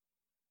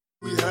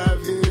We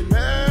have here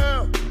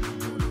now.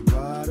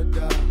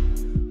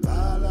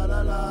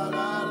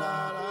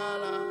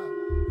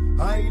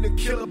 I ain't a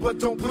killer, but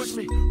don't push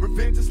me.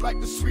 Revenge is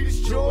like the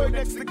sweetest joy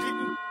next to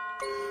getting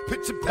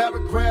picture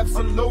paragraphs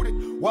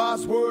unloaded,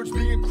 wise words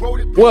being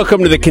quoted.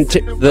 Welcome to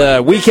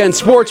the weekend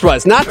sports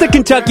buzz, not the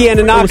Kentuckian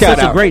and knockout hour. It was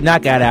such a great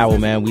knockout hour,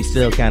 man. We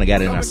still kind of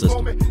got it in our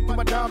system.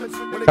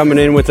 Coming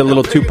in with a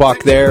little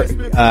Tupac there.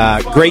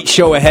 Great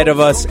show ahead of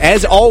us.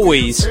 As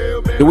always,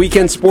 the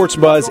weekend sports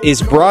buzz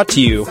is brought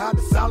to you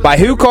by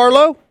who,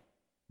 Carlo?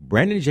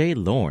 Brandon J.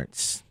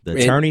 Lawrence, the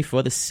attorney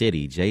for the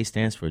city. J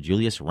stands for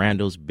Julius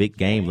Randle's big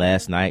game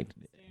last night.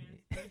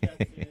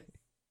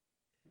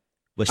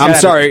 I'm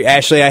sorry,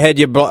 Ashley. I had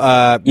you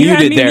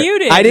muted there.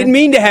 Muted. I didn't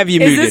mean to have you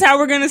muted. Is this how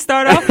we're going to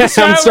start off the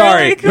show? I'm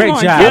sorry. Really? Great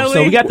job. Kelly.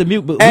 So we got the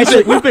mute. But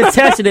we've been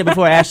testing it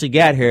before Ashley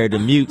got here to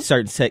mute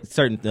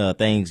certain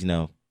things,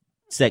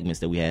 segments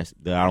that we have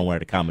that I don't want her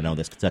to comment on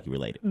that's Kentucky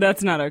related.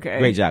 That's not okay.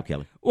 Great job,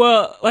 Kelly.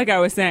 Well, like I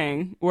was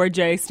saying, where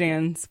J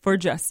stands for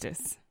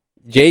justice.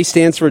 J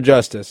stands for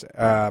justice.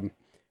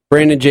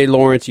 Brandon J.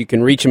 Lawrence, you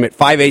can reach him at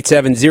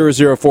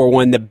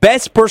 587-0041. The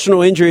best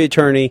personal injury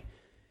attorney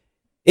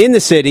in the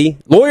city,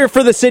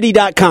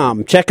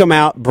 lawyerforthecity.com. Check him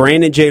out,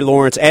 Brandon J.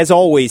 Lawrence. As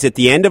always, at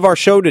the end of our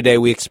show today,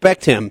 we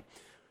expect him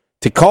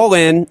to call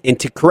in and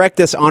to correct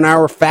us on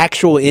our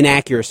factual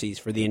inaccuracies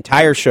for the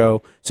entire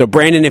show. So,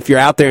 Brandon, if you're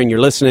out there and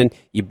you're listening,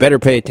 you better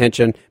pay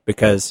attention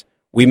because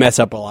we mess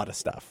up a lot of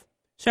stuff.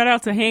 Shout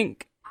out to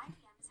Hank.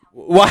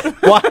 Why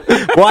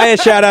a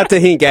shout out to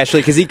Hink,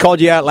 Ashley? Because he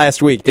called you out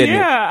last week, didn't he?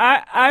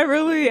 Yeah, I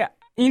really,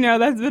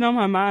 that's been on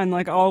my mind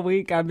like all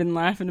week. I've been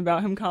laughing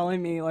about him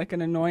calling me like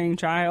an annoying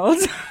child.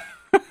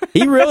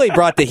 He really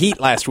brought the heat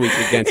last week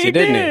against you,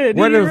 didn't he?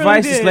 What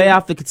advice is lay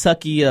off the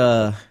Kentucky hate?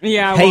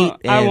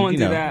 I won't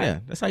do that. Yeah,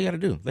 that's all you got to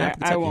do.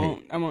 I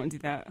won't do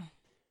that.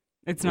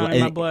 It's not in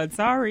my blood.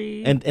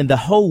 Sorry. And the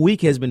whole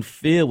week has been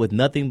filled with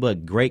nothing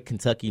but great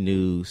Kentucky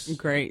news.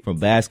 Great. From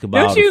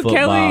basketball to football.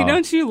 Kelly,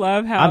 don't you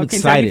love how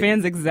Kentucky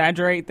fans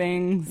exaggerate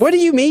things? What do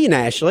you mean,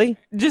 Ashley?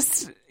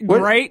 Just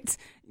great.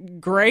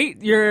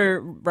 You're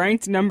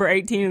ranked number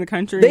 18 in the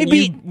country. They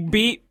beat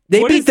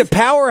the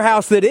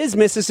powerhouse that is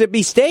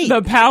Mississippi State.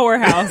 The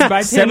powerhouse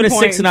by 10 points.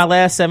 7-6 in our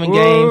last 7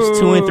 games,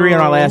 2-3 in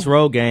our last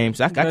road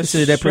games. I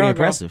consider that pretty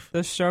impressive.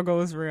 The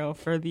struggle is real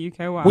for the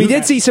UK Wild. We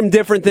did see some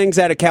different things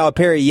out of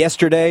Calipari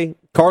yesterday.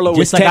 Carlo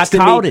was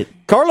texting me.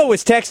 Carlo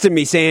was texting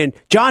me saying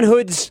John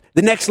Hood's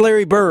the next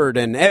Larry Bird,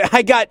 and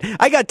I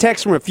got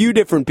texts from a few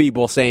different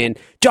people saying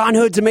John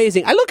Hood's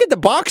amazing. I look at the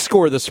box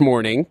score this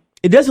morning.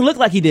 It doesn't look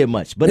like he did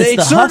much, but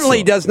it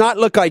certainly does not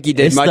look like he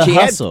did much.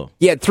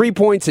 He had 3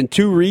 points and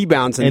 2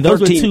 rebounds and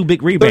those were 2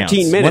 big rebounds.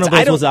 13 minutes. One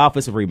of those was an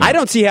offensive rebound. I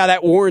don't see how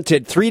that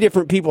warranted 3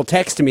 different people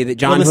texting me that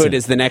John Hood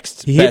is the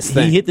next best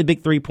thing. He hit the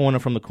big 3-pointer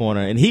from the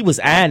corner, and he was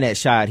eyeing that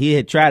shot. He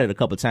had tried it a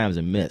couple times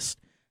and missed.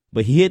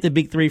 But he hit the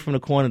big 3 from the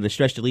corner to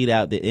stretch the lead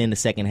out in the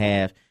second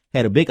half.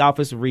 Had a big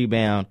offensive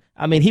rebound.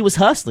 I mean, he was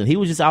hustling. He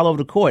was just all over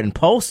the court and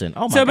posting.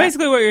 Oh my God. So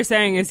basically what you're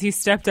saying is he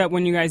stepped up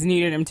when you guys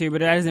needed him to,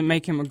 but that doesn't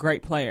make him a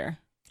great player.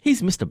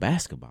 He's Mr.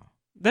 Basketball.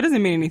 That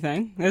doesn't mean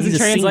anything. It doesn't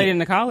translate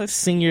into college.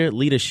 Senior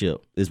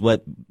leadership is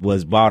what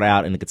was brought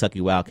out in the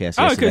Kentucky Wildcats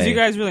yesterday. Oh, because you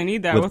guys really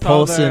need that with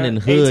Polson all the and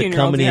Hood 18-year-olds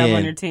coming you have in,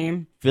 on your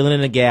team. Filling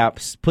in the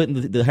gaps, putting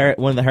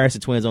one of the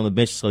Harrison twins on the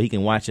bench so he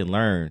can watch and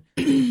learn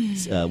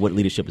what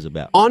leadership is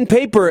about. On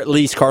paper, at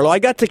least, Carlo, I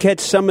got to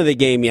catch some of the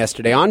game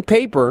yesterday. On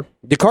paper,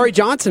 Dakari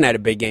Johnson had a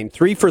big game.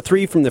 3 for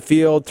 3 from the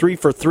field, 3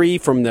 for 3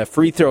 from the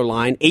free throw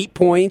line, 8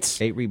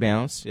 points. 8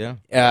 rebounds, yeah.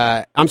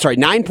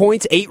 9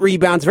 points, 8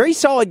 rebounds. Very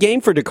solid game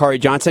for Dakari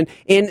Johnson.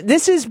 And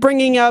this is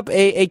bringing up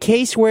a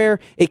case where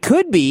it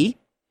could be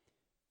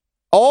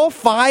all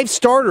 5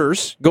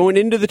 starters going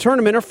into the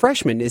tournament are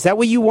freshmen. Is that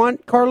what you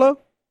want, Carlo?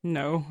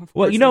 No.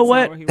 Well, you know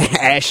what?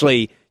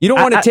 Ashley, you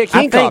don't want to tick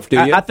Hink off, do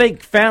you? I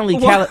think finally,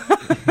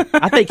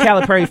 I think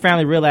Calipari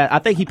finally realized. I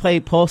think he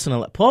played Polson a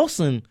lot.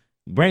 Polson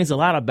brings a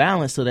lot of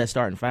balance to that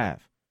starting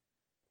 5.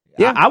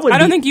 Yeah, I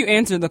don't think you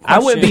answered the question. I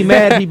wouldn't be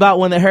mad if he bought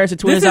one of the Harrison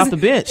twins off the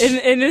bench.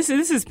 And this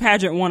is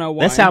Pageant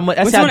 101. That's how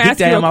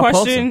deep I am on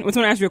Polson. When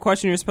someone asks you a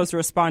question, you're supposed to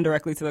respond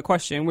directly to the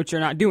question, which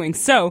you're not doing.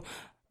 So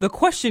the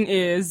question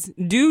is,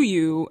 do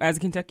you, as a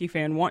Kentucky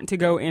fan, want to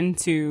go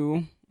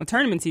into a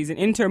tournament season,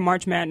 enter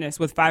March Madness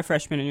with 5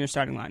 freshmen in your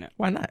starting lineup?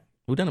 Why not?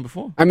 We've done it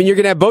before. I mean, you're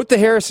going to have both the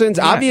Harrisons,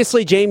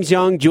 obviously James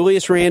Young,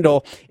 Julius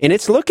Randle, and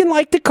it's looking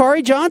like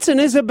Dakari Johnson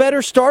is a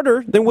better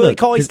starter than Willie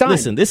Cauley-Stein.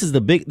 Listen, this is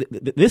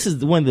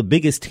one of the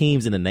biggest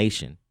teams in the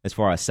nation as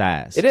far as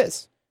size. It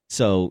is.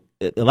 So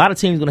a lot of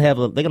teams they're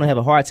going to have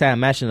a hard time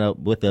matching up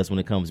with us when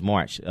it comes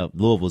March.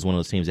 Louisville is one of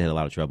those teams that had a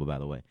lot of trouble, by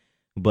the way.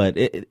 But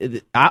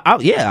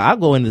I'll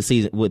go into the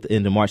season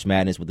into March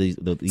Madness with these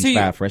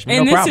 5 freshmen.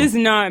 And no this problem. is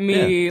not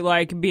me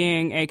like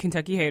being a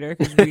Kentucky hater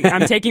because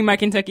I'm taking my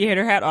Kentucky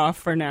hater hat off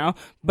for now.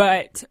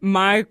 But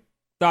my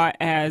thought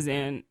as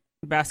a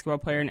basketball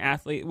player and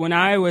athlete, when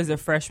I was a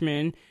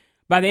freshman,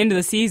 by the end of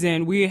the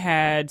season, we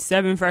had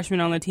 7 freshmen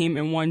on the team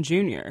and 1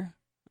 junior.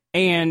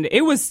 And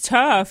it was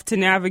tough to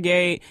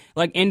navigate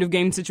like end of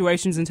game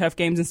situations and tough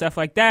games and stuff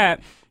like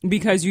that.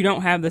 because you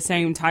don't have the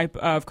same type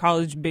of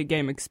college big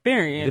game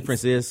experience. The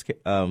difference is,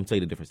 tell you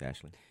the difference,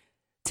 Ashley.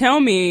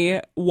 Tell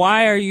me,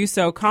 why are you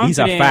so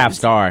confident? He's a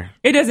 5-star.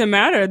 It doesn't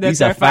matter that These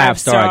they're are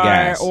 5-star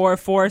guys. or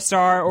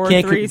 4-star or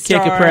 3-star.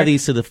 Can't compare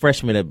these to the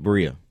freshmen at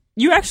Berea.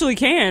 You actually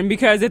can,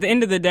 because at the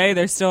end of the day,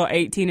 they're still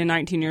 18 and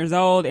 19 years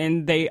old,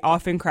 and they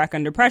often crack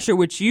under pressure,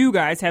 which you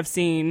guys have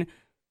seen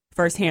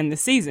firsthand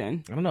this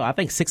season. I don't know. I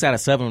think 6 out of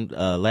 7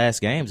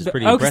 last games is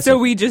pretty impressive. So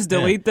we just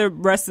delete the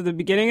rest of the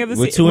beginning of the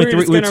season?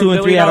 We're 2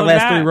 and 3 out of the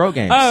last 3 road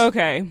games. Oh,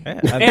 okay.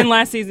 Yeah, and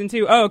last season,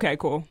 too. Oh, okay,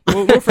 cool.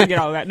 We'll forget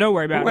all of that. Don't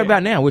worry about it. What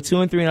about now? We're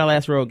 2 and 3 in our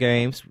last road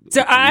games.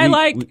 So I'm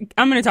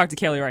going to talk to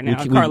Kelly right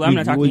now. Carlo, I'm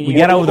not talking to you. We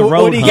got over the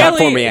road. What do you got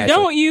for me, Ashley?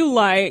 Don't you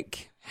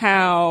like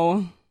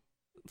how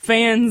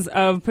fans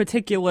of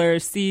particular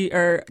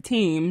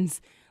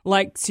teams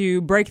like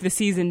to break the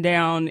season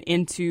down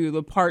into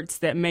the parts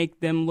that make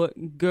them look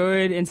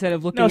good instead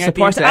of looking at the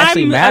parts that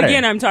actually matter.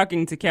 Again, I'm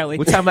talking to Kelly.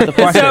 We're talking about the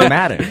parts that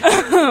matter.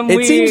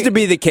 It seems to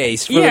be the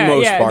case for the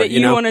most part. You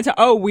know? Want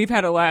to we've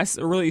had a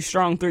really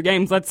strong 3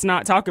 games. Let's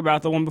not talk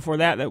about the one before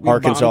that we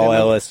Arkansas,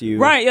 LSU.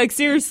 Right, like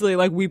seriously,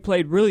 like we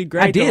played really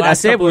great. I did. The last I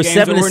said couple we're of games,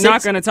 7 and 6. We're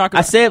not going to talk about.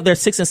 I said they're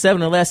 6 and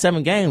 7 in the last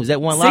 7 games.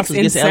 That one loss was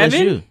against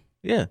LSU.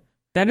 Yeah,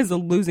 that is a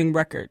losing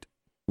record.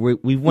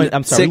 We won.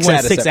 I'm sorry. We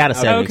won 6 out of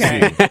 7.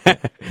 Okay.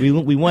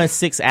 we won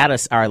 6 out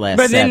of our last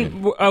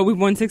 7. But then we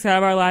won 6 out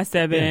of our last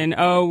 7.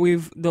 Yeah.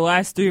 The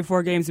last 3 or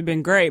 4 games have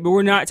been great, but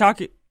we're not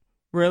talking.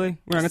 Really?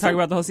 We're not going to talk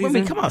about the whole season? I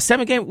mean, come on.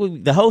 7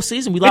 games, the whole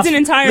season. We lost. It's an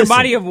entire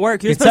body of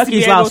work. You're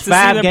Kentucky's supposed to be able lost to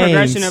 5 see the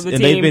progression games, of the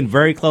and team. they've been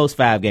very close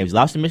 5 games.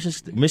 Lost to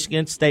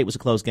Michigan State was a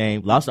close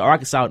game. Lost to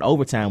Arkansas in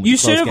overtime was you a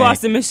close game. should have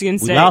lost to Michigan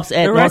State. We lost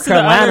at North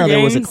Carolina.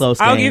 There was a close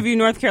game. I'll give you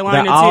North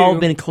Carolina, They've all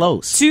been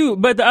close. 2,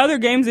 but the other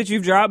games that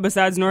you've dropped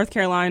besides North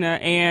Carolina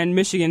and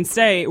Michigan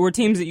State were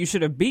teams that you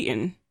should have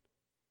beaten.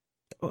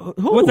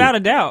 Who? Without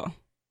a doubt.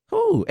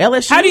 Who?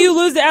 LSU? How do you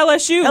lose to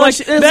LSU?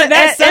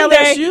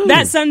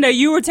 That Sunday,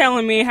 you were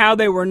telling me how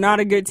they were not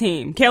a good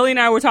team. Kelly and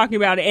I were talking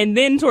about it, and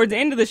then towards the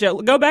end of the show,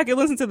 go back and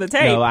listen to the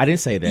tape. No, I didn't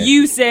say that.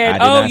 You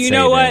said, you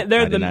know what?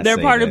 They're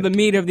part of the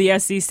meat of the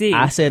SEC.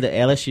 I said that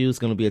LSU is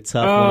going to be a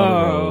tough one on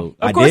the road.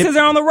 Of course, because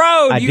they're on the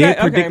road. I did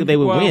predict that they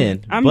would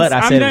win, but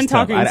I said it was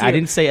tough. I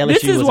didn't say LSU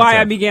was This is why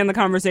I began the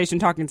conversation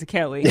talking to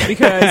Kelly,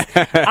 because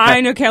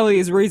I know Kelly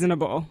is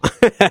reasonable.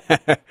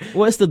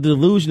 Well, it's the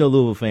delusional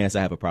Louisville fans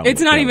I have a problem with.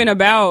 It's not even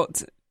about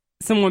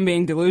someone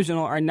being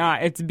delusional or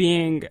not. It's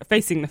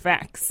facing the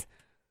facts.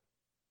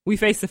 We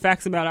face the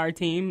facts about our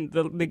team,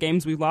 the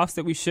games we lost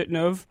that we shouldn't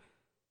have.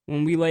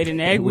 When we laid an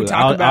egg, we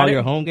talk about all it.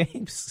 your home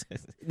games.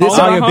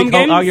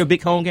 All your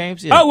big home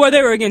games. Yeah. Oh well,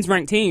 they were against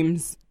ranked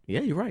teams.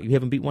 Yeah, you're right. You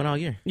haven't beat one all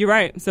year. You're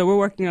right. So we're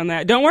working on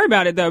that. Don't worry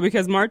about it though,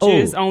 because March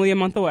is only a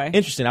month away.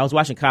 Interesting. I was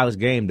watching College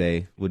Game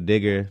Day with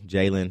Digger,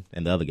 Jalen,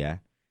 and the other guy.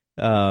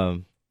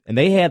 And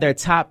they had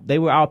they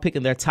were all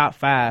picking their top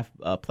 5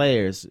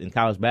 players in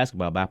college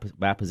basketball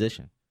by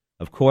position.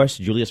 Of course,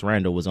 Julius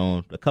Randle was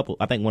on a couple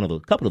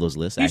of those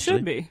lists, actually. He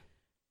should be.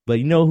 But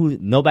you know who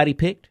nobody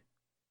picked?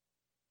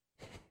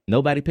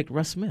 Nobody picked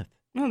Russ Smith.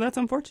 No, that's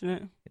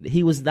unfortunate.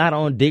 He was not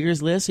on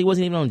Digger's list. He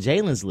wasn't even on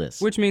Jalen's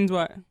list. Which means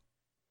what?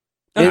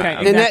 Okay,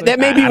 and that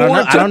may be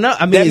warranted. I don't know.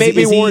 I mean, that may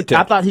be warranted.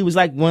 I thought he was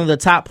like one of the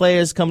top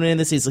players coming in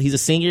this season. He's a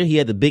senior. He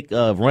had the big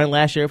run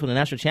last year for the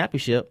national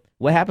championship.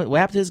 What happened? What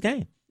happened to his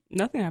game?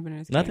 Nothing happened in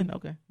his game. Nothing?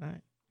 Okay. All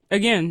right.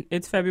 Again,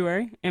 it's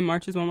February, and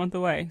March is 1 month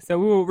away. So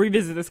we will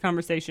revisit this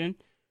conversation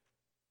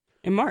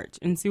in March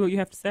and see what you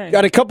have to say.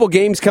 Got a couple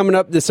games coming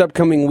up this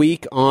upcoming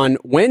week. On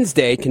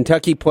Wednesday,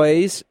 Kentucky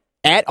plays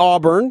at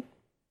Auburn,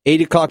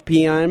 8 o'clock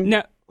p.m.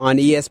 No. On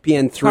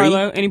ESPN3.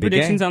 Carlo, any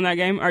predictions on that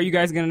game? Are you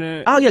guys going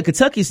to... Oh, yeah,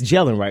 Kentucky's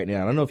gelling right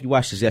now. I don't know if you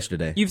watched this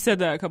yesterday. You've said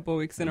that a couple of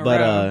weeks in a row.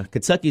 But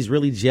Kentucky's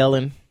really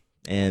gelling,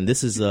 and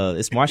this is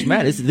it's March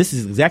Madness. This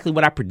is exactly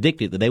what I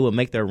predicted, that they would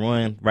make their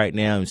run right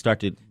now and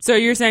start to So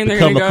you're saying they're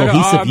going to go to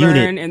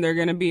Auburn, and they're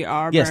going to beat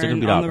Auburn yes, they're gonna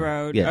beat on Auburn. the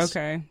road? Yes.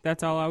 Okay,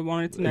 that's all I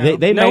wanted to know.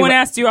 They no one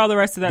asked you all the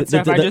rest of that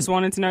stuff. I just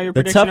wanted to know your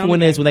prediction. The tough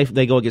one is when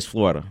they go against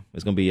Florida.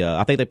 It's going to be,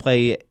 I think they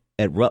play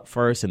at Rupp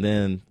first, and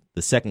then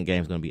the second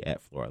game is going to be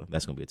at Florida.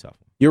 That's going to be a tough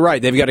one. You're right.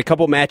 They've got a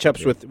couple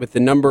matchups with the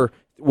number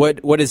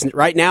what is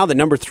right now the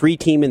number 3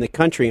 team in the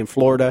country in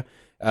Florida.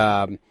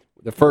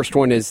 The first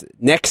one is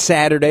next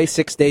Saturday,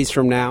 6 days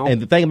from now. And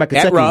the thing about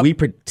Kentucky, we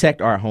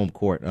protect our home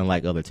court,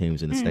 unlike other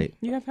teams in the state.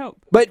 You have help.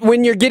 But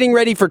when you're getting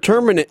ready for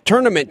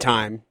tournament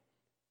time,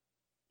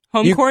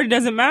 home court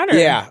doesn't matter.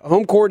 Yeah,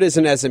 home court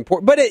isn't as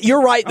important. But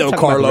you're right, though,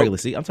 Carlo. I'm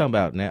talking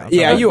about now.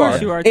 Yeah, you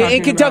are.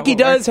 And Kentucky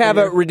does have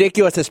a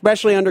ridiculous,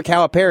 especially under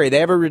Calipari, they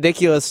have a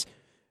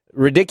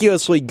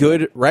ridiculously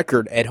good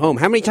record at home.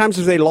 How many times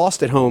have they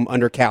lost at home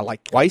under Cal?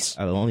 Like twice?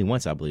 Only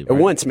once, I believe. Right?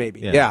 Once, maybe.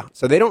 Yeah.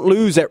 So they don't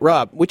lose at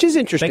Rupp, which is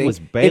interesting. I think it was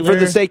Baylor, and for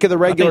the sake of the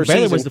regular season.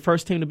 Baylor was the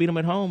first team to beat them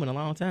at home in a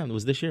long time. It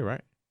was this year,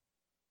 right?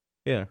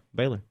 Yeah,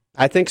 Baylor.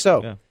 I think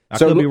so. Yeah. I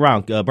could be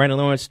wrong. Brandon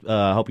Lawrence,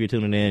 I hope you're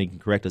tuning in. You can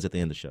correct us at the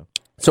end of the show.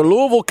 So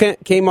Louisville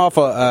came off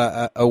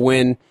a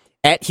win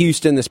at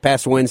Houston this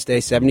past Wednesday,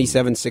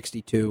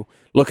 77-62.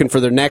 Looking for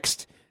their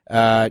next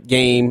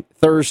game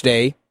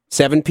Thursday,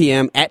 7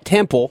 p.m. at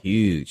Temple.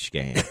 Huge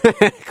game.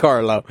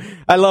 Carlo.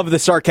 I love the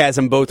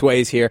sarcasm both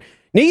ways here.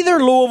 Neither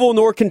Louisville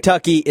nor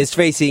Kentucky is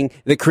facing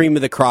the cream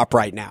of the crop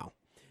right now.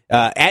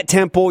 At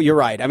Temple, you're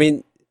right. I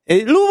mean,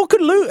 Louisville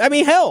could lose. I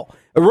mean, hell,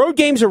 a road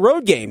game's a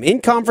road game.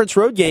 In-conference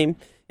road game,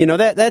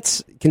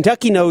 that's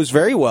Kentucky knows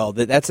very well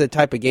that that's the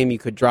type of game you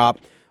could drop.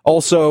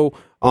 Also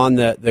on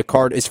the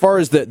card, as far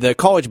as the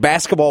college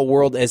basketball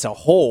world as a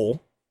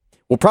whole,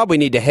 we'll probably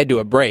need to head to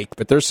a break,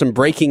 but there's some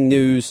breaking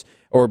news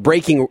or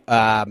breaking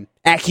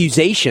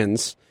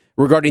accusations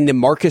regarding the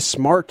Marcus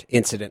Smart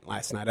incident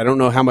last night. I don't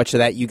know how much of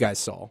that you guys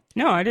saw.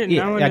 No, I didn't.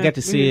 Yeah, I got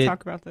to see it.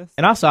 Talk about this.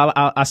 And also,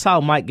 I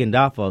saw Mike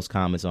Gandolfo's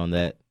comments on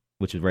that,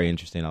 which was very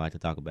interesting. I like to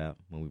talk about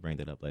when we bring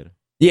that up later.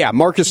 Yeah,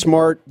 Marcus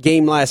Smart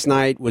game last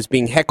night was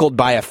being heckled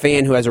by a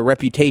fan who has a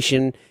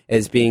reputation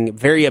as being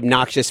very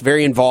obnoxious,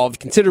 very involved,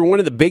 considered one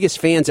of the biggest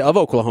fans of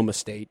Oklahoma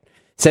State.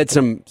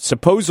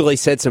 Supposedly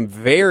said some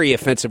very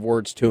offensive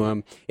words to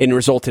him and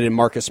resulted in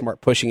Marcus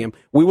Smart pushing him.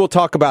 We will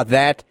talk about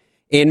that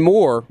and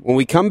more when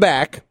we come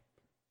back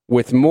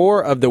with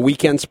more of the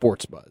Weekend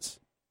Sports Buzz.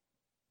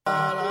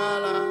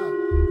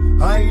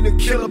 I ain't a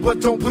killer,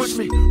 but don't push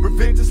me.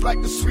 Revenge is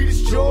like the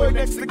sweetest joy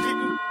next to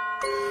getting.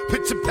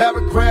 Picture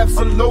paragraphs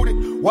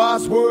unloaded,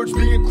 wise words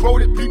being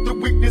quoted. Beat the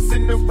weakness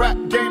in the rap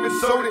game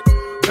and sold it.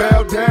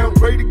 Bow down,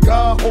 pray to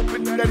God,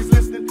 hoping that he's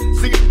listening.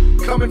 See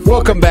it coming.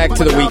 Welcome back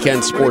to the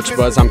Weekend Sports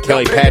Buzz. I'm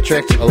Kelly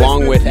Patrick,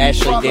 along with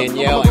Ashley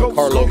Danielle and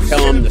Carlo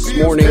Pelham this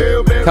morning,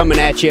 coming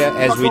at you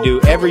as we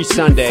do every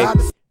Sunday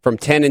from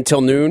 10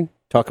 until noon.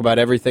 Talk about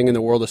everything in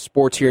the world of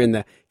sports here in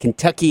the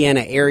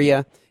Kentuckiana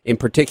area, in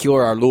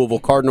particular our Louisville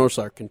Cardinals,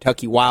 our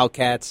Kentucky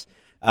Wildcats.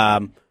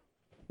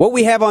 What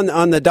we have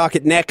on the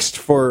docket next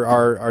for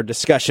our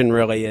discussion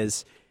really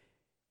is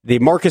the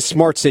Marcus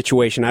Smart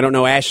situation. I don't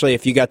know, Ashley,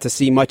 if you got to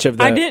see much of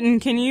the... I didn't.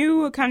 Can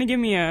you kind of give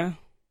me a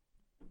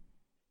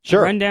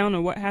rundown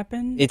of what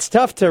happened? It's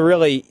tough to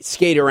really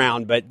skate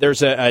around, but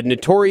there's a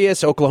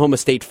notorious Oklahoma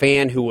State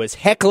fan who was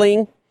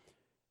heckling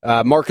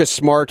Marcus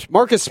Smart.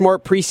 Marcus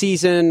Smart,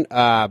 preseason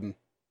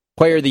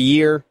player of the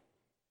year,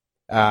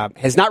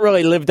 has not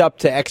really lived up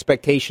to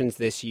expectations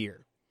this year.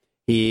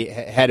 He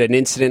had an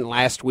incident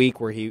last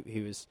week where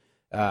he was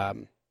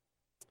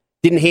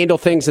didn't handle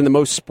things in the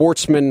most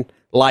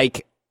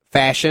sportsman-like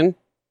fashion.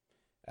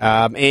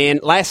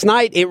 And last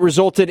night, it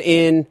resulted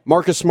in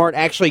Marcus Smart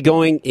actually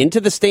going into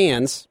the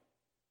stands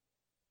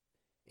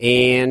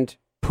and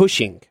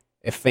pushing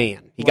a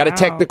fan. He got a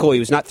technical. He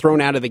was not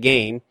thrown out of the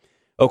game.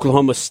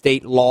 Oklahoma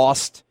State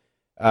lost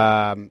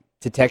to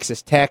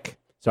Texas Tech.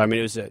 So, I mean,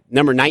 it was a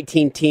number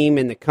 19 team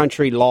in the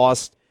country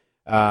lost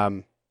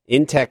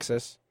in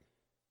Texas.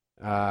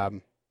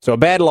 So a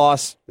bad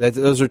loss.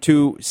 Those are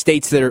two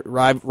states that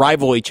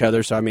rival each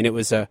other. So, I mean, it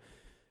was a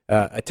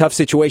tough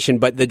situation.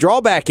 But the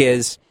drawback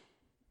is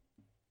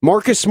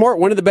Marcus Smart,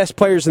 one of the best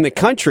players in the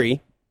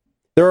country.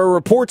 There are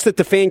reports that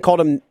the fan called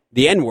him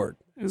the N-word.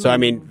 So, I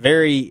mean,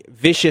 very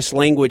vicious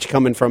language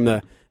coming from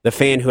the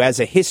fan who has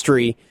a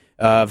history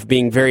of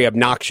being very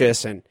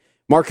obnoxious. And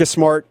Marcus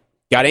Smart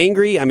got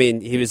angry. I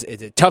mean, it's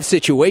a tough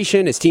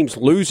situation. His team's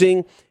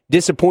losing.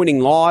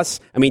 Disappointing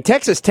loss. I mean,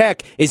 Texas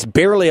Tech is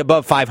barely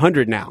above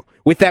 500 now.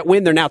 With that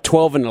win, they're now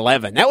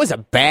 12-11. That was a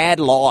bad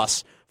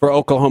loss for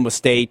Oklahoma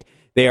State.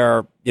 They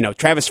are,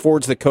 Travis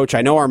Ford's the coach.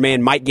 I know our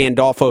man Mike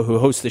Gandolfo, who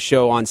hosts the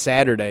show on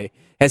Saturday,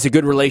 has a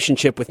good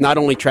relationship with not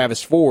only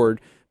Travis Ford,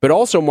 but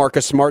also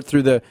Marcus Smart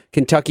through the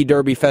Kentucky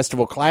Derby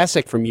Festival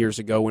Classic from years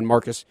ago,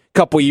 a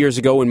couple years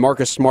ago when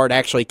Marcus Smart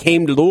actually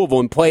came to Louisville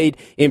and played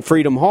in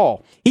Freedom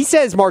Hall. He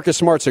says Marcus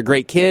Smart's a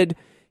great kid.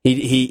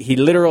 He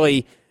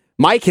literally,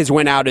 Mike has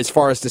went out as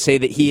far as to say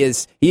that he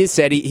has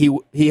said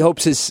he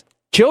hopes his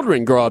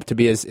children grow up to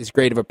be as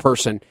great of a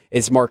person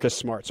as Marcus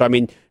Smart. So, I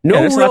mean,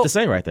 that's a lot to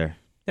say right there.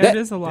 That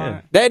is a lot.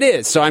 Yeah. That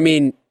is. So, I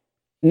mean,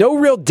 no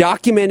real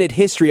documented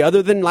history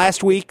other than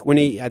last week when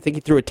I think he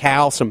threw a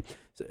towel, some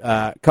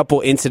couple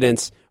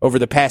incidents over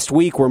the past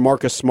week where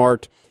Marcus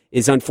Smart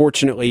is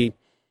unfortunately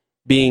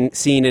being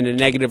seen in a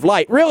negative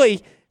light.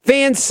 Really,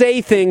 fans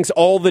say things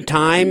all the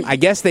time. I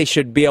guess they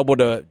should be able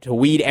to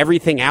weed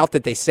everything out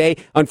that they say.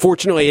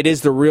 Unfortunately, it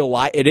is the real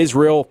life. It is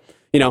real.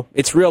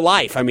 It's real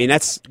life. I mean,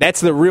 that's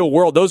the real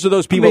world. Those are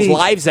those people's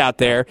lives out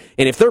there.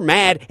 And if they're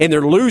mad and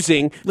they're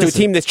losing to a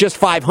team that's just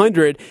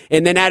 500,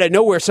 and then out of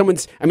nowhere,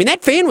 that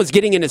fan was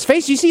getting in his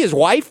face. You see his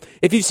wife?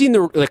 If you've seen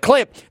the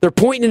clip, they're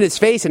pointing in his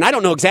face, and I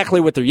don't know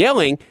exactly what they're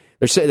yelling.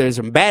 There's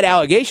some bad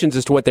allegations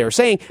as to what they were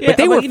saying, but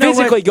they were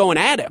physically going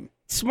at him.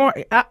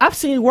 Smart. I've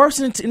seen worse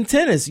in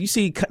tennis. You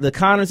see the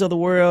Connors of the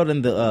world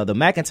and the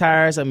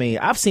McIntyres. I mean,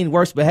 I've seen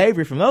worse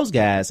behavior from those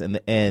guys, and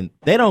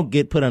they don't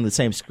get put under the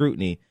same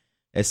scrutiny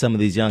as some of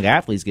these young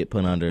athletes get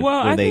put under.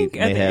 Well, when I think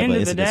they have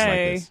incidents like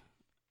this.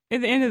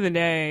 At the end of the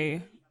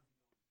day,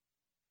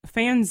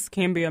 fans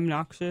can be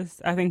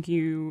obnoxious. I think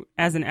you,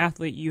 as an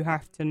athlete, you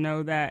have to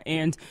know that.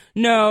 And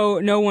no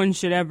one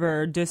should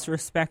ever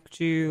disrespect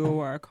you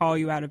or call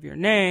you out of your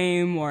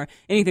name or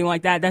anything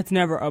like that. That's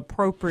never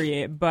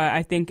appropriate. But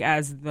I think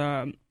as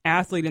the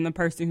athlete and the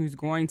person who's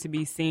going to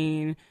be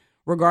seen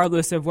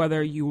regardless of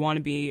whether you want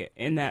to be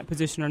in that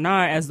position or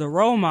not, as the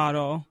role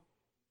model,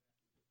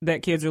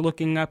 that kids are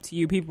looking up to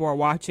you. People are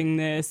watching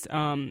this.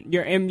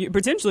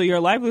 Potentially your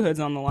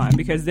livelihood's on the line,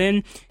 because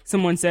then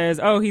someone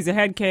says, "Oh, he's a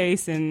head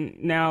case," and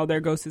now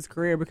there goes his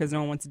career because no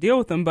one wants to deal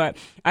with him. But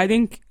I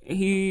think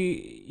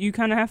you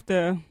kind of have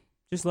to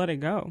just let it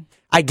go.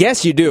 I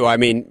guess you do. I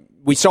mean,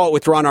 we saw it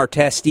with Ron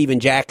Artest, Steven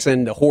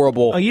Jackson, the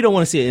horrible. Oh, you don't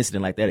want to see an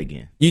incident like that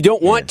again. You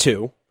don't want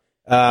to.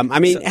 How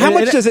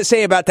much does it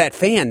say about that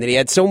fan that he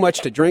had so much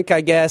to drink,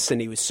 I guess,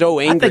 and he was so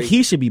angry? I think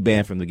he should be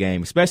banned from the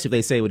game, especially if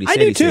they say what he said.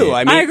 I do too.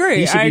 Said. I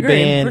agree. He should be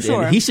banned, for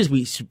sure. and he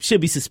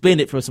should be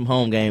suspended for some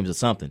home games or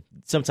something.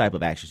 Some type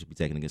of action should be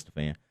taken against the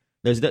fan.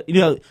 Fans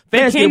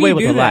get away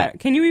with a lot.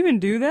 Can you even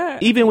do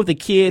that? Even with the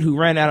kid who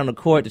ran out on the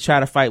court to try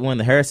to fight one of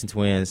the Harrison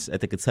twins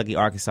at the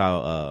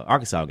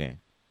Kentucky-Arkansas game.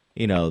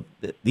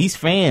 These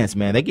fans,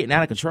 man, they're getting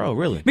out of control,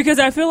 really. Because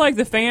I feel like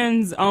the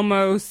fans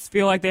almost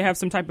feel like they have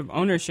some type of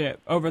ownership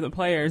over the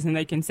players, and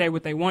they can say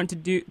what they want to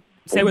do,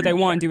 do what they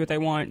want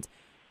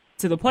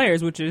to the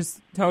players, which is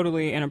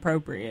totally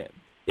inappropriate.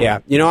 Yeah.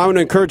 I want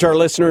to encourage our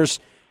listeners,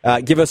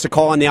 give us a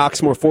call on the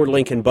Oxmoor Ford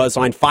Lincoln Buzz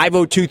line,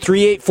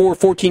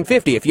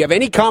 502-384-1450. If you have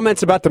any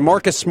comments about the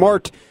Marcus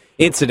Smart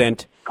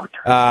incident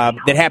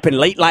that happened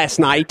late last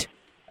night,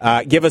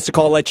 give us a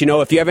call, let you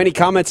know. If you have any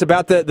comments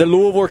about the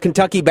Louisville or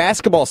Kentucky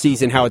basketball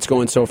season, how it's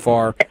going so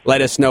far, let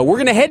us know. We're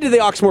going to head to the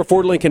Oxmoor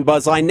Ford Lincoln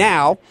Buzz line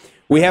now.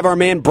 We have our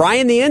man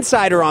Brian the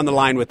Insider on the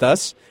line with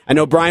us. I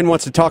know Brian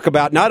wants to talk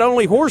about not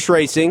only horse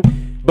racing,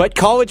 but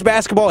college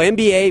basketball,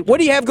 NBA. What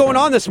do you have going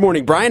on this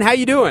morning, Brian? How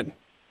you doing?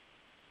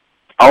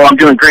 Oh, I'm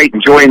doing great.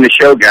 Enjoying the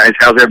show, guys.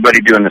 How's everybody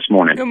doing this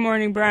morning? Good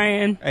morning,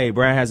 Brian. Hey,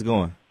 Brian, how's it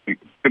going? Good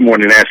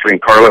morning, Ashley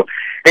and Carlo.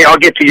 Hey, I'll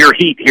get to your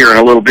heat here in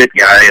a little bit,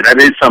 guy.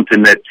 That is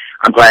something that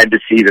I'm glad to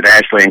see that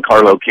Ashley and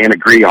Carlo can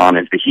agree on,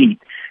 is the heat.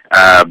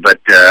 But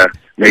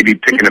maybe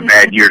picking a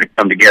bad year to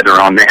come together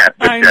on that.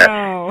 But, I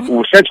know.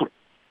 Well, since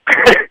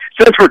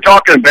we're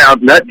talking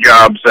about nut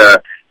jobs,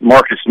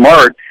 Marcus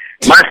Smart,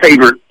 my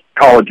favorite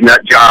college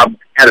nut job,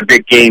 had a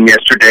big game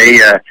yesterday.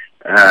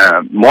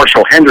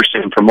 Marshall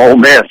Henderson from Ole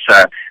Miss.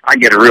 I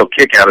get a real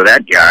kick out of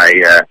that guy.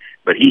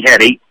 But he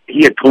had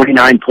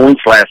 29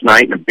 points last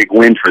night and a big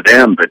win for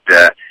them. But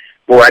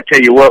boy, I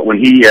tell you what, when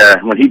he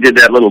did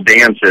that little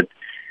dance at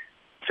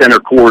center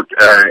court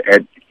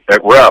at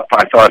Rupp,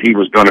 I thought he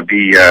was going to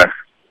be. It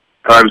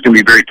was going to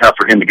be very tough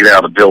for him to get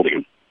out of the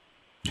building.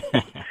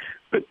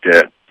 But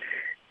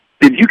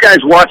did you guys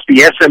watch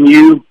the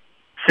SMU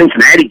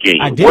Cincinnati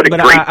game? I did, what a but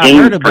great I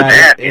game heard about for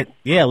that.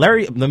 Yeah,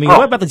 Larry.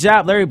 What about the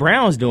job Larry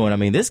Brown's doing? I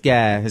mean, this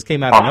guy has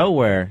came out of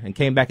nowhere and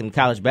came back in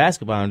college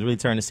basketball and really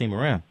turned the team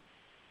around.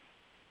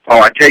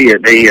 Oh, I tell you,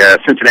 they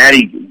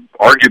Cincinnati,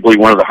 arguably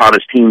one of the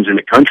hottest teams in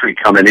the country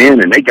coming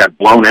in, and they got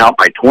blown out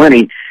by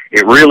 20.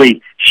 It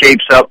really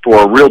shapes up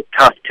for a real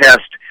tough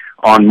test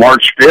on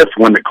March 5th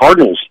when the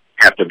Cardinals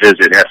have to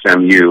visit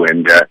SMU.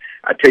 And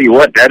I tell you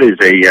what, that is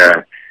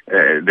the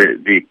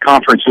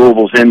conference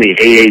Louisville's in, the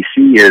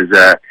AAC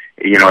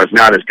is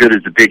not as good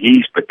as the Big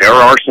East, but there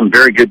are some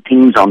very good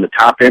teams on the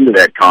top end of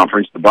that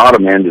conference. The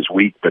bottom end is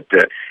weak, but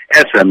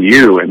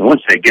SMU, and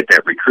once they get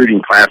that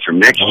recruiting class from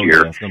next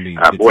year,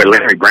 boy,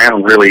 Larry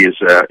Brown really is,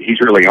 he's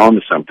really on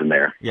to something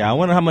there. Yeah, I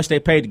wonder how much they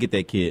paid to get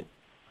that kid.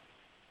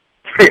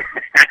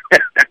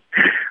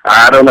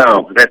 I don't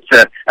know. That's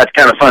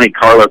kind of funny,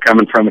 Carlo,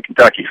 coming from a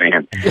Kentucky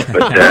fan.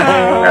 But,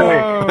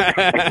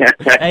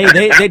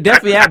 hey, they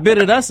definitely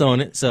outbidded us on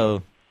it,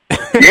 so.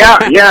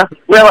 Yeah.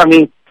 Well, I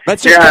mean,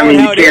 let's just call it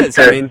how it is.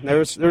 I mean, there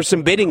was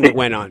some bidding that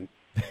went on.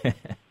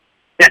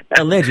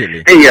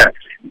 Allegedly. Hey,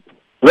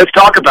 let's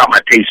talk about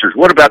my Pacers.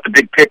 What about the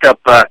big pickup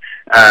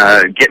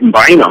getting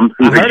Bynum,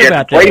 who has yet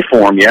to play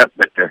for him yet?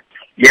 But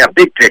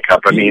big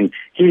pickup. I mean,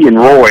 he and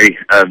Roy,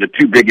 the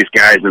two biggest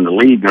guys in the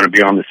league, going to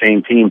be on the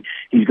same team.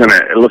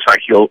 It looks like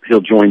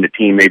he'll join the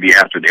team maybe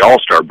after the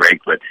All-Star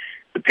break. But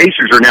the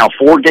Pacers are now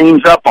 4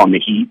 games up on the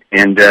Heat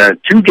and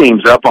 2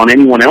 games up on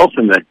anyone else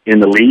in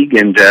the league,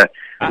 and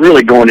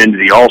really going into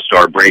the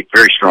All-Star break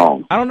very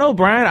strong. I don't know,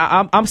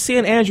 Brian. I'm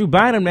seeing Andrew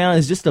Bynum now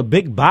as just a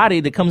big body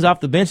that comes off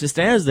the bench and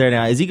stands there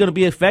now. Is he going to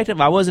be effective?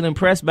 I wasn't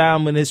impressed by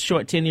him in his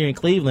short tenure in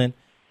Cleveland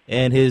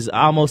and his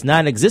almost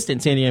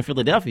non-existent tenure in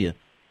Philadelphia.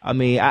 I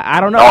mean,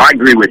 I don't know. Oh, I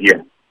agree with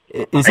you.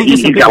 Is he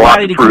just a big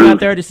body to come out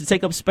there just to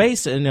take up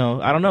space? And,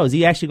 I don't know. Is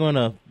he actually going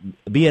to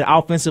be an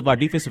offensive or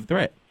defensive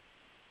threat?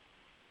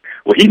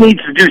 Well, he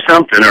needs to do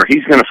something, or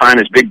he's going to find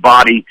his big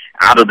body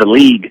out of the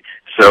league.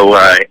 So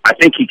I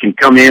think he can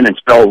come in and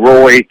spell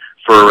Roy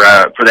for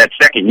that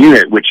second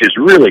unit, which has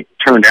really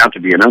turned out to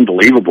be an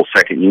unbelievable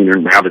second unit.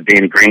 Now that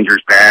Danny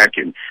Granger's back,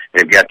 and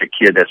they've got the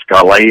kid, that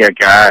Scalia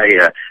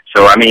guy.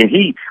 So I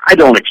mean, I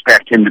don't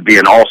expect him to be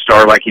an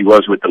all-star like he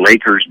was with the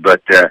Lakers,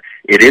 but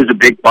it is a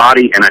big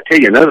body. And I tell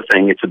you another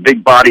thing, it's a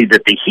big body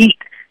that the Heat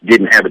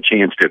didn't have a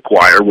chance to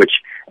acquire, which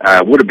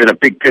would have been a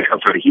big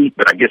pickup for the Heat,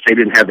 but I guess they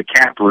didn't have the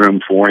cap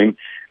room for him.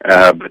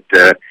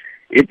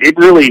 It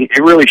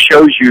really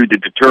shows you the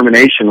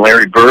determination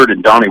Larry Bird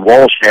and Donnie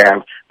Walsh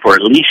have for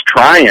at least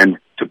trying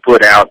to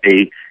put out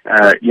a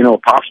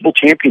possible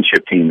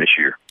championship team this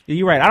year.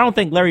 You're right. I don't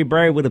think Larry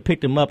Bird would have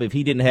picked him up if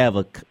he didn't have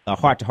a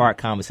heart-to-heart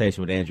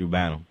conversation with Andrew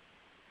Bynum.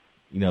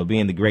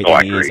 Being the great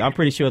that he is. I'm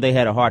pretty sure they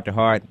had a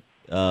heart-to-heart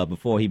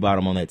before he brought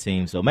him on that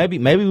team. So maybe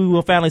we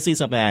will finally see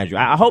something, Andrew.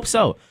 I hope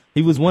so.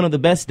 He was one of the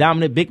best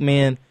dominant big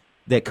men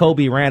that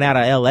Kobe ran out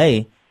of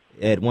L.A.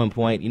 at one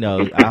point.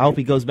 I hope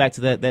he goes back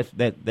to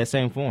that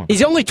same form.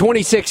 He's only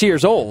 26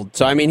 years old,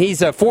 so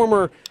he's a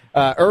former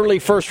early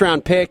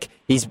first-round pick.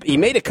 He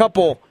made a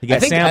couple. He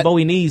got Sam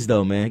Bowie knees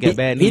though, man. He got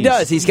bad knees. He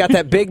does. He's got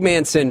that big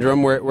man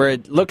syndrome where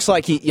it looks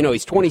like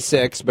he's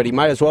 26, but he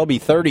might as well be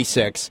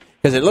 36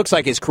 because it looks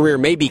like his career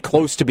may be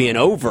close to being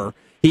over.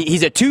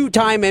 He's a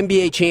two-time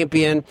NBA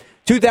champion.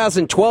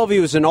 2012, he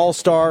was an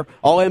All-Star,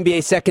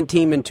 All-NBA second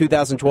team in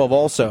 2012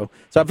 also.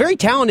 So a very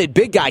talented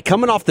big guy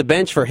coming off the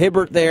bench for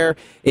Hibbert there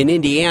in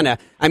Indiana.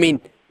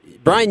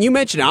 Brian, you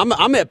mentioned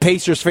I'm a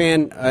Pacers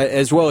fan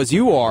as well as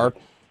you are.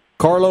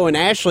 Carlo and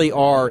Ashley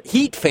are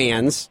Heat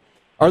fans.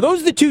 Are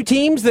those the two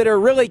teams that are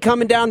really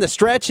coming down the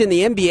stretch in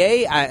the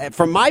NBA?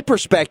 From my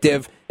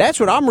perspective, that's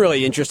what I'm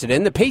really interested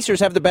in. The Pacers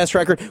have the best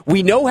record.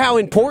 We know how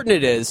important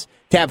it is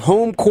to have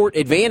home court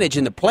advantage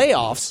in the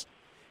playoffs.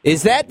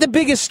 Is that the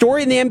biggest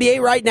story in the NBA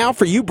right now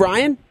for you,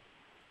 Brian?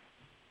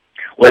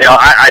 Well,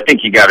 I think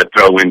you got to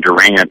throw in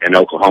Durant in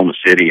Oklahoma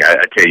City.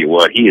 I tell you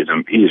what, he is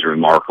a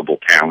remarkable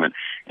talent,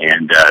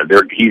 and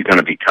he's going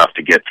to be tough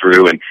to get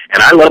through. And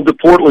I love the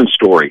Portland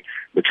story.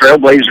 The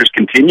Trailblazers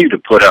continue to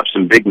put up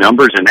some big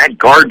numbers, and that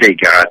guard they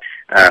got,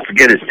 I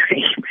forget his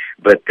name,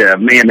 but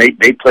man,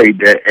 they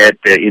played at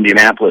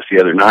Indianapolis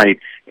the other night,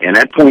 and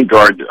that point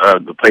guard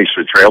that plays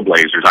for the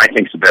Trailblazers, I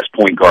think is the best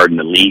point guard in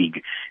the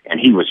league,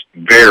 and he was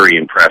very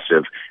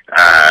impressive.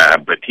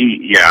 But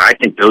I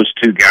think those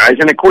two guys,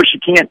 and of course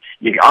you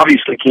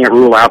obviously can't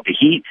rule out the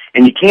Heat,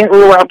 and you can't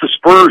rule out the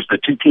Spurs, the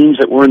two teams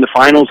that were in the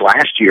finals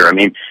last year.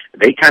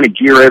 They kind of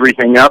gear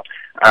everything up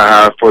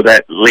for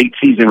that late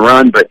season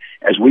run, but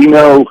as we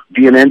know,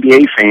 being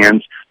NBA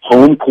fans,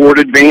 home court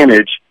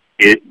advantage,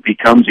 it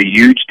becomes a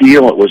huge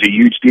deal. It was a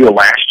huge deal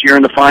last year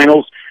in the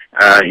finals,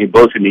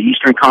 both in the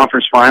Eastern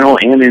Conference Final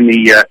and in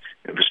the,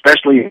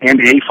 especially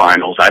NBA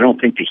Finals. I don't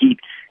think the Heat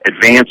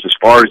advanced as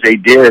far as they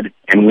did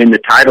and win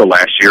the title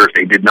last year if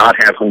they did not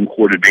have home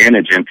court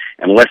advantage, and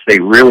unless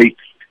they really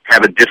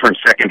have a different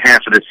second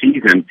half of the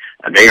season,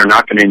 they are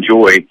not going to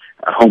enjoy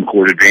a home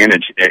court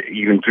advantage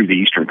even through the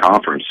Eastern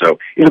Conference. So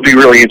it'll be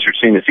really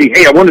interesting to see.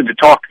 Hey, I wanted to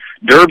talk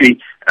Derby.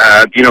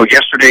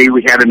 Yesterday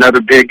we had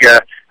another big,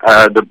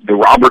 the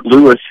Robert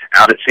Lewis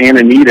out at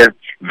Santa Anita,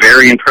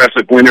 very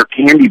impressive winner.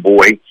 Candy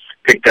Boy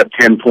picked up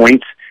 10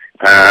 points.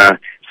 And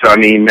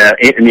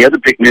the other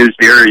big news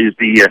there is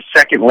the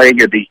second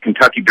leg of the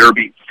Kentucky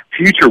Derby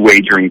future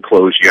wagering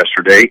closed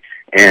yesterday,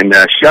 and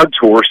Shug's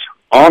horse,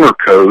 Honor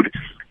Code,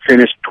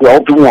 finished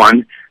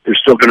 12-1. There's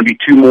still going to be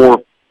two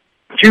more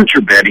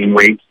future betting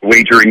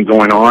wagering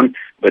going on,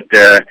 but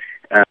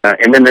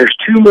and then there's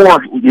two more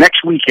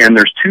next weekend.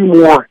 There's two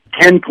more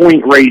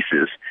 10-point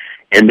races,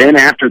 and then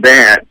after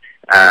that,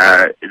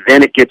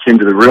 then it gets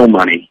into the real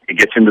money. It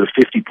gets into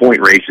the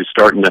 50-point races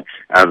starting the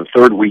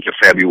third week of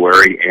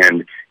February,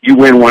 and you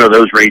win one of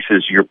those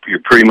races, you're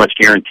pretty much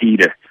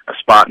guaranteed a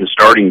spot in the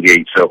starting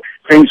gate. So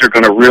things are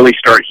going to really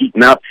start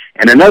heating up.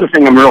 And another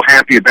thing I'm real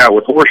happy about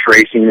with horse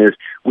racing is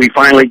we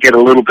finally get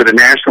a little bit of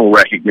national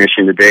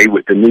recognition today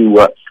with the new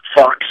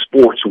Fox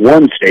Sports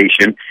 1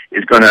 station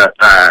is going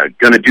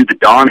to do the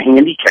Dawn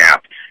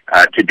Handicap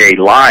today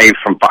live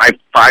from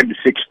 5 to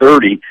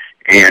 6:30,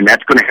 and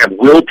that's going to have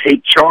Will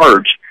Take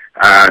Charge,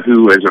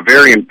 who is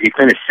he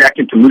finished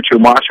second to Mucho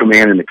Macho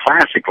Man in the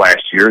Classic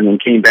last year, and then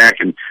came back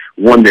and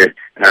won the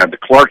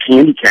Clark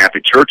Handicap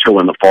at Churchill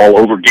in the fall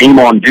over Game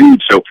On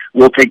Dude. So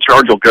Will Take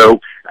Charge will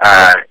go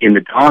in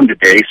the Dawn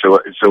today. So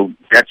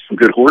that's some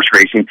good horse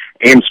racing.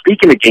 And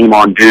speaking of Game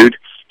On Dude,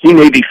 he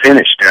may be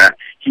finished.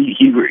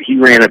 He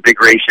ran a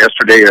big race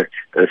yesterday at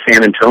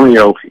San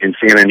Antonio in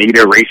Santa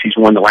Anita, a race he's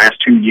won the last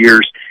 2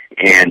 years,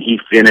 and he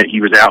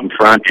was out in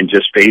front and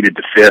just faded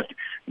to fifth.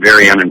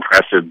 Very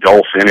unimpressive,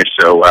 dull finish.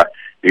 So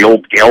the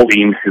old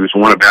gelding, who's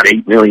won about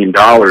 $8 million,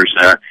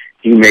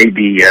 he may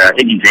be, I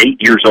think he's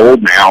 8 years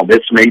old now. This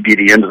may be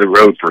the end of the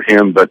road for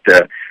him, but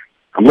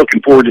I'm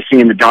looking forward to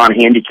seeing the Dawn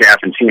Handicap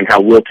and seeing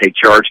how Will Take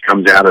Charge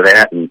comes out of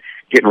that, and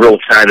getting real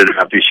excited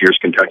about this year's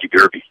Kentucky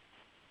Derby.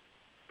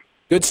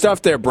 Good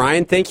stuff there,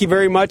 Brian. Thank you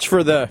very much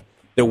for the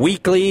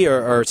weekly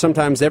or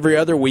sometimes every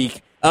other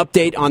week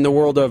update on the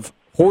world of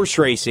horse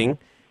racing.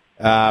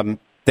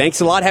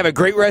 Thanks a lot. Have a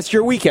great rest of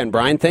your weekend,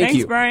 Brian. Thanks,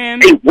 you.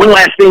 Brian. Hey, one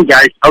last thing,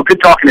 guys. Oh,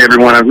 good talking to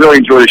everyone. I really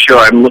enjoy the show.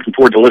 I'm looking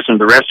forward to listening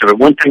to the rest of it.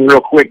 One thing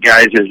real quick,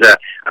 guys, is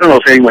I don't know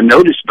if anyone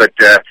noticed, but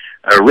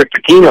Rick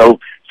Pitino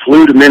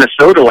flew to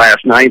Minnesota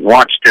last night and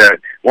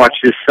watched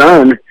his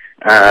son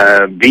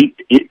beat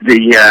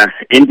the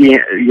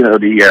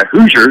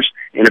Hoosiers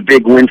in a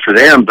big win for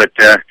them. But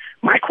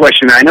my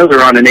question, I know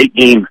they're on an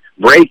 8-game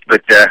break,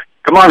 but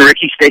come on,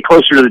 Ricky, stay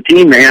closer to the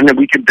team, man.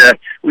 We could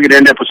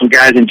end up with some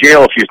guys in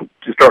jail if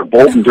you start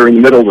bolting during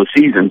the middle of the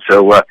season.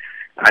 So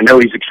I know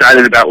he's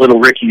excited about little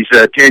Ricky's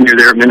tenure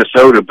there at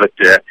Minnesota, but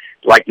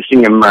like to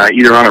see him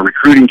either on a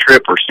recruiting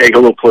trip or stay a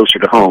little closer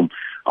to home.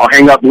 I'll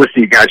hang up and listen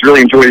to you guys.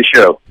 Really enjoy the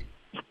show.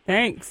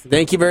 Thanks.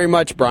 Thank you very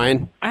much,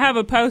 Brian. I have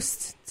a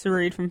post to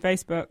read from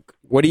Facebook.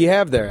 What do you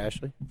have there,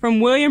 Ashley? From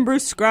William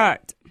Bruce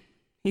Scott.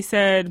 He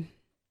said,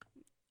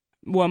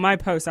 well, my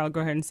post, I'll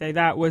go ahead and say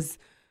that, was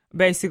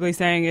basically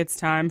saying it's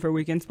time for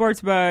Weekend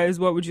Sports Buzz.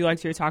 What would you like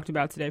to hear talked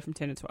about today from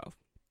 10 to 12?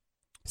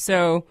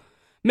 So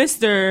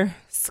Mr.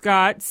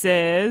 Scott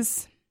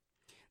says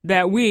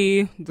that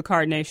we, the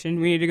Card Nation,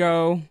 we need to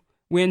go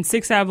win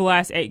 6 out of the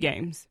last 8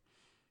 games.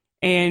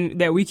 And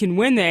that we can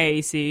win the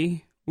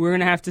AAC. We're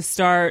going to have to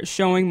start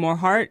showing more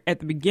heart at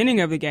the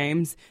beginning of the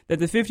games, that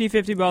the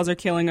 50-50 balls are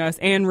killing us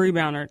and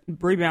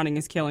rebounding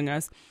is killing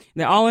us.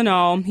 That all in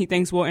all, he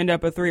thinks we'll end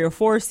up a 3 or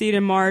 4 seed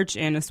in March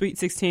and a Sweet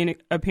 16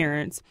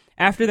 appearance.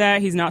 After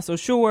that, he's not so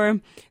sure.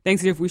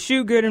 Thinks if we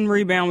shoot good and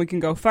rebound, we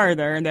can go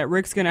further, and that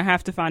Rick's going to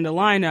have to find a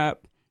lineup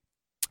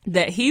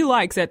that he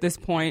likes at this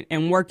point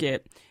and work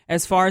it.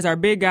 As far as our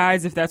big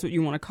guys, if that's what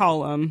you want to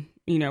call them,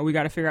 you know, we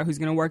got to figure out who's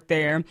going to work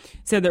there.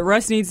 Said that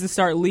Russ needs to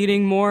start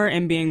leading more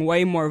and being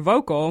way more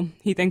vocal.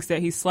 He thinks that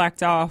he's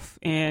slacked off,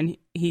 and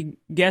he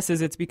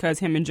guesses it's because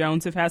him and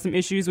Jones have had some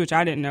issues, which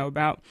I didn't know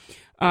about.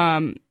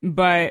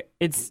 But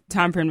it's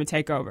time for him to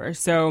take over.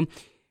 So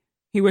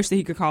he wished that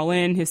he could call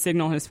in. His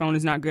signal on his phone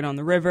is not good on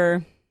the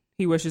river.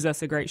 He wishes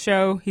us a great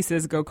show. He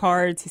says, go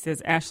Cards. He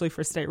says, Ashley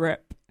for state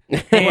rep.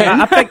 Well,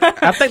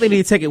 I think they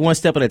need to take it one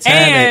step at a time.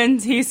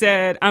 And he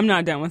said, I'm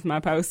not done with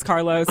my post,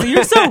 Carlo. So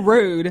you're so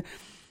rude.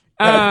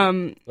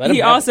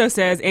 He also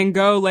says, and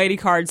go Lady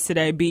Cards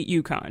today, beat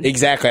UConn.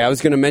 Exactly. I was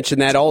going to mention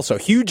that also.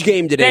 Huge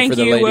game today for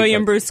the Lady Thank you,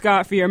 William Cards. Bruce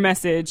Scott, for your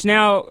message.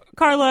 Now,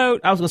 Carlo.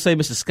 I was going to say,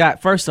 Mr.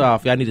 Scott, first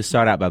off, y'all need to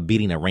start out by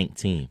beating a ranked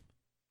team.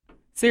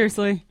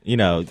 Seriously? You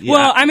know. Yeah,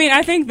 well, I mean,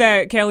 I think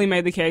that Kelly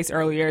made the case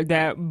earlier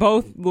that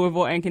both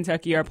Louisville and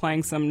Kentucky are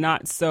playing some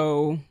not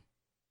so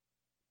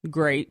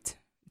great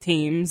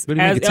teams. But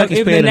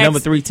Kentucky's playing the number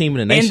 3 team in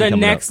the nation in the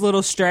next up.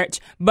 Little stretch.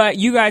 But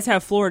you guys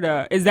have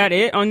Florida. Is that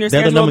it on your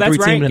They're schedule? the number 3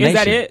 That's team ranked. in the Is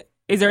that nation. it?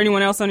 Is there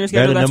anyone else on your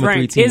schedule that's number 3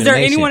 ranked? team Is in the there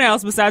nation. anyone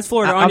else besides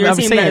Florida on your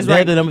team saying, that is they're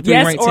ranked? the number 3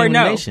 Yes ranked or team in the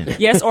no? nation.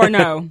 Yes or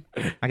no?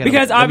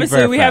 Because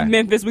obviously we have verify.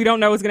 Memphis. We don't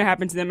know what's going to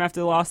happen to them after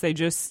the loss they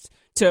just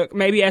took.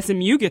 Maybe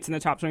SMU gets in the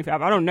top 25.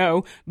 I don't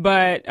know.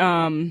 But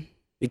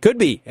it could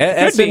be.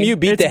 SMU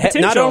beat the hell.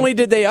 Not only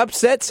did they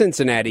upset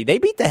Cincinnati, they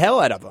beat the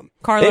hell out of them.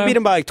 Carlo, they beat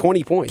them by like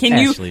 20 points. Can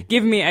Ashley. you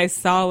give me a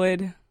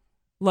solid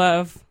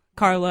love,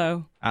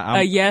 Carlo?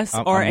 A yes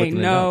I'm or a looking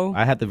it no? up.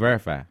 I have to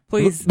verify.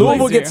 Please.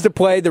 Louisville please gets do. to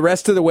play the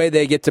rest of the way.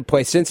 They get to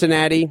play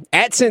Cincinnati.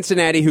 At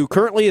Cincinnati, who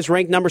currently is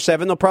ranked number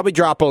 7. They'll probably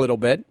drop a little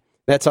bit.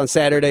 That's on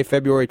Saturday,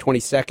 February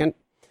 22nd.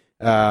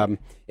 And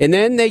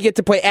then they get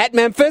to play at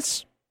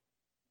Memphis,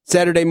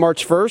 Saturday,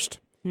 March 1st.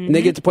 And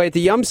they get to play at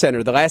the Yum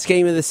Center, the last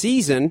game of the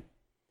season,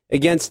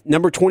 against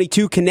number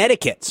 22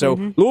 Connecticut. So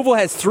Louisville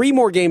has 3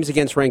 more games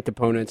against ranked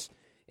opponents.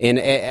 And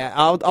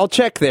I'll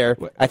check there.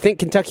 I think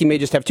Kentucky may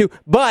just have 2.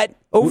 But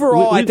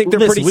overall, I think they're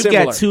pretty similar.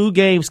 We've got 2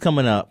 games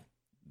coming up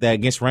that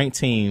against ranked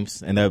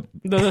teams, and they're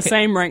the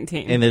same ranked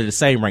team. And they're the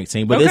same ranked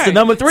team. But Okay. it's the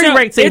number 3 So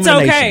ranked team it's in the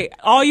okay. nation.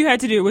 All you had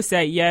to do was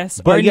say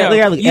yes But or no.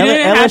 look, You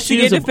didn't have to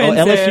get LSU's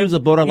defensive. LSU's a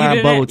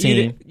borderline bubble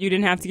team. You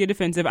didn't have to get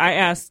defensive. I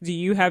asked, do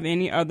you have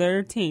any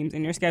other teams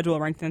in your schedule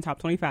ranked in the top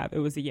 25? It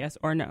was a yes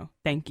or no.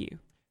 Thank you.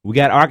 We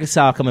got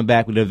Arkansas coming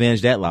back to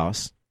avenge that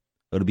loss.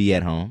 It'll be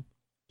at home.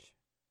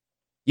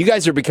 You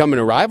guys are becoming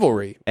a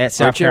rivalry. At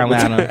South aren't you?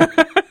 Carolina.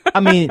 I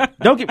mean,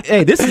 don't get.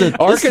 Hey, this is a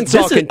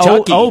Arkansas, this is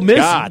Kentucky. Ole Miss.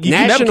 God, you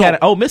never national- count it.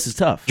 Ole Miss is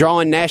tough,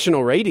 Drawing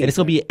national ratings. and it's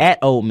gonna be at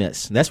Ole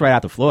Miss. That's right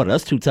out to Florida.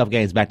 That's 2 tough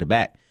games back to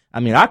back. I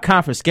mean, our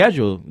conference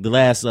schedule, the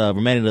last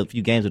remaining of a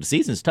few games of the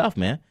season, is tough,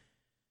 man.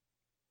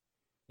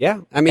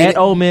 Yeah, I mean, At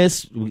Ole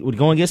Miss, we're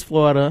going against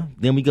Florida.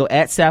 Then we go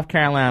at South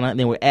Carolina, and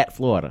then we're at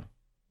Florida.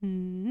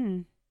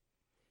 Mm-hmm.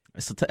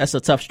 That's a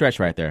tough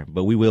stretch right there,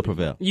 but we will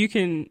prevail. You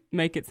can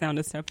make it sound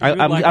as tough as you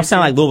would I like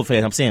sound it like to. Louisville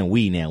fans. I'm saying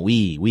we now.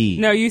 We.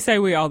 No, you say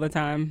we all the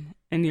time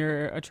in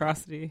your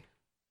atrocity.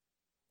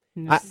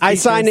 In your I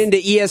sign speeches. into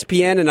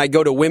ESPN and I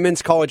go to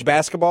women's college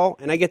basketball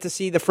and I get to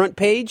see the front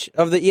page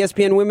of the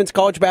ESPN women's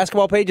college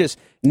basketball pages.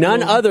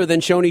 None other than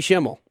Shoni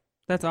Schimmel.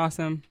 That's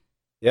awesome.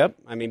 Yep.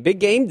 I mean, big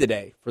game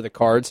today for the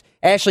Cards.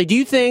 Ashley, do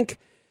you think,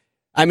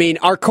 I mean,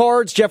 our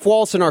Cards, Jeff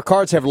Walsh and our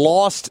Cards have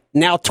lost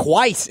now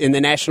twice in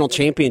the national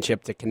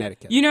championship to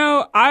Connecticut. You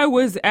know, I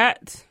was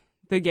at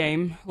the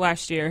game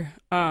last year,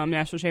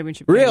 national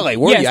championship game. Really?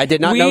 Were you? I did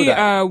not know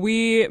that.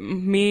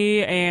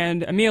 Me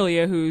and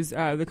Amelia, who's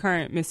the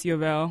current Miss U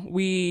of L,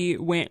 we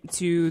went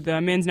to the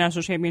men's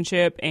national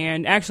championship,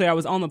 and actually I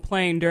was on the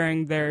plane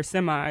during their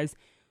semis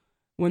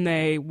when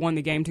they won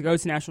the game to go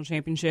to national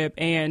championship,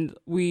 and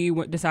we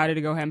decided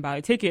to go ahead and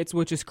buy tickets,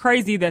 which is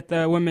crazy that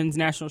the women's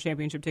national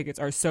championship tickets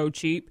are so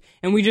cheap,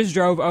 and we just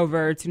drove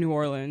over to New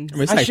Orleans. I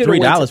mean, it's I like should've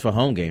went $3 for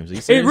home games. Are you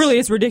It serious? really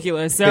is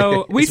ridiculous.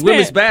 So we It's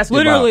women's spent basketball.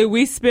 literally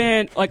we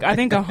spent like I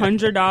think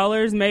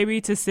 $100 maybe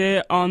to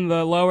sit on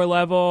the lower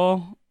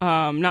level,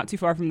 not too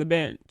far from the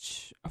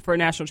bench for a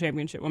national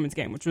championship women's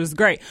game, which was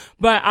great.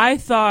 But I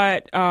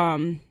thought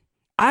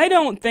I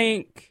don't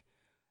think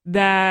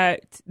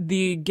that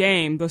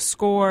the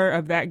score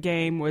of that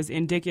game was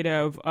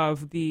indicative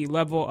of the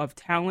level of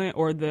talent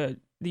or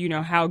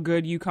how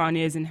good UConn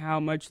is and how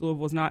much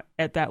Louisville's not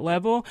at that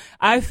level.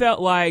 I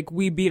felt like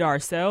we beat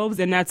ourselves,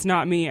 and that's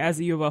not me as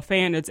a U of L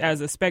fan. It's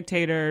as a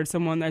spectator,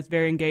 someone that's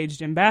very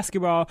engaged in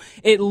basketball.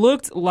 It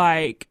looked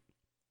like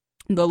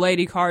the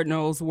Lady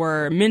Cardinals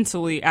were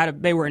mentally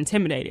they were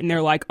intimidated, and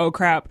they're like, oh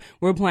crap,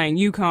 we're playing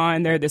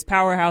UConn. They're this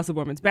powerhouse of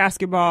women's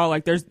basketball.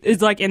 Like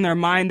it's like in their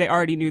mind, they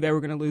already knew they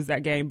were going to lose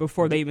that game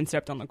before they even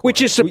stepped on the court.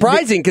 Which is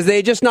surprising because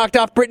they just knocked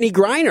off Brittany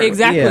Griner.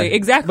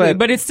 Exactly.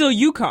 But it's still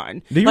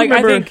UConn. Do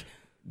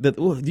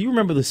you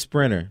remember the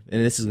sprinter?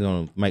 And this is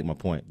going to make my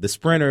point. The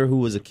sprinter who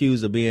was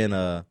accused of being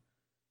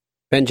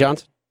Ben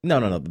Johnson?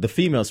 No. The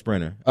female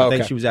sprinter. I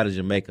think she was out of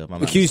Jamaica.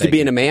 Accused of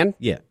being a man?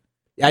 Yeah.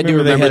 I do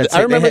remember.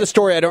 I remember the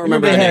story. I don't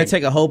remember. They had to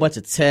take a whole bunch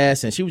of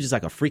tests, and she was just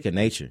like a freak of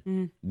nature.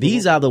 Mm-hmm.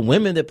 These are the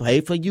women that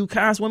play for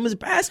UConn's women's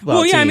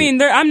basketball team. I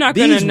mean, I'm not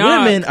going to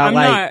knock. I'm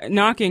not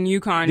knocking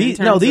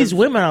UConn. These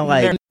women are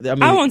like.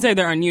 I won't say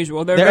they're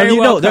unusual. They're very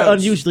well coached. They're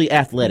unusually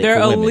athletic.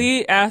 They're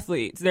elite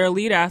athletes. They're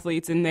elite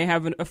athletes, and they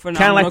have a phenomenal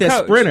kind of like coach.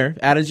 that sprinter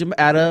out of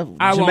Jamaica.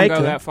 I won't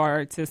go that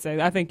far to say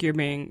that. I think you're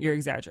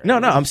exaggerating. No,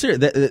 I'm serious.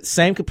 The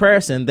same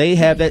comparison. They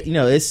have that.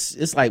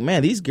 It's like,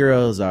 man, these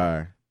girls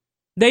are.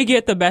 They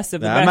get the best of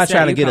the best. I'm not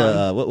trying to get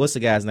what's the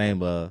guy's name?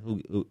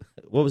 What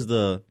was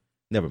the?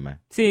 Never mind.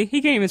 See,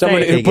 he can't even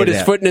Someone say who put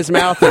his foot in his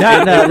mouth. What's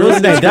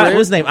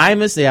his name?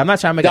 Imus. Yeah, I'm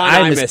not trying to make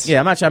an Imus. Yeah,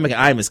 I'm not trying to make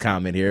an Imus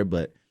comment here,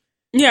 but.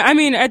 Yeah, I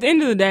mean, at the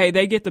end of the day,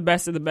 they get the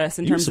best of the best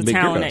in terms of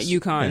talent at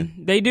UConn.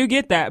 Yeah. They do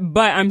get that,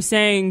 but I'm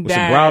saying with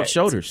that some broad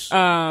shoulders.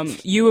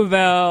 U of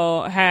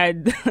L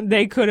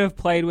they could have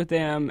played with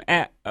them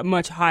at a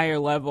much higher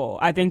level.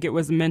 I think it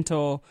was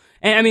mental,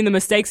 and I mean the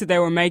mistakes that they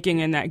were making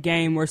in that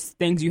game were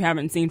things you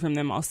haven't seen from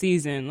them all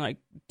season, like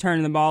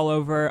turning the ball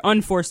over,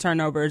 unforced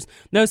turnovers.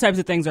 Those types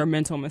of things are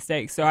mental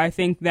mistakes. So I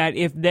think that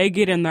if they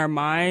get in their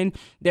mind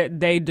that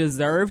they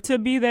deserve to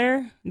be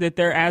there, that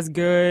they're as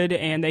good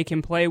and they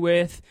can play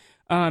with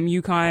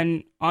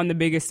UConn on the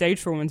biggest stage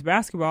for women's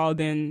basketball,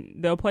 then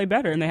they'll play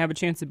better and they have a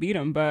chance to beat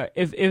them. But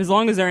if as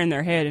long as they're in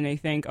their head and they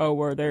think,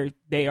 oh,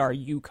 they are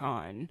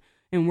UConn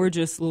and we're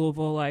just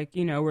Louisville, like,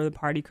 we're the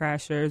party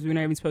crashers, we're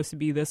not even supposed to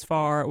be this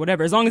far, or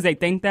whatever. As long as they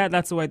think that,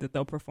 that's the way that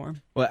they'll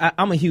perform. Well,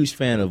 I'm a huge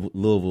fan of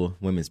Louisville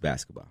women's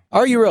basketball.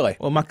 Are you really?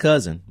 Well, my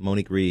cousin,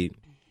 Monique Reed,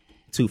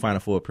 2 Final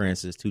Four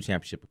appearances, 2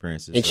 championship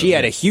appearances. And she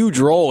had a huge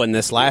role in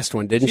this last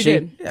one, didn't she?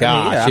 Did.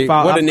 Gosh,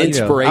 what an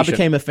inspiration. I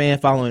became a fan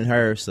following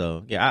her,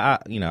 so yeah,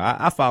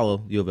 I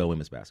follow U of L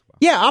women's basketball.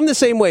 Yeah, I'm the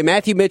same way.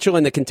 Matthew Mitchell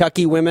and the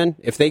Kentucky women,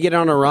 if they get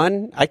on a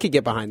run, I could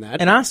get behind that.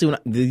 And honestly,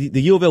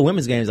 the U of L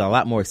women's games are a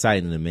lot more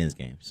exciting than the men's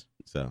games.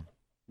 So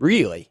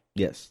really?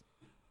 Yes.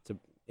 It's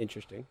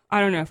interesting.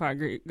 I don't know if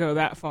I go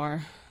that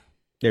far.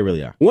 They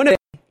really are.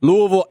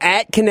 Louisville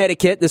at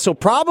Connecticut. This will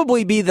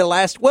probably be the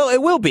last, well,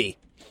 it will be.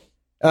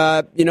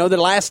 The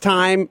last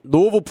time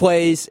Louisville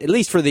plays, at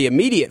least for the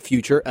immediate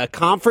future, a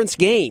conference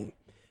game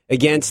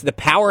against the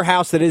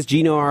powerhouse that is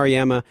Gino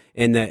Auriemma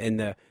and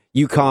the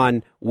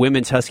UConn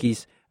women's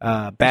Huskies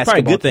basketball. It's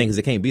probably a good thing because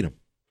they can't beat them.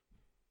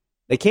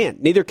 They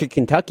can't. Neither could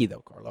Kentucky,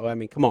 though, Carlo. I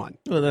mean, come on.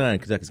 Well, they're not in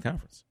Kentucky's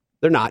conference.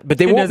 They're not, but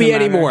they won't be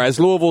anymore. As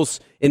Louisville's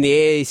in the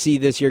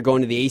AAC this year,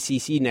 going to the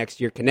ACC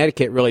next year,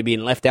 Connecticut really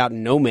being left out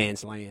in no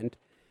man's land.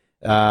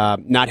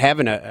 Not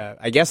having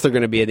I guess they're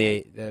going to be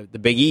in the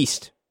Big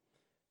East.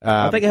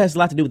 I think it has a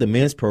lot to do with the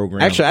men's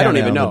program. Actually, I don't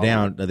even know.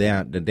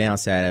 The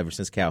downside ever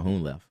since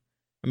Calhoun left.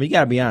 I mean, you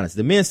got to be honest.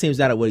 The men's team's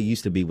not what it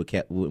used to be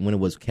when it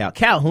was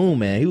Calhoun,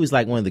 man. He was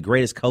like one of the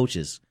greatest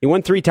coaches. He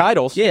won 3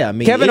 titles. Yeah, I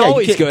mean, Kevin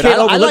Ollie's good.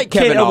 I like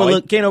Kevin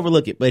Ollie. Can't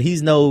overlook it, but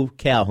he's no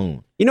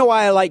Calhoun. You know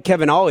why I like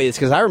Kevin Ollie is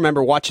because I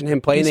remember watching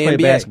him play in the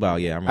NBA. Basketball,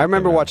 yeah. I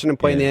remember watching him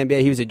play in the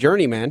NBA. He was a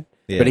journeyman,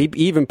 but he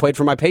even played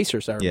for my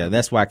Pacers. Yeah,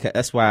 that's why they're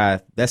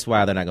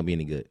not going to be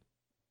any good.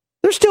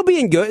 They're still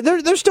being good.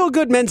 They're still a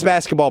good men's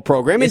basketball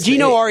program, and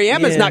Gino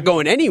Auriemma's not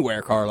going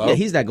anywhere, Carlo. Yeah,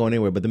 he's not going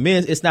anywhere. But the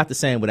men's, it's not the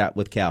same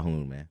with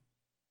Calhoun, man.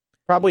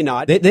 Probably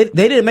not. They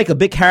didn't make a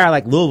big hire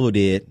like Louisville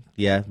did.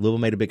 Yeah, Louisville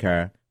made a big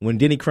hire. When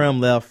Denny Crum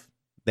left,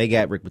 they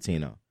got Rick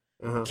Pitino.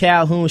 Uh-huh.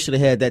 Calhoun should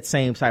have had that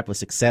same type of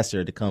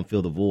successor to come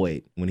fill the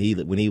void when he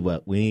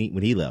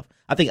left.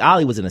 I think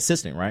Ollie was an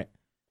assistant, right?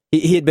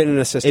 He had been an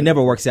assistant. It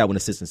never works out when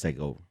assistants take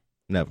over.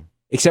 Never.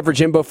 Except for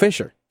Jimbo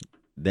Fisher.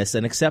 That's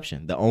an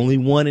exception. The only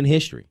one in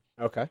history.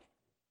 Okay.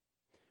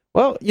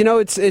 Well,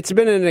 it's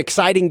been an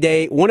exciting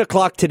day.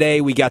 1:00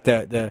 today, we got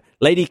the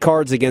Lady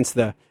Cards against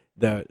the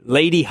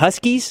Lady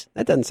Huskies.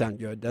 That doesn't sound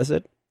good, does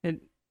it?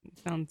 It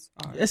sounds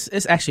odd.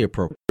 It's actually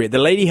appropriate. The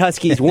Lady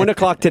Huskies,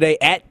 1:00 today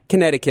at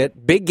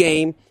Connecticut. Big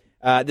game.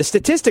 The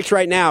statistics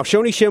right now,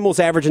 Shoni Schimmel's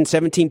averaging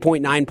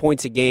 17.9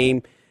 points a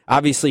game.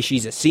 Obviously,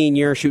 she's a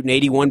senior, shooting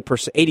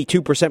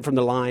 82% from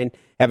the line,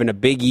 having a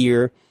big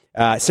year.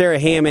 Sarah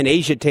Hammond,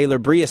 Asia Taylor,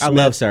 Bria Smith. I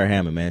love Sarah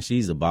Hammond, man.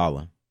 She's a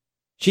baller.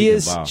 She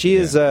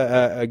is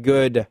a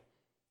good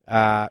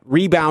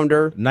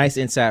rebounder. Nice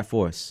inside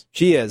force.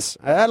 She is.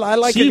 I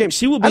like her game.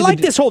 She will be I like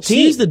this whole team.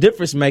 She's the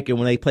difference maker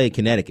when they play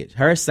Connecticut.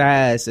 Her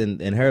size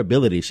and her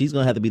ability, she's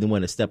going to have to be the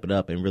one to step it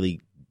up and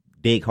really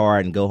dig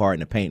hard and go hard in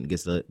the paint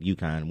against the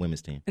UConn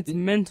women's team. It's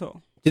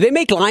mental. Do they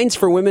make lines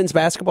for women's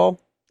basketball?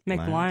 Make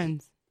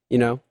lines. You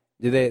know?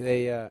 Do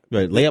they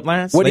layup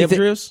lines? What do you layup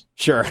drills?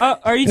 Sure.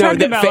 Are you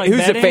talking about like who's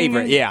the betting?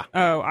 favorite? Yeah.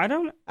 Oh, I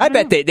don't. I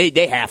bet they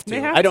have to. They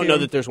have I don't to. know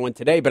that there's one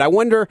today, but I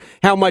wonder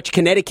how much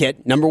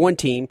Connecticut, number 1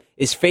 team,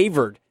 is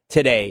favored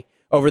today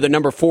over the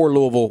number 4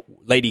 Louisville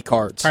Lady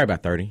Cards. Probably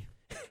about 30.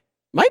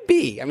 Might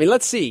be. I mean,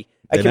 let's see.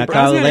 They're not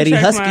calling Lady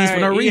check Huskies my for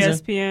no reason.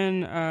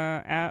 ESPN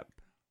app.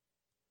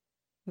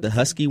 The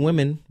Husky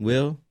women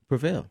will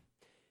prevail.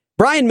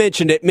 Brian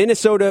mentioned it.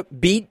 Minnesota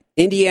beat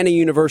Indiana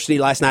University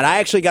last night. I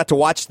actually got to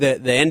watch the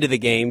end of the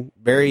game.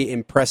 Very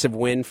impressive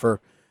win for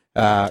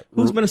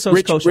who's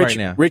Minnesota's coach right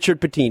now?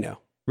 Richard Pitino.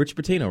 Richard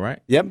Pitino, right?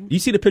 Yep. You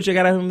see the picture I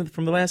got of him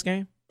from the last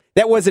game?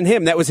 That wasn't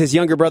him. That was his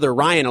younger brother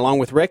Ryan, along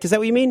with Rick. Is that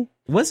what you mean?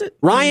 Was it?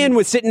 Ryan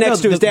was sitting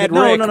next to his dad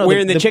Rick,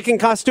 wearing the chicken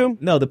costume?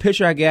 No, the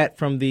picture I got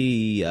from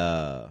the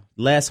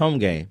last home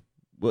game.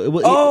 The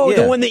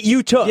one that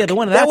you took. Yeah, the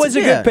one that was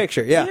a good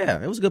picture. Yeah.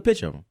 Yeah, it was a good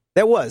picture of him.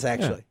 That was,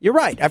 actually. Yeah. You're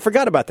right. I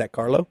forgot about that,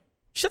 Carlo.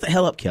 Shut the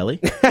hell up, Kelly.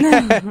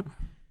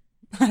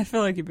 I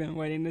feel like you've been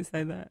waiting to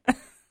say that.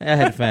 I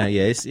had to find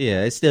it.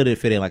 It still didn't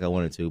fit in like I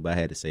wanted to, but I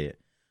had to say it.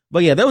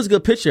 But yeah, that was a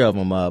good picture of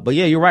him. But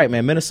yeah, you're right,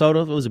 man. Minnesota,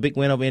 it was a big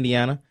win over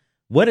Indiana.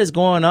 What is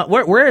going on?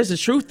 Where is the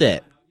truth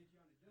at?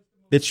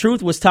 The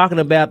truth was talking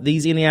about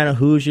these Indiana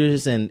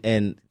Hoosiers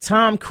and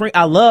Tom Crean.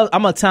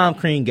 I'm a Tom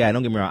Crean guy.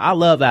 Don't get me wrong. I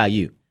love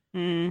IU.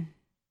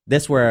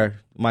 That's where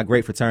my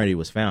great fraternity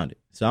was founded.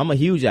 So I'm a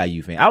huge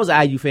IU fan. I was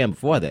an IU fan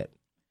before that.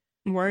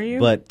 Were you?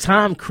 But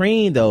Tom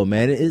Crean, though,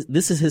 man,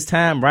 this is his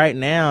time right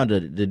now to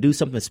do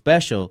something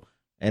special,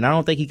 and I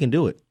don't think he can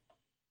do it.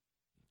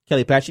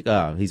 Kelly Patrick,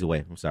 he's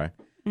away. I'm sorry.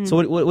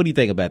 So what do you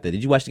think about that?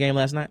 Did you watch the game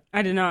last night?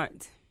 I did not.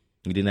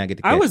 You did not get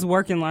to catch I was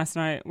working last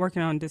night,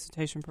 working on a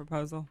dissertation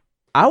proposal.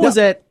 I was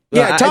at...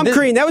 Tom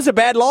Crean, that was a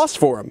bad loss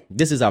for him.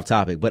 This is off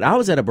topic, but I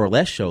was at a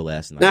burlesque show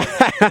last night.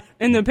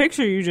 In the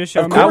picture you just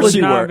showed me, I was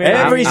you were.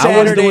 Every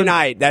Saturday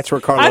night, that's where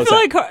Carlo I feel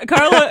like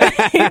Carlo,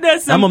 he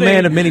does something. I'm a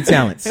man of many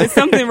talents. It's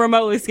something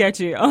remotely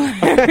sketchy. But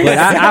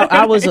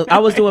I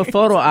was doing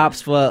photo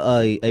ops for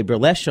a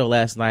burlesque show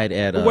last night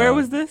at... Where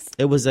was this?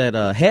 It was at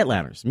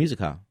Headliners Music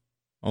Hall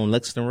on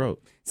Lexington Road.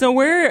 So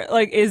where,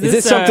 is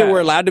this something we're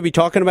allowed to be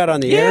talking about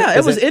on the air? Yeah,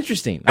 it was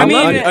interesting. I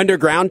mean,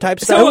 underground type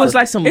stuff. So it was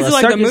like some. Is it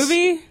like the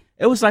movie?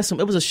 It was like some.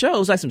 It was a show. It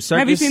was like some circus.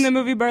 Have you seen the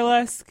movie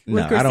Burlesque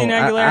with Christina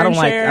Aguilera I don't and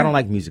like. Cher? I don't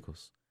like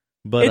musicals.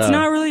 But it's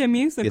not really a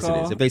musical. Yes,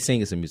 it is. If they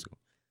sing, it's a musical.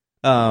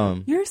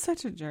 You're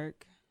such a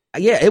jerk.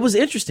 Yeah, it was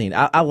interesting.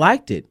 I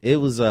liked it. It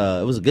was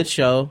a good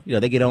show. You know,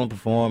 they get on and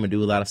perform and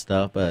do a lot of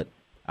stuff. But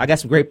I got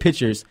some great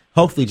pictures.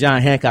 Hopefully,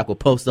 John Hancock will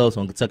post those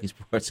on Kentucky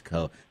Sports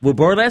Co. Will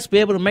Burlesque be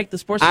able to make the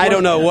sports? I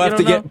don't know. We'll have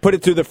to put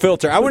it through the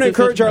filter. I want to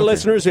encourage our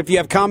listeners, if you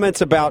have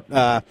comments about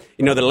the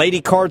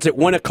Lady Cards at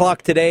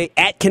 1:00 today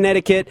at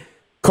Connecticut,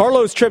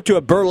 Carlo's trip to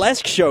a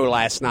burlesque show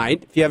last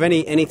night. If you have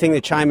anything to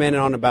chime in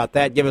on about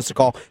that, give us a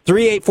call,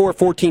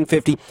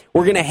 384-1450.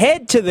 We're going to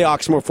head to the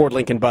Oxmoor Ford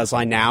Lincoln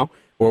Buzzline now,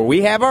 where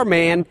we have our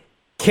man,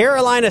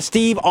 Carolina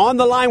Steve, on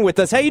the line with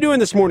us. How you doing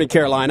this morning,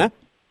 Carolina?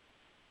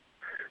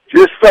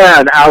 Just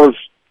fine.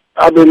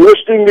 I've been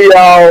listening to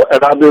y'all,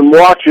 and I've been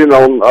watching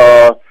on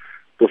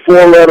the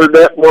 4-letter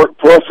network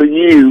plus a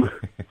U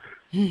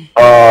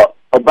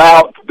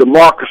about the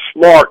Marcus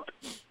Smart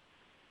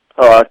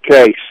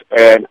case.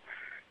 And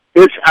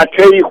I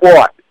tell you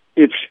what,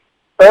 it's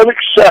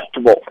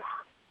unacceptable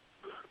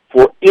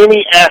for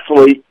any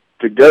athlete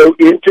to go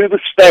into the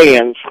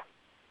stands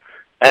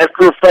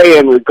after a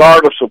fan,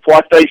 regardless of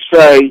what they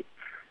say,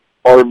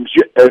 or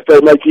if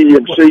they make any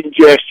obscene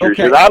gestures.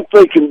 Okay. And I'm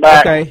thinking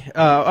back... Okay,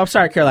 I'm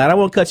sorry, Caroline, I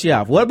won't cut you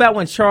off. What about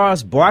when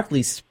Charles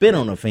Barkley spit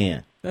on a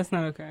fan? That's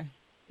not okay.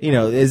 You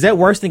know, is that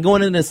worse than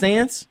going into the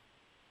stands?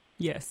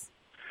 Yes.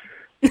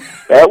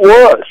 That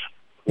was.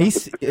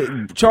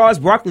 Charles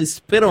Barkley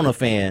spit on a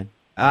fan.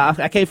 I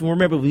can't even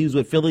remember if he was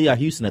with Philly or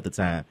Houston at the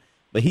time,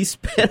 but he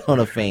spit on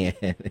a fan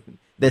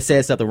that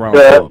said something wrong.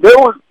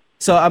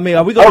 So, I mean,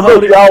 are we going to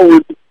hold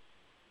it?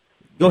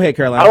 Go ahead,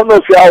 Caroline. I don't know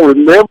if y'all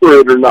remember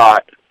it or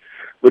not,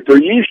 but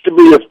there used to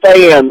be a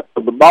fan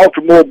of the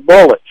Baltimore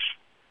Bullets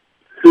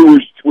who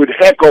would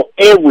heckle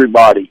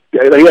everybody.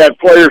 They had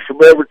players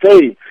from every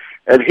team,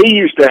 and he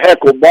used to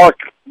heckle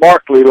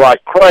Barkley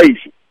like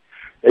crazy.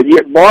 And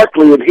yet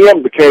Barkley and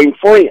him became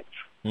friends.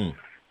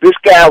 This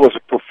guy was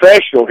a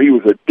professional. He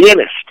was a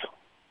dentist.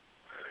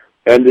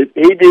 And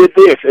he did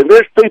this. And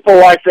there's people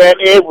like that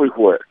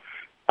everywhere.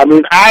 I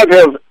mean, I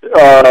have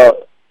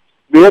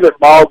been at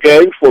ball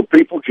games where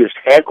people just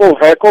heckle.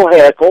 I've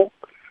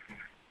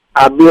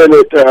been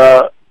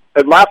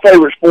at my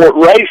favorite sport,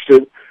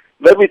 racing.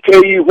 Let me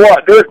tell you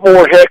what, there's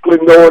more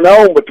heckling going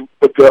on, but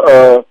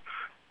the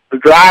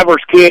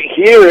drivers can't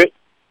hear it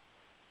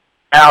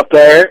out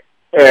there.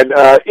 And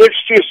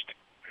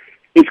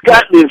it's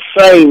gotten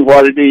insane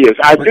what it is.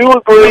 I do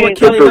agree that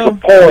there's a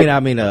point.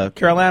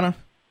 Carolina,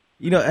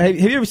 You know, have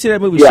you ever seen that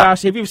movie? Yeah.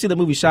 Have you ever seen the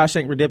movie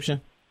Shawshank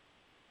Redemption?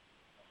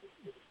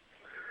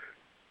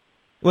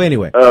 Well,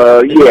 anyway,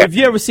 Yeah. If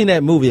you ever seen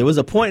that movie, there was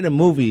a point in the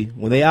movie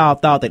when they all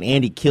thought that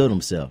Andy killed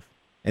himself,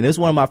 and it's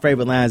one of my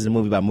favorite lines in the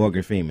movie by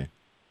Morgan Freeman.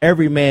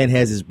 Every man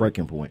has his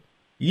breaking point.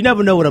 You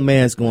never know what a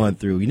man's going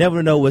through. You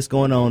never know what's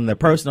going on in their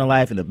personal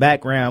life, in the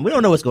background. We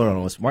don't know what's going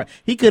on with Smart.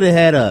 He could have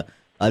had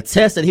a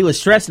test that he was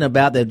stressing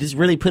about that just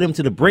really put him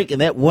to the brink,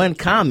 and that one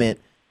comment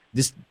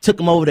just took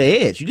him over the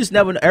edge. You just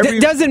never know.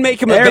 It doesn't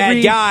make him a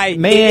bad guy.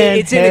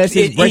 Man has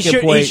his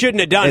breaking point. He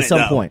shouldn't have done it at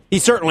some point. He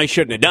certainly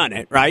shouldn't have done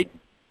it, right?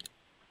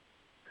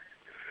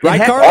 Right,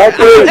 Carl?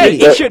 Hey,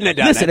 he shouldn't have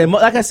done Listen, it.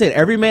 like I said,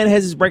 every man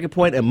has his breaking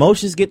point.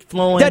 Emotions get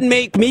flowing. Doesn't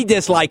make me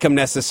dislike him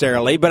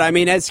necessarily, but I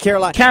mean, as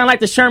Carolina, kind of like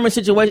the Sherman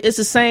situation. It's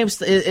the same.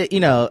 You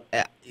know,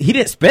 he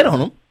didn't spit on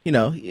him. You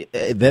know,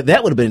 that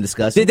would have been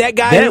disgusting. Did that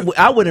guy?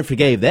 I wouldn't have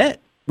forgave that.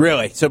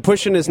 Really? So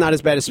pushing is not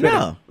as bad as spitting?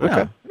 No.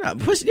 Okay. No.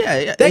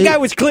 That guy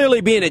was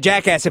clearly being a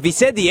jackass. If he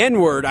said the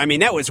N-word, I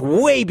mean, that was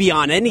way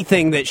beyond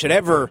anything that should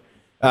ever.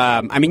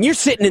 I mean, you're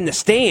sitting in the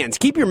stands.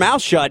 Keep your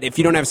mouth shut if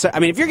you don't have. I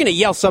mean, if you're going to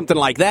yell something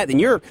like that, then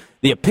you're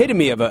the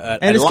epitome of a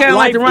and it's kind of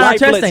like the Ron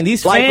Artest thing.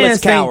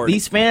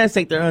 These fans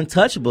think they're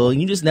untouchable,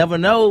 and you just never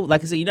know.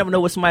 Like I said, you never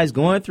know what somebody's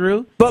going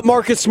through. But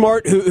Marcus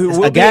Smart, who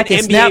will a be guy an can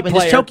NBA snap and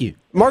player, just choke you.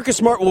 Marcus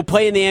Smart will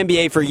play in the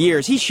NBA for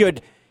years. He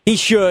should.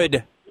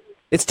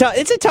 It's tough.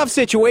 It's a tough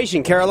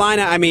situation,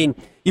 Carolina. I mean,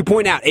 you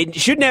point out it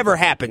should never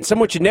happen.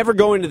 Someone should never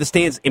go into the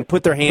stands and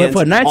put their hands.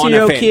 But for a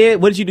 19-year-old fan. kid,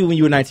 what did you do when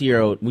you were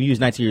 19-year-old? When you was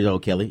 19 years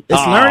old, Kelly?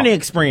 It's learning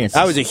experience.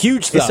 That was a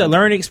huge thing. It's a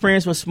learning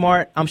experience with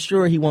Smart. I'm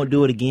sure he won't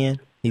do it again.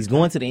 He's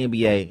going to the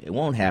NBA. It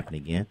won't happen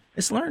again.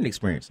 It's a learning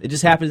experience. It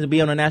just happens to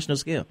be on a national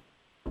scale.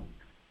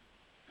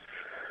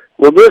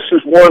 Well, this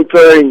is one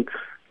thing.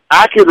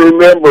 I can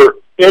remember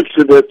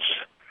incidents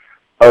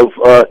of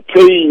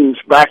teams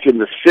back in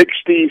the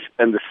 60s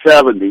and the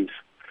 70s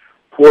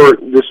where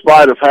this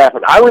might have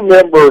happened. I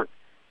remember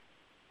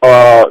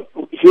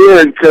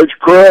hearing Coach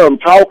Crum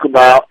talk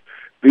about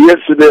the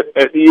incident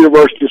at the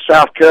University of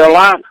South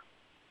Carolina.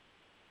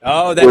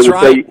 Oh, that's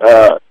right.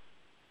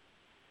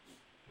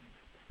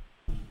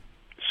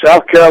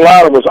 South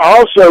Carolina was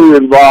also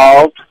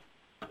involved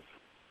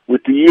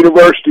with the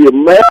University of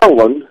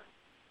Maryland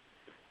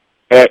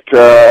at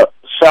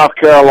South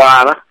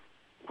Carolina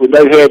when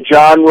they had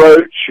John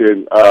Roach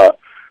and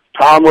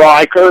Tom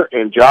Riker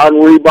and John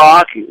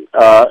Reebok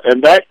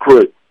and that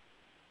crew.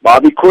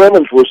 Bobby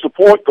Clemens was the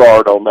point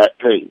guard on that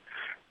team.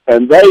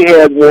 And they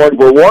had one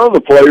where one of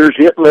the players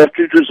hit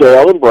Lefty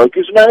Drizel and broke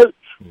his nose.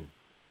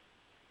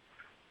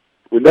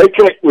 When they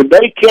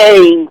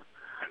came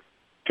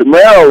to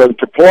Maryland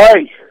to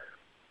play,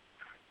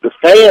 the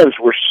fans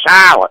were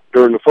silent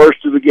during the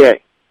first of the game.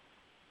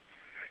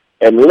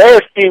 And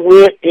Lefty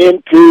went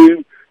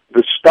into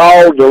the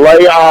stall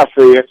delay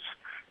offense,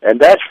 and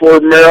that's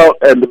where Maryland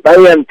and the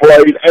band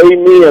played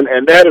Amen,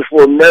 and that is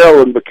where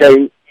Maryland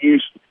became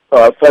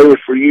famous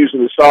for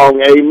using the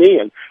song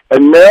Amen.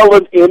 And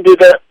Maryland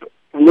ended up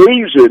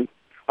winning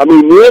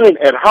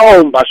at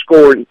home by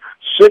scoring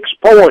 6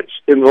 points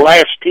in the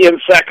last 10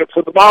 seconds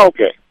of the ball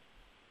game.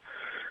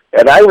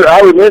 And I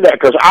remember that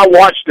because I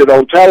watched it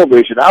on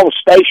television. I was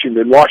stationed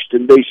in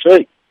Washington,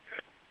 D.C.,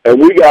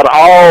 and we got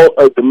all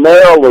of the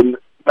Maryland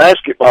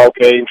basketball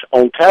games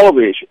on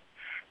television.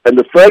 And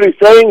the funny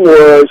thing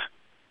was,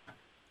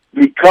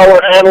 the color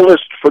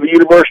analyst for the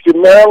University of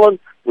Maryland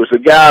was a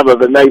guy by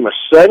the name of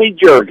Sonny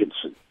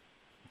Jurgensen,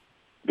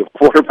 the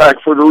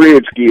quarterback for the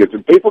Redskins.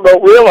 And people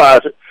don't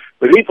realize it,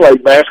 but he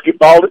played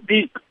basketball at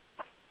Duke.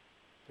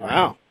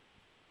 Wow.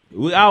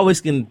 We always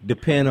can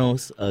depend on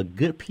a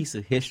good piece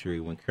of history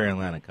when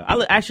Carolina comes.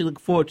 I actually look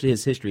forward to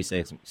his history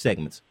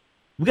segments.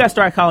 We got to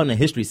start calling the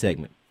history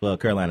segment for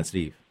Carolina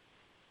Steve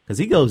because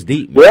he goes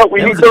deep. Man.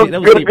 Well, you go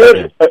get a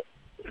good.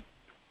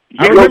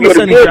 I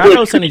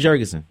know Sonny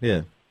Jurgensen.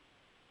 Yeah.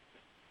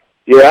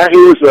 Yeah, he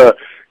was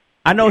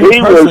I know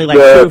him personally. Like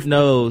Truth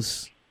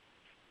knows.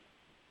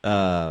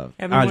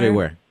 Andre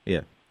Ware.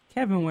 Yeah.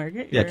 Kevin Ware.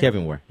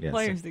 Kevin Ware. Yeah.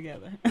 Players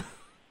together.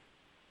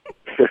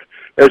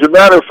 As a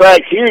matter of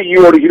fact, here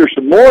you ought to hear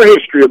some more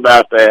history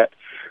about that.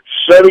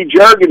 Sonny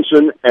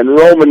Jurgensen and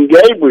Roman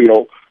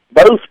Gabriel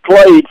both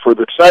played for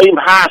the same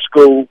high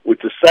school with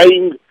the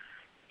same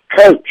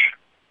coach.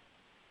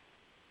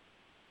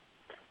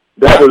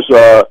 That was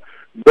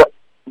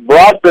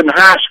Broadbent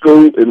High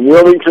School in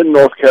Wilmington,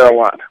 North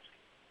Carolina.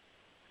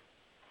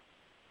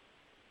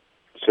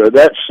 So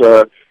that's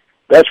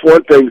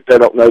one thing that they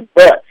don't know.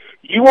 But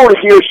you want to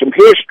hear some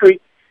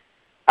history?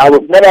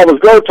 What I was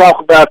going to talk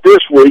about this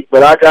week,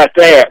 but I got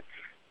that.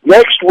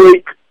 Next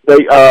week,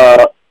 they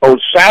on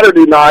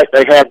Saturday night,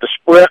 they have the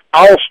Sprint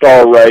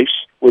All-Star Race,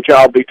 which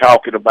I'll be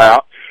talking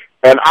about.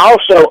 And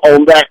also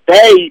on that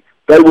day,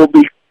 they will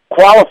be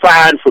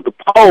qualifying for the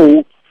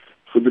pole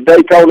for the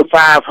Daytona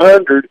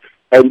 500.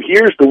 And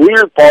here's the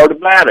weird part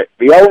about it.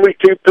 The only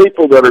two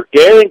people that are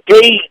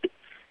guaranteed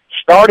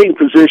starting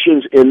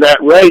positions in that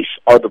race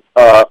are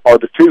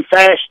the two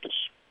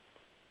fastest.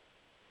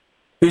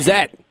 Who's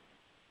that?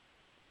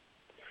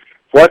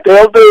 What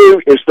they'll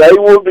do is they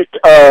will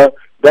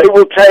they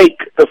will take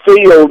the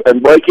field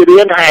and break it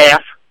in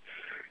half,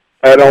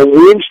 and on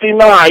Wednesday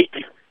night,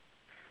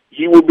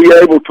 you will be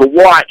able to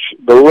watch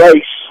the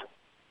race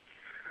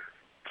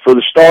for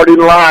the starting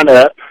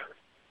lineup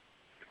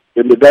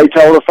in the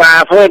Daytona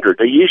 500.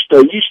 They used to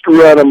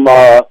run them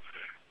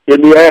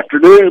in the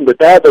afternoon, but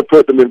now they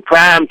put them in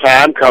prime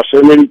time because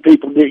so many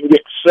people didn't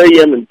get to see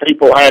them, and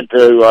people had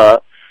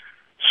to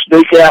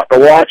sneak out to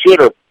watch it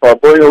or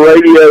bring a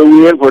radio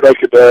in where they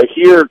could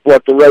hear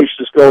what the race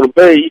is going to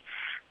be,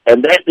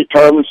 and that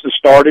determines the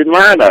starting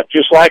lineup,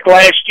 just like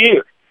last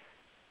year.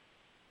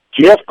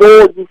 Jeff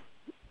Gordon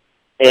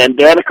and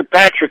Danica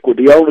Patrick were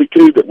the only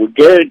two that were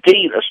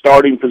guaranteed a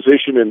starting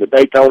position in the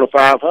Daytona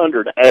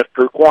 500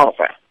 after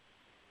qualifying.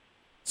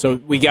 So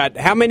we got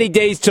how many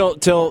days till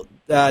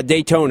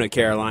Daytona,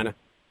 Carolina?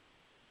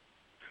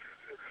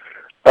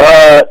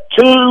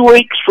 2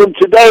 weeks from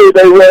today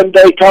they run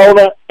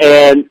Daytona,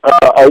 and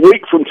a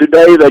week from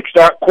today they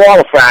start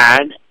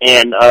qualifying.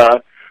 And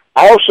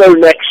also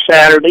next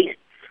Saturday,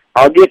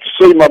 I'll get to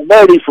see my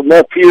buddy from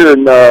up here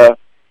in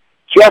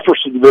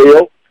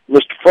Jeffersonville,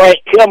 Mr. Frank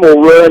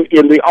Kimmel, run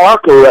in the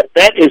ARCA.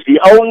 That is the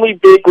only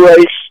big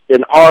race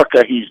in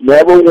ARCA he's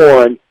never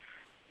won,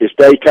 is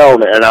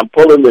Daytona, and I'm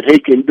pulling that he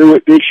can do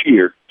it this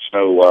year.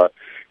 So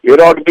it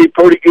ought to be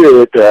pretty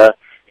good.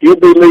 He'll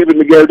be leaving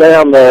to go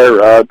down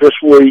there this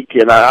week,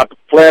 and I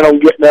plan on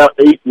getting out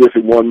to eat with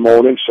him one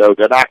morning so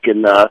that I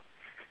can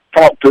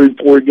talk to him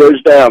before he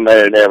goes down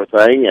there and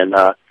everything. And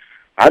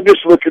I'm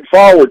just looking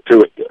forward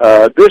to it.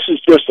 This is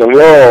just a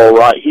lull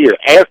right here.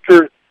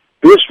 After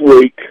this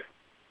week,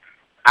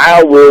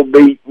 I will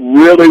be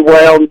really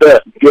wound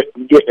up, get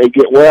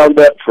wound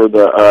up for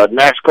the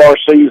NASCAR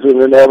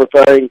season and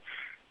everything.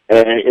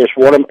 And it's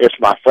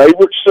my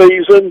favorite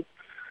season.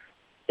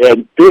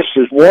 And this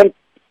is one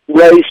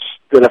race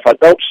that if I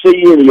don't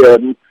see any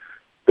of them,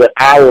 that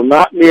I will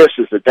not miss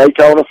is the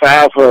Daytona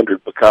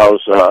 500, because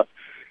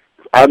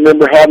I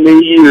remember how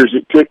many years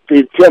it took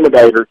the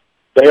Intimidator,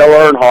 Dale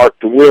Earnhardt,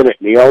 to win it,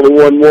 and he only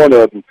won one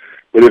of them.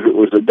 But if it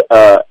was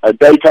a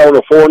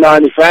Daytona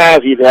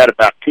 495, he'd had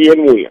about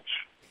 10 wins.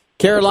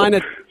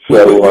 Carolina,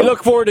 so, we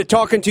look forward to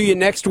talking to you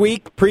next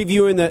week,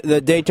 previewing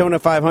the Daytona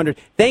 500.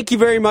 Thank you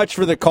very much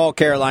for the call,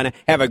 Carolina.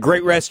 Have a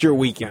great rest of your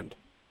weekend.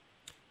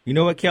 You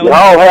know what, Kelly?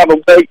 Y'all have a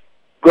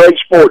great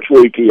sports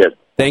weekend.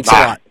 Thanks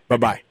Bye. a lot.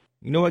 Bye-bye.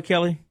 You know what,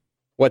 Kelly?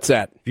 What's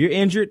that? If you're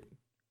injured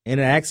in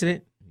an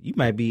accident, you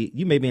may be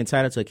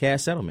entitled to a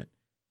cash settlement.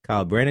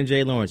 Call Brandon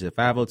J. Lawrence at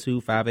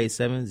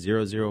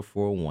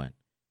 502-587-0041.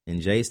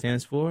 And J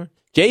stands for?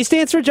 J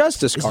stands for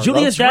Justice, It's Carlo.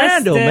 Julius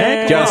Randle,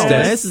 man. Come on, Justice.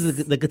 man. This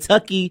is the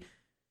Kentucky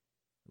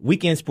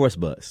Weekend Sports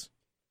Buzz.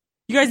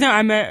 You guys know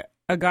I met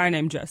a guy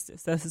named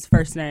Justice. That's his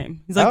first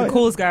name. He's like the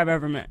coolest guy I've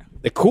ever met.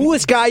 The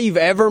coolest guy you've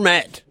ever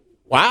met.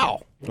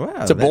 Wow. Wow.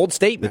 It's a bold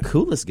statement. The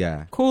coolest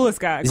guy. Coolest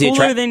guy. Is he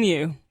Cooler than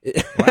you.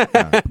 Wow.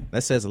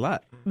 That says a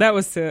lot. That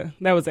was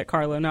at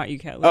Carlo, not you,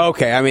 Kelly.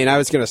 Okay, I mean, I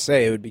was going to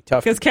say it would be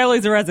tough. Because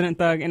Kelly's a resident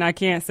thug, and I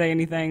can't say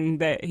anything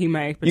that he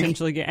may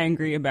potentially get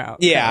angry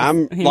about. Yeah,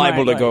 I'm He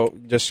liable might, to go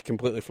just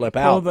completely flip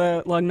pull out.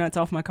 the lug nuts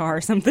off my car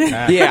or something.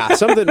 Yeah,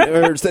 something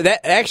or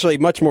that actually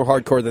much more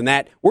hardcore than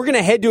that. We're going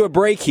to head to a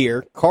break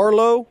here.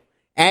 Carlo,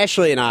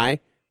 Ashley, and I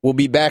will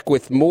be back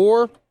with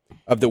more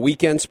of the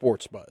Weekend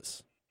Sports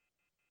Buzz.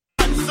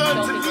 Coming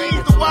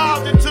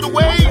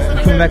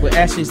Coming back with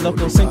Ashley's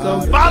Loco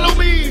Cinco. Follow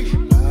me. Keep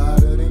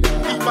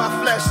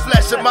my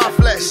flesh in my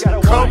flesh.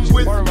 Come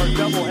with me.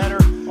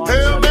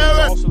 Hail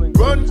Mary,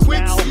 run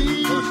quick,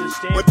 see.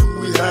 What do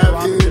we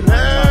have here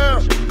now?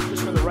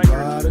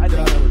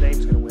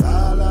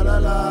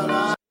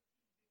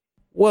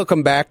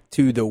 Welcome back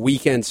to the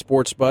Weekend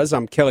Sports Buzz.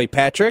 I'm Kelly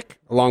Patrick,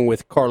 along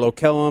with Carlo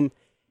Kellum,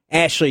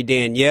 Ashley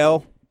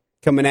Danielle,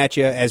 coming at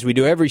you as we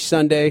do every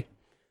Sunday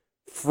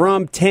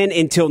from 10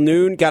 until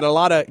noon. Got a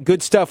lot of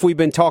good stuff we've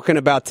been talking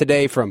about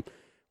today,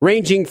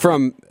 ranging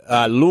from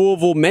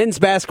Louisville men's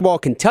basketball,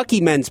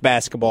 Kentucky men's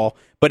basketball.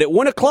 But at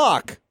 1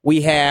 o'clock,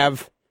 we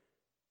have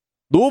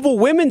Louisville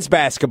women's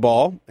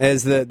basketball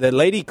as the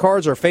Lady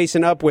Cards are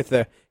facing up with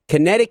the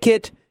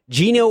Connecticut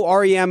Gino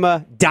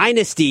Auriemma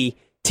Dynasty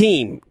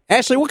team.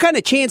 Ashley, what kind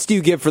of chance do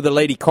you give for the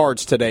Lady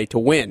Cards today to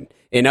win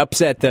and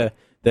upset the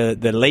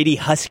Lady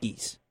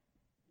Huskies?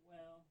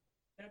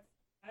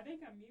 I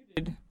think I'm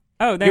muted.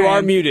 Oh, there You I are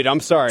am. muted. I'm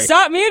sorry.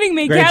 Stop muting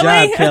me, Great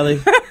Kelly. job, Kelly.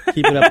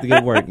 Keep it up the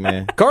good work,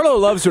 man. Carlo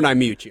loves when I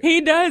mute you.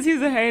 He does.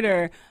 He's a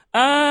hater.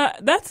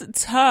 That's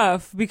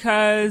tough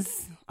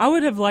because I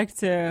would have liked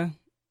to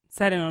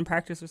set in on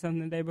practice or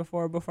something the day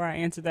before I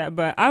answered that,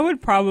 but I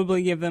would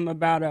probably give them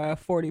about a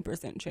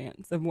 40%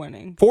 chance of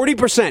winning.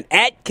 40%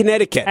 at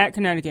Connecticut. At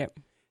Connecticut.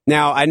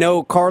 Now, I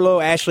know Carlo,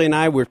 Ashley, and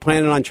I were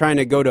planning on trying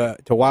to go to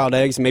Wild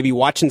Eggs, maybe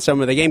watching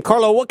some of the game.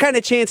 Carlo, what kind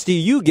of chance do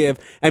you give?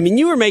 I mean,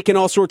 you were making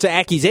all sorts of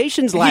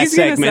accusations last He's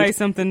going to segment. say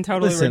something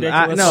totally Listen,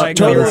 ridiculous. I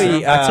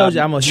told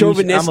you I'm a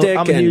chauvinistic.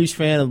 I'm a and- huge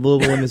fan of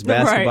Louisville women's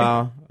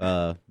basketball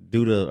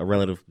due to a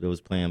relative that was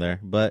playing there.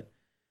 But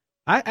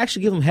I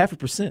actually give them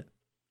 0.5%.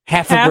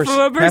 Half a Half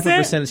a percent.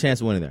 percent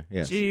chance of winning there.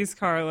 Yes. Jeez,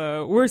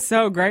 Carlo. We're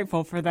so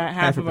grateful for that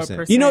half of a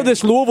percent. You know,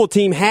 this Louisville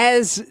team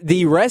has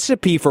the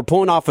recipe for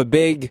pulling off a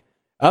big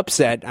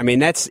upset. I mean,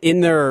 that's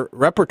in their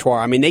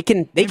repertoire. I mean, they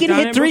can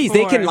hit threes.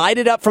 They can light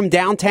it up from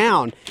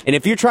downtown. And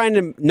if you're trying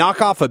to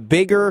knock off a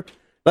bigger,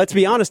 let's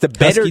be honest, a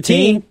better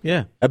team,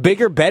 a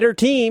bigger, better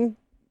team,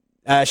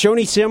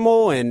 Shoney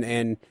Simmel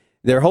and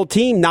their whole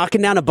team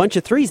knocking down a bunch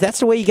of threes, that's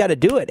the way you got to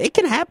do it. It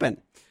can happen.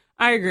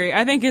 I agree.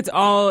 I think it's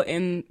all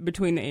in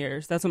between the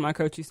ears. That's what my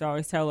coach used to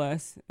always tell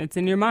us. It's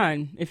in your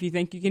mind. If you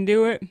think you can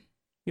do it,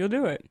 you'll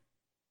do it.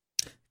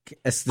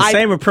 It's the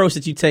same approach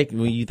that you take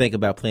when you think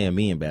about playing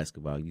me in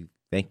basketball. You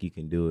think you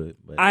can do it,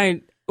 but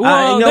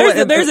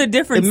there's a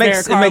difference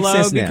there, Carlo, it makes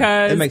sense now.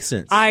 because It makes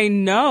sense. I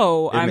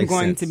know I'm makes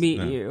going sense. to beat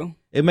No. you.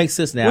 It makes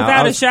sense now.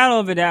 Without a shadow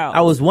of a doubt.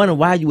 I was wondering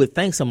why you would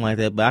think something like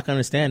that, but I can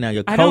understand now.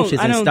 Your coach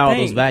has installed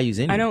those values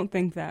in you. I don't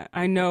think that.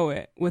 I know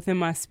it within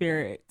my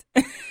spirit.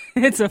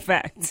 It's a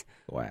fact.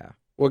 Wow.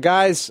 Well,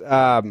 guys,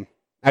 I've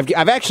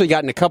actually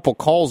gotten a couple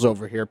calls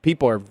over here.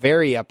 People are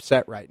very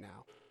upset right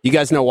now. You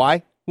guys know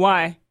why?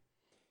 Why?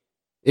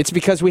 It's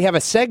because we have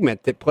a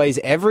segment that plays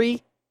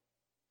every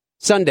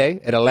Sunday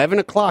at 11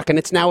 o'clock, and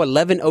it's now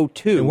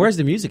 11:02. And where's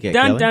the music at,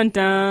 Dun, Kelly? dun,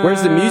 dun.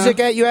 Where's the music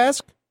at, you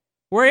ask?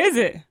 Where is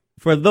it?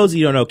 For those of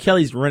you who don't know,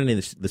 Kelly's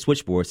running the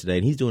switchboards today,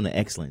 and he's doing an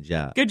excellent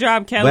job. Good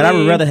job, Kelly. But I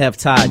would rather have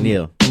Todd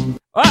Neal.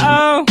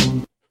 Uh-oh.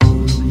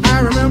 I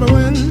remember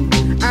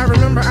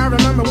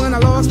when I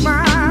lost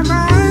my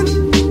mind.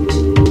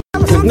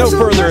 With no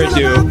further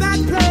ado,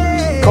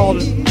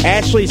 called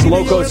Ashley's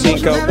Loco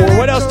Cinco, or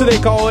what else do they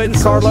call it,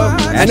 Carlo?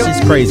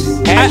 Ashley's crazy.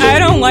 I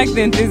don't like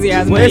the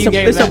enthusiasm Well, that you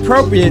gave it's that.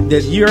 appropriate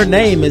that your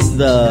name is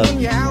the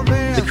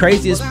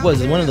craziest,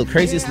 was it one of the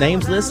craziest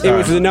names list? It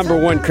was the number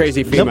one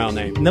crazy female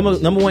name.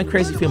 Number one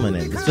crazy female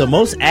name. So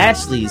most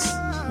Ashleys,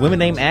 women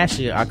named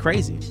Ashley, are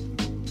crazy.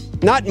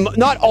 Not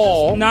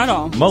all. Not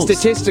all. Most.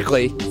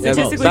 Statistically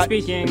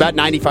Speaking. about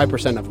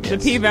 95% of them. The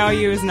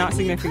p-value is not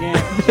significant.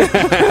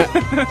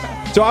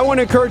 So I want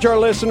to encourage our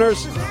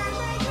listeners,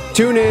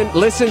 tune in,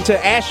 listen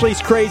to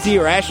Ashley's Crazy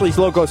or Ashley's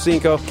Loco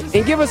Cinco,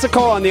 and give us a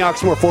call on the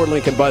Oxmoor Ford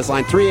Lincoln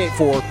Buzzline,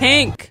 384.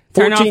 Hank,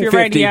 turn off your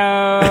 1450.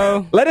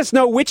 radio. Let us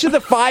know which of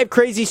the 5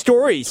 crazy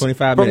stories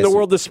 25 from minutes. the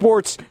world of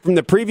sports from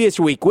the previous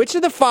week, which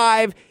of the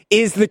 5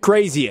 is the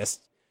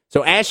craziest?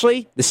 So,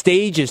 Ashley, the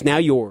stage is now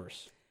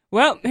yours.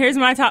 Well, here's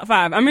my top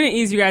 5. I'm going to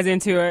ease you guys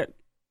into it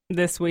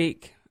this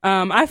week.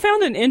 I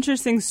found an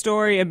interesting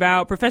story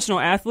about professional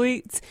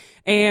athletes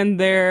and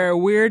their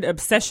weird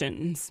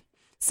obsessions.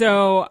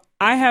 So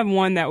I have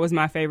one that was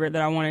my favorite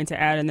that I wanted to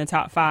add in the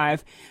top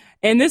 5.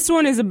 And this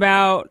one is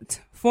about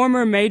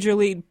former Major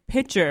League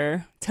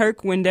pitcher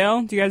Turk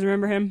Wendell. Do you guys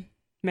remember him?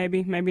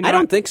 Maybe not. I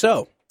don't think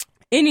so.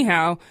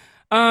 Anyhow,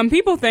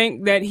 people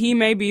think that he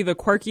may be the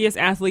quirkiest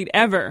athlete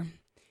ever.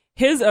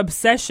 His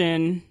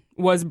obsession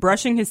was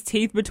brushing his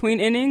teeth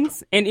between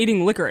innings and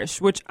eating licorice,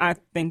 which I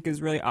think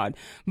is really odd.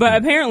 But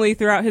apparently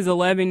throughout his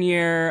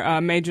 11-year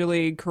Major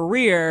League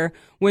career,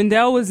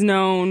 Wendell was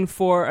known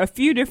for a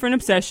few different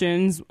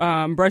obsessions,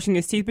 brushing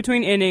his teeth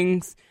between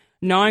innings,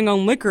 gnawing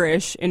on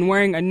licorice, and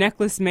wearing a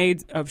necklace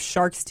made of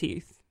shark's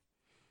teeth.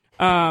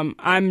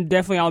 I'm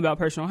definitely all about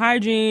personal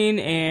hygiene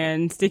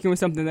and sticking with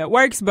something that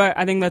works, but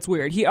I think that's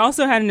weird. He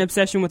also had an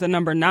obsession with a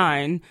number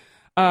 9,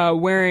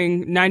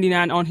 wearing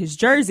 99 on his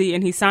jersey,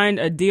 and he signed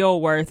a deal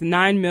worth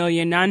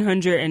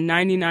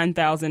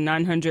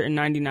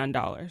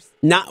 $9,999,999.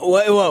 Not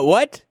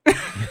what?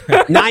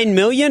 9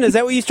 million? Is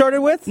that what you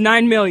started with?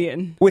 $9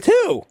 million. With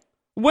who?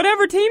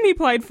 Whatever team he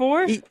played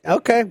for.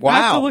 Okay, wow. I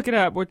have to look it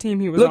up, what team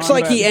he was Looks on.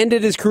 like he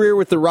ended his career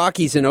with the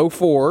Rockies in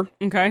 04.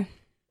 Okay.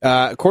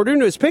 According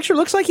to his picture,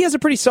 looks like he has a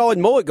pretty solid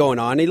mullet going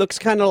on. He looks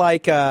kind of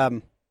like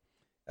Has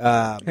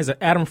an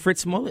Adam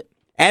Fritz mullet.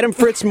 Adam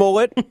Fritz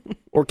mullet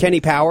or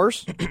Kenny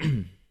Powers.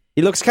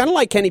 He looks kind of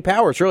like Kenny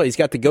Powers, really. He's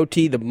got the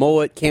goatee, the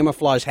mullet,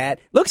 camouflage hat.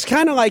 Looks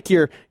kind of like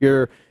your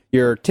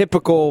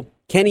typical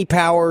Kenny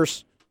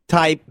Powers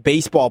type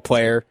baseball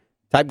player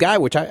type guy,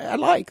 which I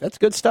like. That's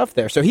good stuff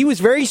there. So he was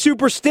very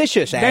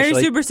superstitious, Ashley.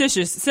 Very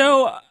superstitious.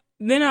 So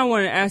then I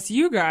want to ask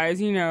you guys,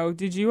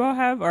 did you all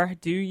have, or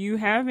do you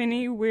have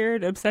any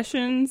weird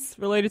obsessions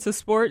related to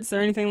sports or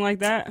anything like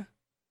that?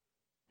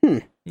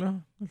 No,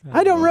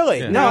 I don't really.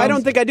 Yeah. No, I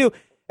don't think I do.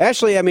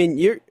 Ashley, I mean,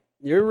 you're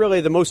really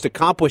the most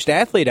accomplished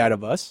athlete out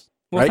of us.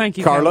 Well, right? thank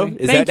you, Carlo.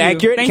 Kelly. Is Thank that you.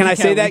 accurate? Thank Can you, I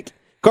say Kelly. that?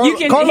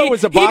 Carlo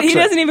was a boxer. He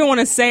doesn't even want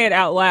to say it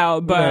out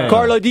loud, but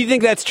Carlo, do you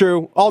think that's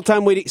true?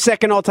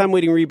 Second all-time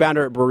leading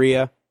rebounder at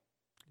Berea.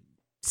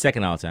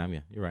 Second all time, yeah,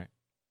 you're right.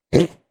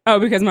 oh,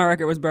 because my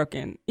record was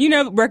broken.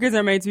 Records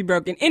are made to be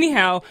broken.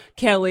 Anyhow,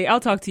 Kelly,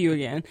 I'll talk to you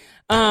again.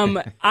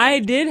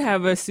 I did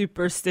have a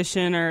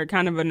superstition or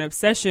kind of an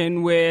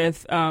obsession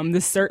with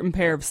this certain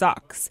pair of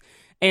socks.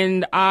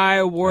 And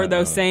I wore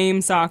those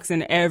same socks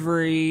in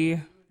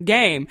every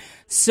game.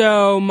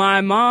 So my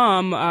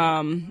mom,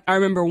 I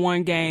remember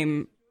one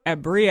game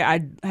at Berea,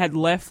 I had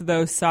left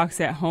those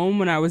socks at home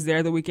when I was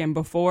there the weekend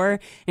before,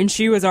 and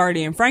she was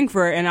already in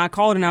Frankfurt, and I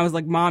called and I was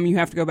like, Mom, you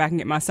have to go back and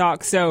get my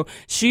socks. So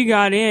she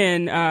got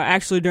in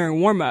actually during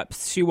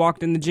warm-ups. She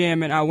walked in the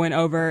gym, and I went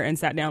over and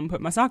sat down and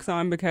put my socks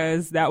on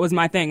because that was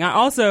my thing. I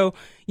also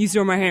used to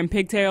wear my hair in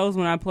pigtails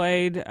when I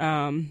played,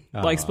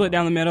 like split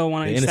down the middle,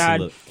 one on each side.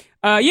 Look.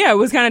 Yeah, it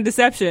was kind of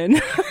deception.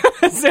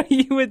 So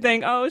you would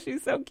think, oh,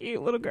 she's so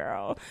cute, little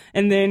girl.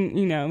 And then,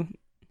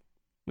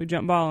 we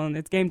jump ball and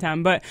it's game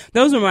time. But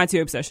those were my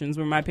two obsessions,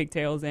 were my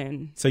pigtails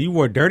and... So you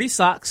wore dirty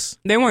socks?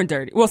 They weren't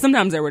dirty. Well,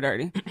 sometimes they were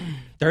dirty.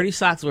 Dirty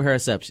socks were her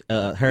obsession.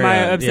 My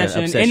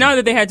obsession. And not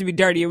that they had to be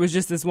dirty. It was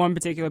just this one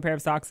particular pair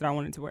of socks that I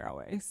wanted to wear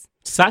always.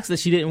 Socks that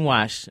she didn't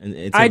wash.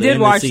 I did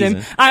wash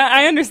them.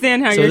 I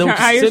understand how you're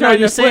trying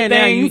to flip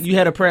things. You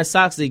had a pair of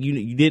socks that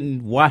you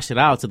didn't wash it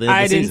out to the end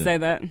of the season. I didn't say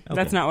that. Okay.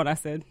 That's not what I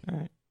said. All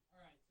right.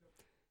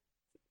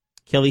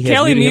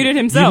 Kelly muted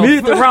himself. You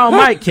muted the wrong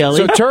mic,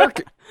 Kelly. So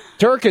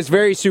Turk is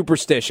very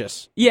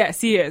superstitious.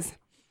 Yes, he is.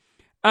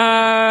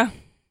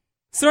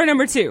 Story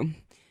number 2.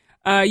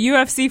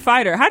 UFC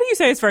fighter. How do you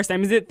say his first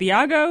name? Is it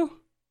Thiago?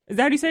 Is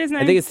that how you say his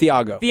name? I think it's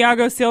Thiago.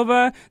 Thiago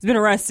Silva has been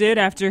arrested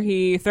after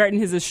he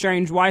threatened his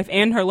estranged wife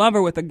and her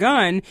lover with a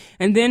gun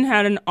and then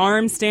had an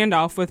armed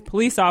standoff with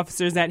police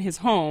officers at his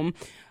home.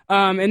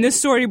 And this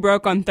story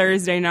broke on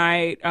Thursday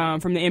night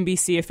from the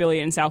NBC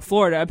affiliate in South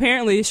Florida.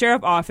 Apparently, the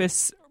sheriff's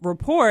office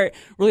report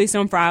released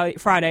on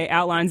Friday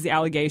outlines the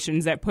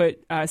allegations that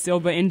put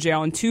Silva in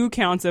jail on 2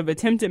 counts of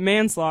attempted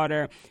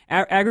manslaughter,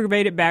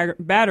 aggravated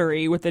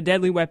battery with a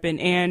deadly weapon,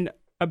 and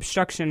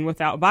obstruction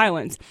without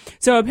violence.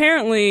 So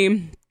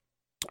apparently...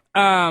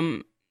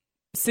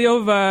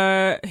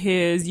 Silva,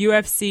 his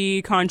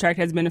UFC contract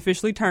has been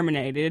officially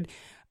terminated.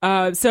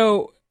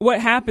 So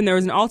what happened, there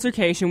was an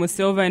altercation with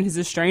Silva and his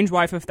estranged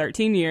wife of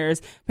 13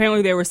 years.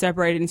 Apparently they were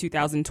separated in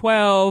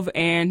 2012,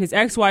 and his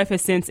ex-wife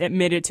has since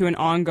admitted to an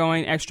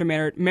ongoing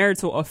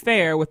extramarital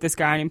affair with this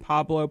guy named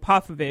Pablo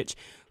Popovich,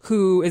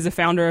 who is the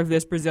founder of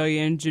this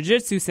Brazilian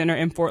jiu-jitsu center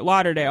in Fort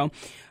Lauderdale.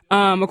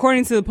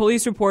 According to the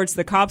police reports,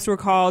 the cops were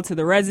called to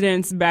the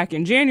residence back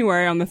in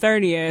January on the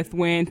 30th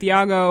when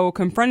Thiago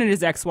confronted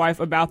his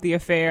ex-wife about the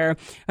affair.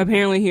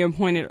 Apparently,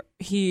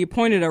 he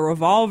pointed a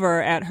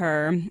revolver at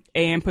her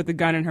and put the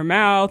gun in her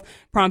mouth,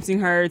 prompting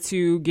her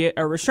to get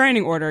a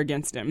restraining order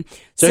against him.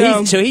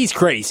 So he's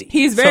crazy.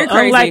 He's very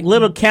crazy. Unlike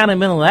Little Count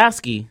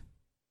Menelowski,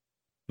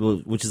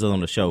 which is on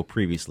the show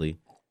previously,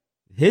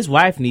 his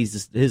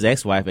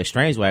ex-wife,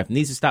 estranged wife,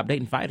 needs to stop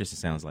dating fighters, it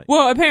sounds like.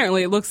 Well,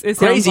 apparently it sounds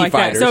crazy like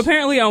fighters. that. So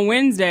apparently on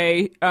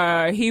Wednesday,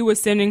 he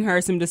was sending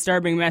her some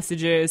disturbing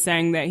messages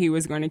saying that he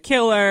was going to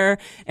kill her.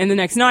 And the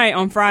next night,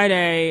 on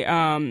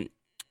Friday,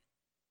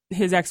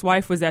 his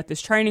ex-wife was at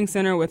this training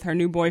center with her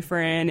new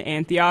boyfriend,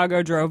 and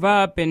Thiago drove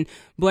up and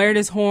blared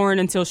his horn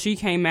until she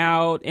came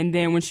out. And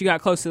then when she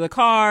got close to the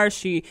car,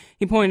 he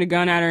pointed a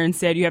gun at her and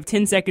said, "You have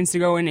 10 seconds to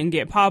go in and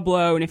get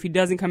Pablo, and if he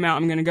doesn't come out,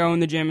 I'm going to go in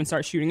the gym and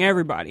start shooting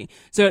everybody."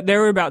 So there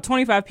were about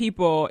 25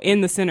 people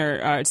in the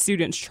center,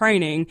 students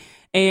training.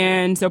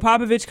 And so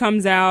Popovich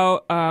comes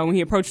out. When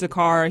he approached the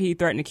car, he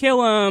threatened to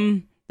kill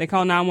him. They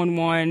called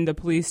 911. The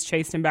police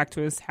chased him back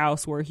to his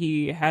house where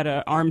he had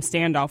an armed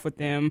standoff with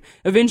them.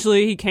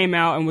 Eventually, he came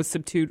out and was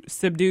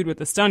subdued with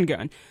a stun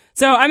gun.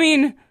 So, I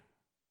mean,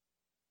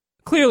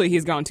 clearly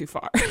he's gone too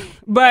far.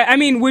 But, I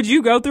mean, would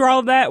you go through all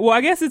of that? Well,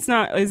 I guess it's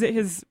not. Is it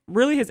his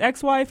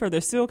ex-wife, or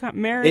they're still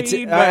married?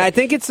 I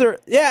think it's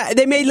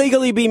they may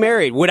legally be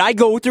married. Would I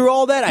go through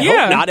all that? I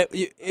hope not.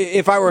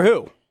 If I were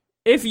who?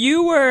 If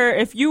you were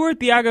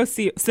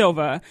Thiago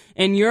Silva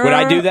and your Would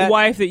I do that?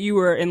 wife that you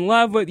were in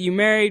love with,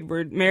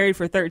 were married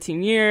for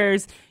 13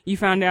 years, you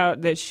found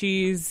out that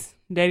she's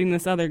dating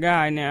this other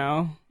guy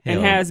now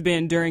and has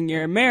been during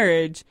your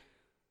marriage,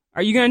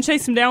 are you going to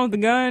chase him down with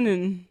a gun?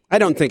 And I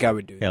don't think I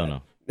would do that. Hell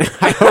no.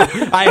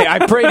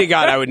 I pray to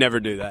God I would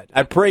never do that.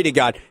 I pray to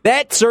God.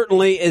 That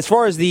certainly, as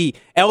far as the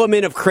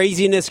element of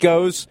craziness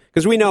goes,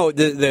 because we know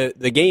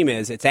the game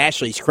it's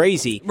Ashley's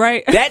crazy.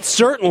 Right. That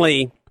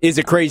certainly is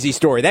a crazy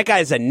story. That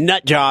guy's a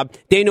nut job.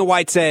 Dana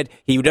White said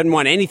he doesn't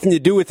want anything to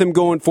do with him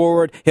going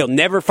forward. He'll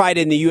never fight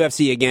in the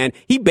UFC again.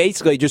 He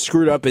basically just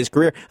screwed up his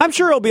career. I'm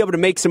sure he'll be able to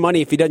make some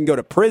money if he doesn't go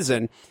to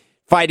prison,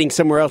 fighting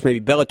somewhere else,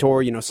 maybe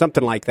Bellator,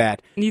 something like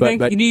that. Do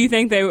you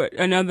think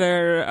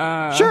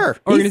another sure,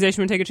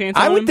 organization would take a chance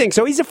on him? I would think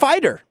so. He's a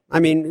fighter. I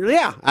mean,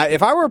 yeah.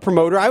 If I were a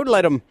promoter, I would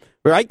let him.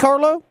 Right,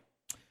 Carlo?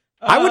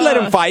 I would let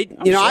him fight.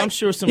 I'm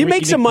sure you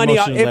make some money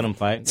on let him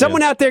fight.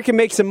 Someone out there can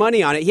make some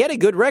money on it. He had a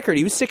good record.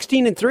 He was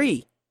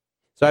 16-3.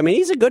 So I mean,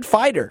 he's a good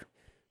fighter.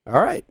 All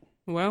right.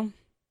 Well,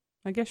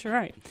 I guess you're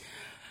right.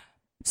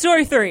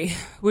 Story 3,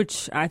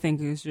 which I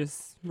think is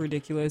just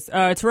ridiculous.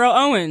 Terrell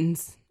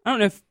Owens. I don't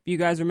know if you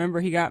guys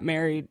remember, he got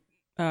married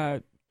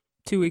 2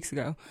 weeks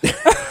ago.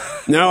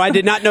 No, I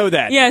did not know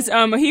that. Yes,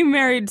 he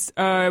married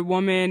a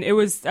woman.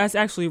 I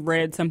actually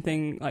read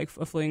something like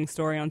a fleeting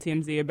story on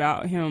TMZ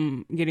about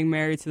him getting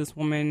married to this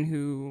woman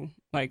who,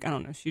 I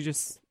don't know, she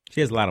has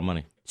a lot of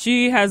money.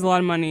 She has a lot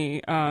of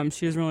money.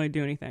 She doesn't really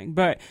do anything.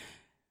 But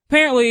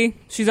apparently,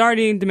 she's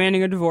already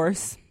demanding a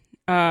divorce.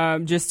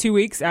 just 2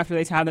 weeks after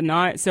they tied the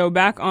knot. So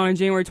back on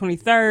January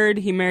 23rd,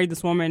 he married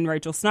this woman,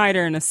 Rachel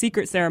Snyder, in a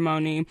secret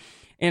ceremony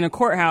in a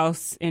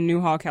courthouse in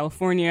Newhall,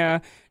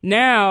 California.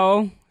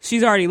 Now,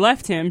 she's already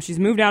left him. She's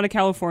moved out of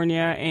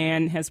California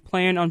and has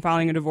planned on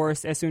filing a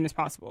divorce as soon as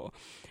possible.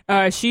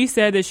 She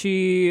said that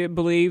she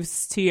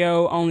believes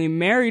T.O. only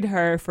married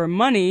her for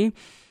money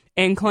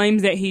and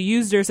claims that he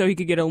used her so he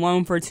could get a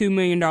loan for a $2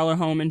 million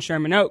home in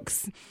Sherman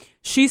Oaks.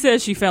 She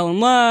says she fell in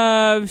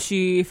love.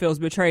 She feels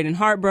betrayed and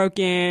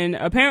heartbroken.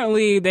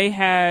 Apparently, they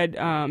had,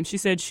 she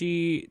said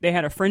they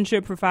had a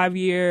friendship for 5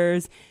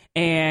 years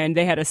and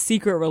they had a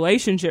secret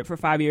relationship for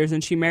 5 years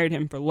and she married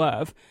him for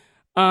love.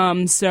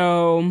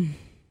 So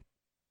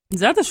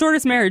is that the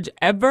shortest marriage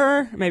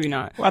ever? Maybe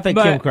not. Well, I think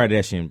Kim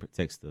Kardashian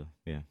protects the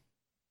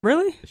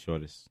Really? the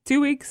shortest.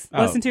 2 weeks?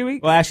 Less than 2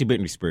 weeks? Well, actually,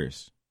 Britney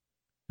Spears,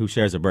 who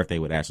shares her birthday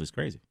with Ashley's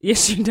crazy.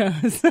 Yes, she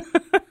does.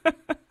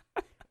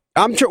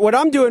 What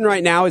I'm doing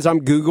right now is I'm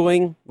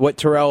Googling what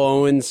Terrell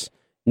Owens'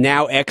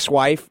 now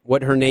ex-wife,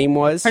 what her name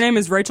was. Her name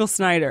is Rachel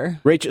Snyder.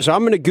 Rachel. So I'm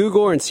going to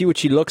Google her and see what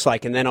she looks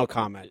like, and then I'll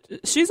comment.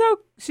 She's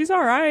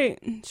all right.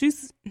 So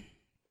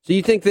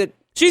you think that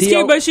she's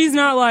cute, but she's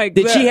not like.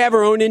 Did she have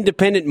her own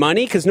independent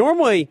money? Because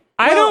normally,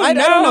 I don't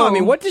know. I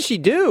mean, what does she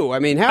do? I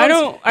mean, how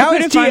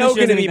is T.O.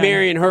 going to be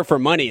marrying her for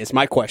money? Is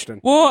my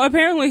question. Well,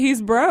 apparently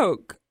he's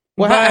broke.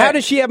 Well, how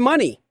does she have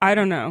money? I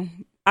don't know.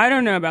 I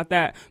don't know about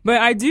that. But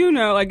I do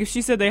know, like, if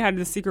she said they had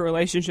this secret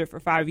relationship for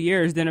 5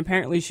 years, then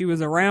apparently she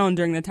was around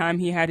during the time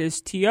he had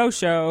his T.O.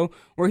 show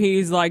where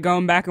he's, like,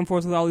 going back and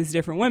forth with all these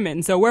different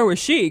women. So where was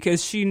she?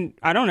 Because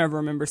I don't ever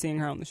remember seeing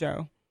her on the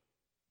show.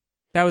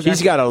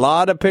 She's got a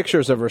lot of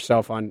pictures of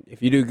herself on,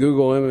 if you do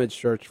Google image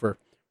search for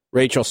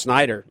Rachel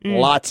Snyder,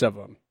 lots of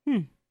them.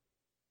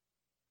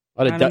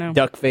 A lot of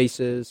duck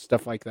faces,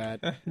 stuff like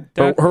that.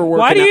 Her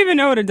Why do you even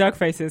know what a duck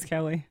face is,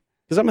 Kelly?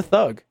 Because I'm a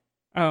thug.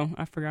 Oh,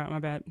 I forgot. My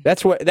bad.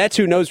 That's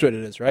who knows what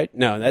it is, right?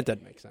 No, that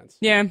doesn't make sense.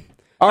 Yeah.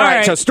 All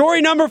right. So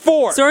story number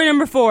 4.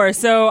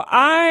 So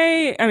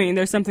I mean,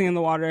 there's something in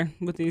the water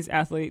with these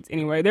athletes.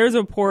 Anyway, there's a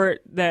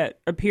report that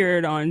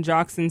appeared on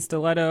Jocks and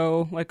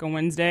Stiletto like on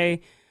Wednesday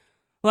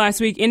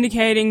last week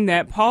indicating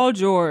that Paul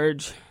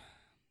George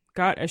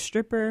got a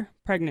stripper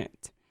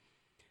pregnant.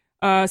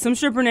 Some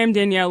stripper named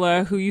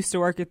Daniela, who used to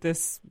work at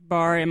this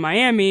bar in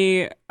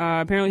Miami,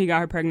 apparently he got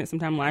her pregnant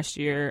sometime last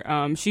year.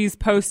 She's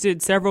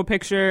posted several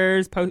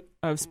pictures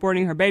of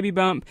sporting her baby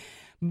bump,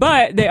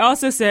 but they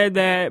also said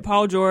that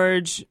Paul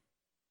George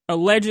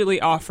allegedly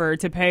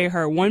offered to pay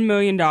her $1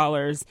 million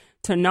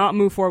to not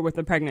move forward with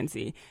the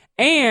pregnancy.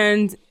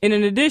 And in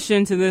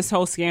addition to this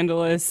whole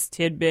scandalous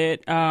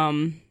tidbit,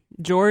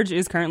 George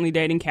is currently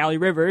dating Callie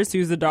Rivers,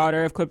 who's the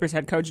daughter of Clippers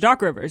head coach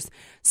Doc Rivers.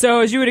 So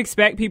as you would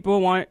expect,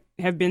 people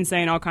have been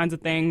saying all kinds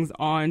of things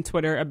on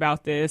Twitter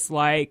about this,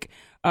 like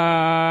he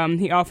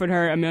offered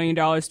her $1 million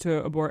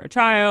to abort a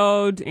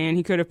child, and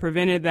he could have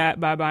prevented that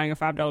by buying a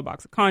 $5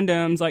 box of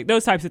condoms, like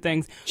those types of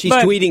things. She's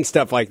tweeting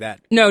stuff like that.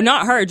 No,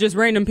 not her, just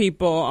random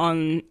people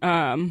on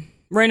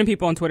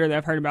Twitter that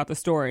have heard about the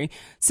story.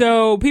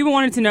 So people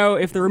wanted to know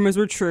if the rumors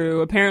were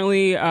true.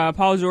 Apparently,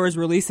 Paul George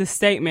released a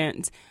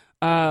statement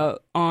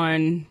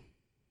on,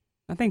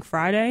 I think,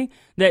 Friday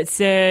that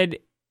said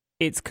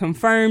it's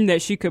confirmed that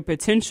she could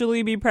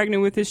potentially be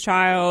pregnant with his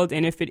child,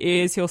 and if it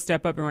is, he'll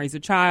step up and raise a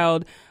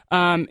child,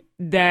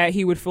 that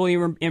he would fully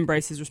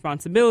embrace his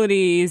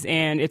responsibilities,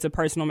 and it's a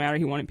personal matter.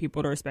 He wanted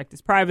people to respect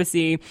his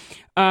privacy.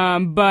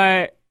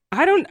 But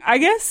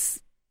there's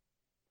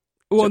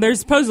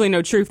supposedly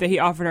no truth that he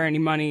offered her any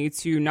money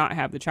to not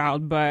have the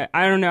child, but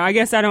I don't know. I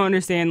guess I don't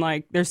understand,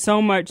 like, there's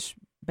so much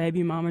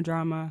baby mama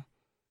drama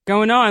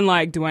going on,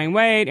 like Dwayne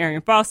Wade,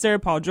 Arian Foster,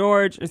 Paul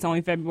George. It's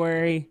only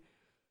February.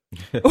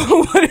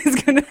 What is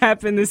going to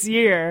happen this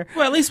year?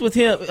 Well, at least with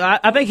him,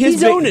 I think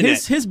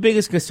his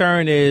biggest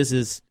concern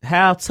is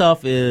how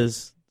tough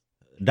is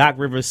Doc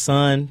Rivers'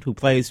 son, who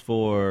plays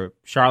for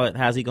Charlotte.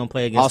 How's he going to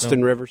play against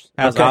Austin Rivers?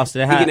 How's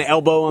Austin? He going to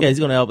elbow him? Yeah, he's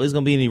going to elbow. Is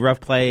going to be any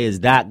rough play? Is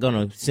Doc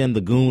going to send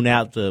the goon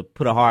out to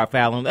put a hard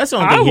foul on him? That's the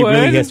only thing he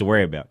really has to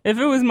worry about. If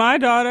it was my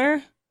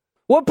daughter.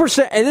 What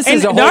percent? And this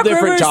is a whole Doc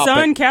different Rivers' topic.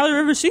 son, Callie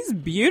Rivers, she's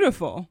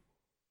beautiful.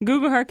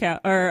 Google her, Kelly.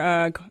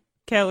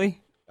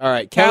 All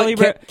right, Callie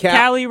Rivers.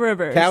 Callie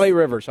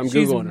Rivers. I'm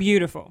She's Googling her.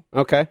 beautiful.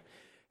 Okay.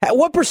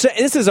 What percent?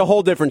 This is a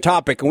whole different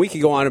topic, and we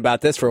could go on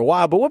about this for a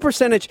while. But what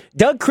percentage?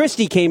 Doug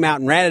Christie came out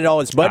and ratted all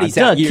his buddies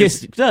out.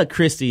 Doug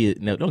Christie.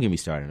 No, don't get me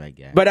started on that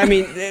guy. But I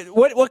mean,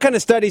 what kind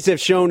of studies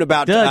have shown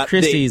about Doug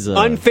Christie's the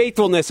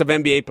unfaithfulness of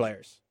NBA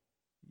players?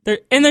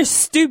 They're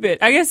stupid.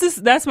 I guess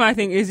that's my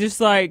thing. Is just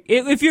like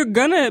if you're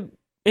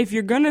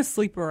gonna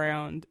sleep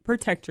around,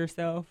 protect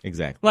yourself.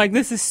 Exactly. Like,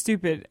 this is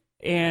stupid,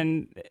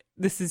 and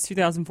this is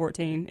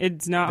 2014.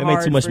 It's not hard. They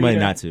make too much money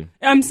not to.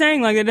 I'm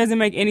saying, like, it doesn't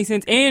make any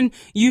sense. And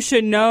you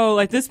should know,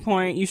 at this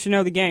point, you should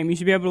know the game. You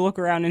should be able to look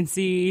around and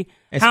see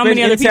how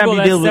many other people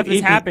that stuff has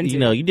happened to. You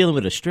know, you're dealing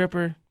with a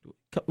stripper.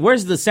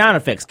 Where's the sound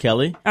effects,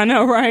 Kelly? I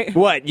know, right?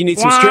 What? You need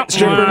some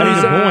stripper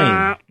music?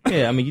 Boing.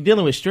 Yeah, I mean, you're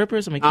dealing with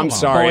strippers? I mean, I'm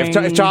sorry.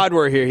 If Todd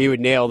were here, he would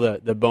nail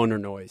the boner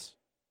noise.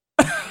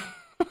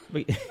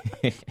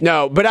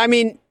 No, but I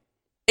mean,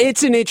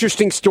 It's an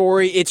interesting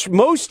story. It's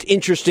most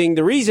interesting.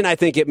 The reason I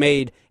think it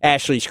made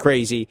Ashley's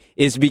crazy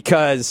is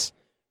because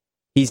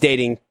he's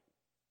dating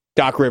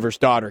Doc Rivers'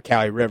 daughter,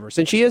 Callie Rivers,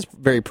 and she is a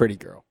very pretty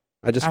girl.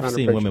 I've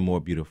seen women more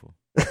beautiful.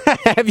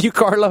 Have you,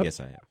 Carlo? Yes,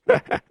 I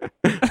have.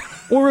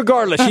 Well,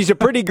 regardless, she's a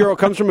pretty girl,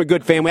 comes from a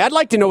good family. I'd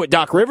like to know what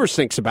Doc Rivers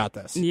thinks about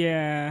this.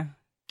 Yeah.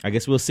 I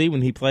guess we'll see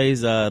when he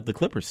plays the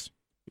Clippers.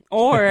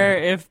 Or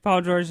if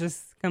Paul George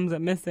just comes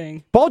up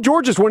missing. Paul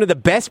George is one of the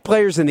best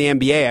players in the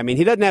NBA. I mean,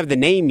 he doesn't have the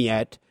name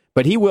yet,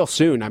 but he will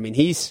soon. I mean,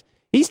 he's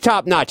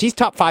top notch. He's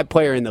top 5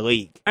 player in the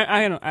league.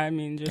 I don't. I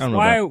mean, just I don't know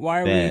why about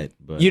are that,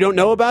 we? but- You don't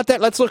know about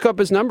that? Let's look up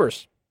his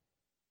numbers.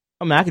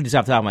 I mean, I can just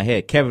off the top of my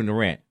head. Kevin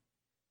Durant,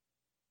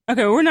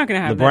 Okay, we're not going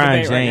to have that LeBron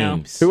debate right now.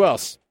 James. Who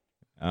else?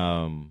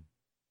 Um,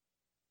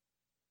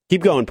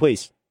 Keep going,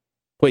 please.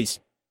 Please.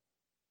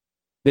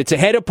 It's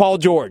ahead of Paul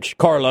George,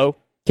 Carlo.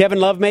 Kevin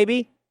Love,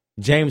 maybe?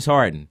 James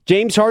Harden.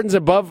 James Harden's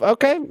above.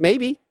 Okay,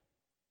 maybe.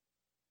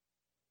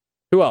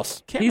 Who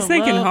else? He's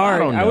thinking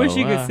hard. don't I wish know.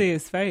 you could see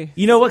his face.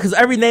 You know what? Because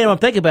every name I'm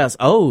thinking about is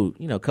old.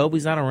 You know,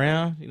 Kobe's not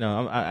around. You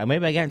know,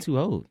 maybe I got too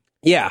old.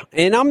 Yeah,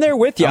 and I'm there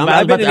with you. I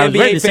I've been was an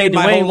ready to NBA say fan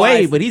my Dwayne whole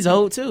Wade, life. but he's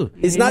old too.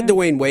 It's not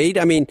Dwayne Wade.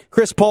 I mean,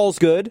 Chris Paul's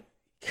good.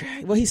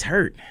 Well, he's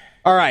hurt.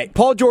 All right,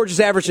 Paul George is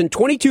averaging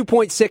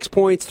 22.6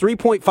 points,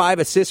 3.5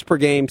 assists per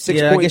game, 6.4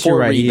 Yeah, I guess you're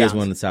right. rebounds. He is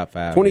one of the top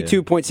 5.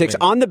 22.6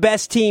 on the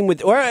best team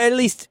with, or at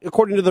least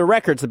according to the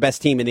records, the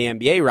best team in the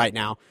NBA right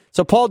now.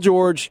 So Paul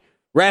George,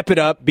 wrap it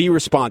up. Be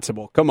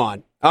responsible. Come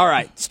on. All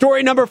right.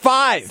 Story number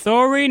 5.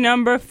 Story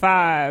number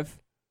 5.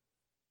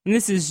 And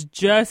this is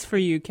just for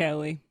you,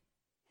 Kelly.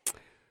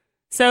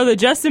 So the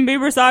Justin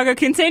Bieber saga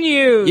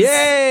continues.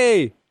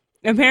 Yay!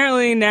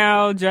 Apparently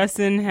now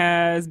Justin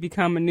has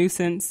become a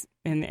nuisance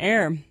in the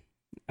air.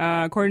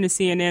 According to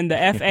CNN,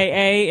 the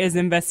FAA is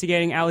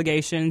investigating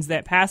allegations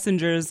that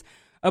passengers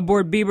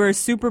aboard Bieber's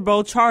Super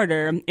Bowl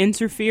charter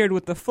interfered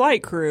with the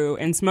flight crew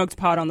and smoked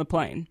pot on the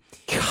plane.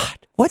 God,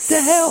 what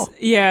the hell?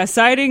 Yeah,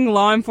 citing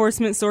law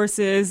enforcement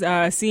sources,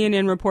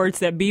 CNN reports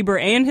that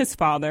Bieber and his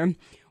father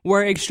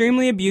were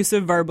extremely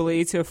abusive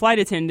verbally to a flight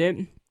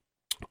attendant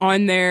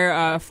on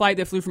their flight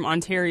that flew from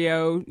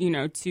Ontario,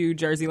 to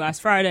Jersey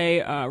last Friday.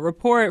 A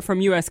report from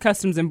U.S.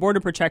 Customs and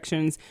Border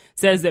Protections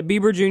says that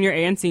Bieber Jr.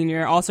 and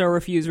Sr. also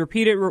refused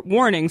repeated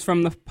warnings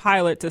from the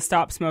pilot to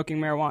stop smoking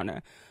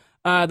marijuana.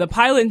 The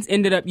pilots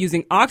ended up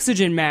using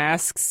oxygen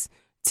masks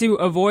to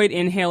avoid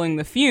inhaling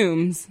the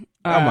fumes.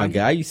 Oh my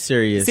God, are you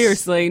serious?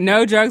 Seriously,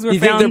 no drugs were You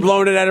found. think they're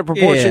blowing it out of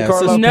proportion, Yeah,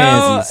 Carlo? so No,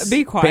 pansies.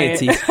 be quiet.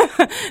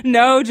 Pansies.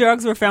 No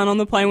drugs were found on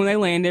the plane when they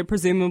landed,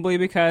 presumably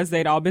because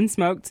they'd all been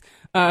smoked.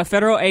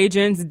 Federal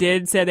agents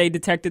did say they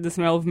detected the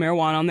smell of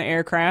marijuana on the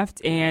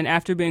aircraft, and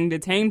after being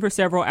detained for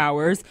several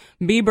hours,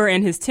 Bieber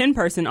and his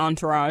 10-person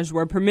entourage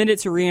were permitted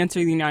to re-enter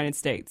the United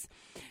States.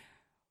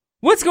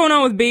 What's going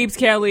on with Biebs,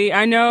 Kelly?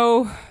 I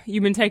know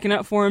you've been taking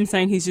up for him,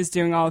 saying he's just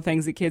doing all the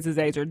things that kids his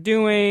age are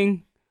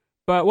doing.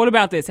 But what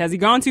about this? Has he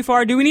gone too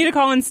far? Do we need to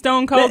call in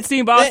Stone Cold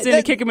Steve Austin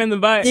to kick him in the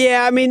butt?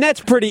 Yeah, I mean, that's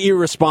pretty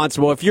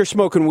irresponsible if you're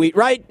smoking weed,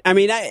 right? I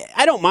mean,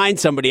 I don't mind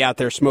somebody out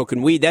there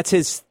smoking weed. That's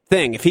his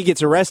thing. If he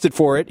gets arrested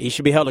for it, he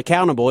should be held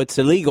accountable. It's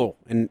illegal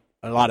in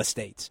a lot of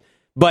states.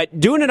 But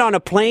doing it on a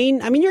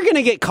plane, I mean, you're going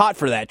to get caught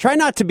for that. Try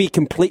not to be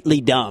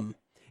completely dumb.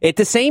 At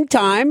the same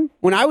time,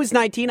 when I was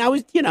 19, I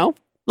was, a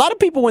lot of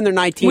people when they're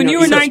 19. When you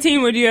were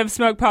 19, would you have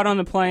smoked pot on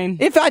the plane?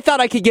 If I thought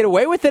I could get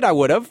away with it, I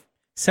would have.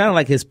 Sounded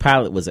like his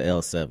pilot was an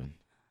L7.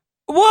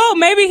 Well,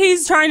 maybe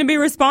he's trying to be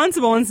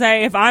responsible and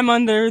say, if I'm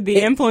under the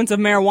influence of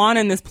marijuana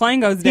and this plane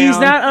goes down. He's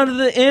not under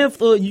the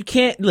influence. You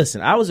can't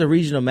listen. I was a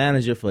regional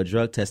manager for a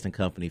drug testing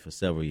company for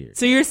several years.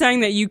 So you're saying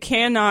that you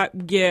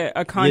cannot get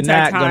a contact You're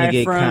not high gonna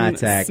get from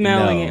contact,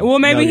 smelling no. it. Well,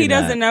 maybe No, he you're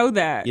doesn't not. know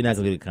that. You're not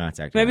going to get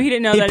contact. Maybe he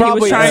didn't know He that he was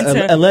probably- trying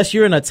to. Unless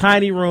you're in a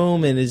tiny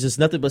room and it's just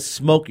nothing but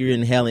smoke you're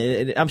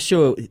inhaling. I'm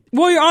sure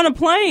Well, you're on a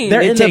plane.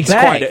 they're It in the takes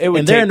back quite a- it would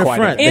and they're take in the quite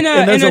a- front. in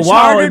and there's a a wall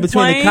in chartered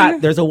between the plane,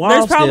 cot. There's a wall.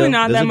 There's probably still.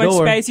 not There's that a much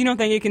door. space. You don't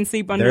think you can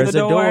sleep under There's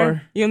the a door?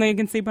 door. You don't think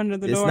you can sleep under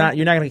the It's door? not.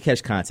 You're not going to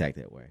catch contact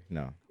that way.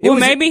 No. Well,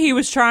 maybe he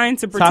was trying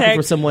to protect Talking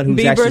for someone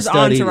who's actually Bieber's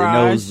studied and entourage.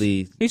 knows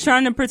the. He's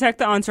trying to protect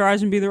the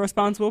entourage and be the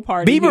responsible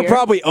party. Bieber here.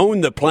 probably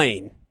owned the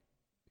plane.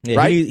 Yeah,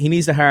 Right? he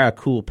needs to hire a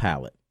cool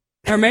pilot.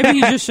 Or maybe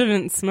he just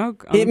shouldn't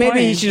smoke on the Maybe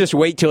plane. he should just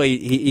wait till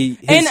his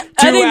And I think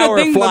the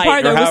 2-hour flight part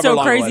or that was however so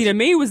long it crazy was. to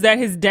me was that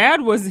his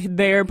dad was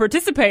there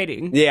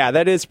participating. Yeah,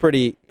 that is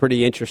pretty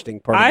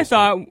interesting part of I the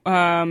story.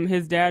 thought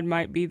his dad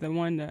might be the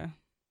one to.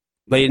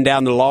 Laying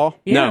down the law?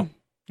 Yeah. No.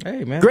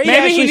 Hey man, Great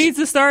Maybe he Ashley's- needs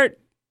to start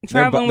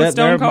traveling They're with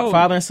Stone Cold.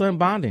 father and son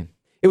bonding.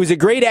 It was a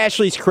great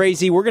Ashley's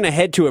Crazy. We're going to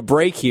head to a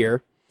break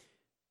here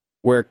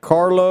where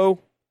Carlo,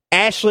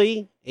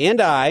 Ashley,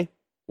 and I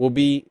will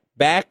be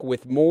back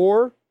with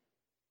more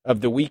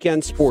of the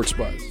Weekend Sports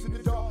Buzz.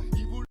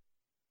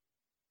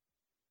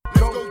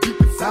 Go deep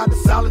inside the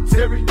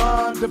solitary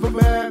mind of a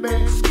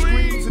madman.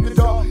 Screams in the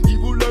dark,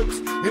 evil lurks,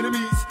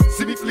 enemies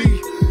see me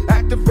flee.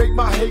 Activate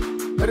my hate,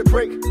 let it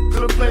break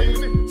till the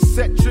flame.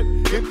 Set trip,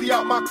 empty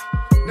out my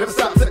never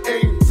stop to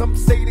aim. Some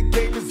say the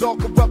game is all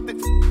corrupted.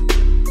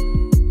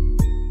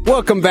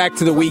 Welcome back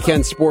to the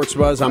Weekend Sports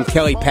Buzz. I'm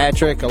Kelly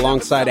Patrick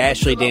alongside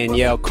Ashley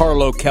Danielle,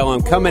 Carlo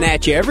Kellum, coming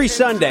at you every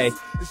Sunday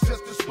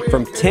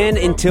from 10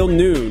 until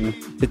noon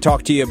to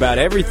talk to you about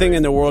everything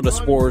in the world of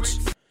sports.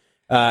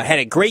 Had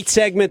a great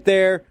segment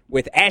there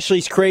with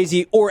Ashley's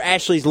Crazy or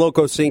Ashley's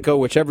Loco Cinco,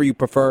 whichever you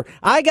prefer.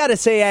 I got to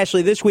say,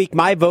 Ashley, this week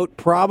my vote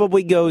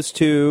probably goes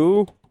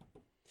to,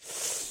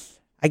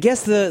 I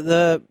guess,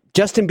 the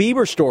Justin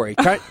Bieber story.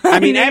 I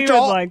mean,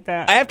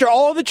 after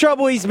all the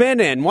trouble he's been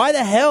in, why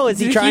the hell is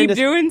he trying to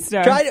keep doing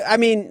stuff?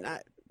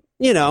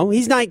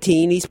 He's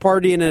 19. He's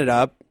partying it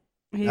up.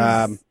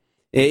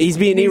 He's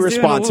being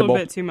irresponsible. Doing a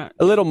little bit too much.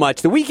 A little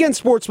much. The Weekend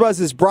Sports Buzz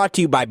is brought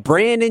to you by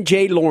Brandon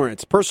J.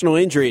 Lawrence, personal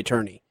injury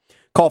attorney.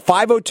 Call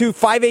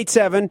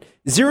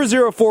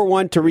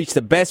 502-587-0041 to reach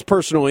the best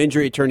personal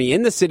injury attorney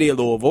in the city of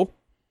Louisville.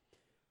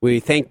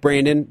 We thank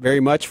Brandon very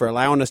much for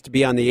allowing us to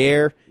be on the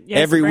air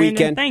every Brandon,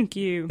 weekend. Thank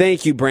you.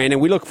 Thank you, Brandon.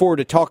 We look forward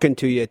to talking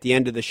to you at the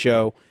end of the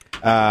show.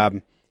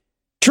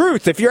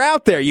 Truth, if you're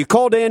out there, you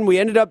called in. We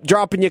ended up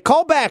dropping you.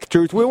 Call back,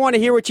 Truth. We want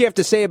to hear what you have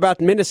to say about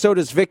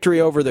Minnesota's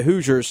victory over the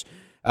Hoosiers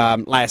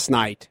last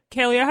night.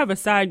 Kelly, I have a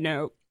side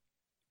note.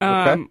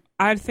 Okay.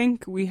 I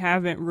think we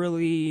haven't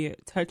really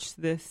touched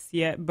this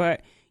yet,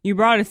 but you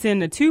brought us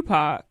into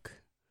Tupac,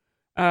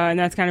 and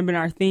that's kind of been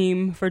our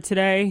theme for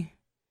today.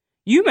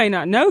 You may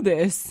not know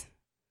this.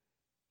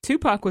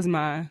 Tupac was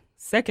my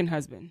second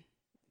husband.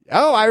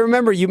 Oh, I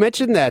remember you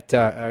mentioned that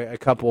a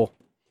couple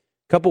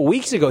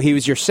weeks ago. He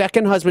was your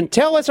second husband.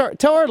 Tell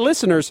our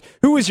listeners,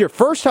 who was your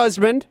first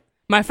husband?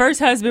 My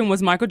first husband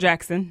was Michael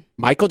Jackson.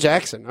 Michael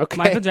Jackson, okay.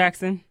 Michael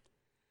Jackson.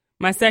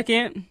 My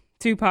second,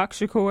 Tupac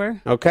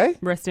Shakur. Okay.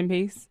 Rest in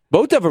peace.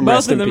 Both of them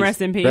rest in peace.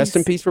 Rest in peace. Rest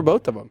in peace for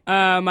both of them.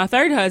 My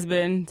third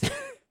husband.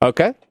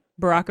 Okay.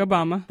 Barack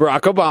Obama.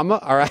 Barack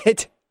Obama, all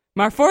right.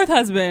 My fourth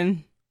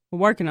husband, we're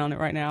working on it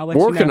right now. On it,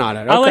 okay.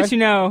 I'll let you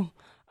know.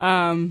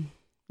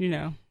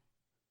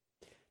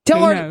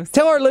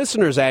 Tell our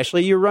listeners,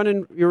 Ashley, you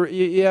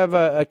have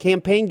a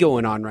campaign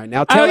going on right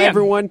now. Tell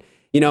everyone,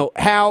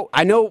 how,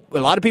 I know a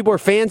lot of people are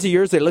fans of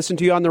yours. They listen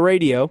to you on the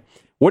radio.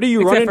 What are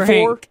you running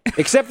for?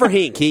 Except for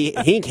Hink.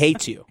 Hink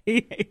hates you.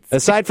 He hates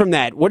Aside from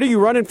that, what are you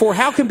running for?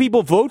 How can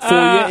people vote for you?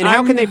 And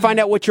how can they find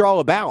out what you're all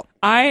about?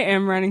 I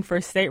am running for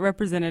state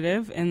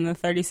representative in the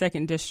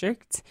 32nd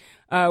District,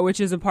 which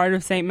is a part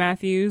of St.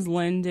 Matthews,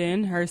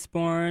 Linden,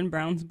 Hurstbourne,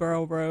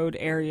 Brownsboro Road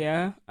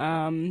area.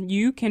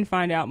 You can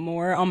find out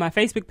more on my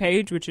Facebook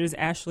page, which is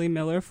Ashley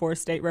Miller for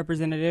state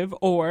representative,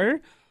 or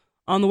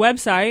on the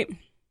website,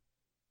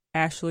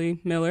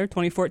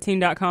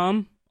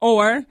 ashleymiller2014.com,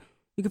 or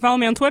you can follow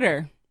me on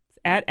Twitter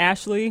at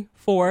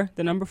Ashley4,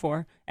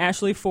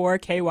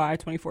 Ashley4KY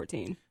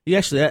 2014.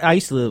 Yeah,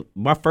 actually,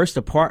 my first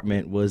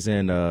apartment was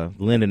in the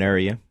Linden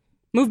area.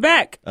 Move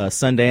back.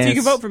 Sundance. So you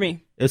can vote for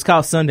me. It's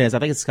called Sundance. I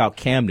think it's called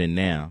Camden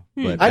now.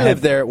 But I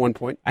lived there at one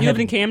point. You lived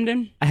in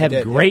Camden? I have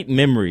great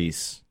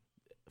memories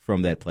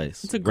from that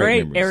place. It's a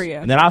great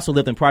area. And then I also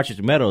lived in Partridge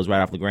Meadows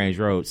right off LaGrange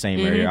Road, same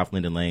area off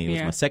Linden Lane. It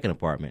was my second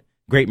apartment.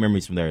 Great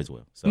memories from there as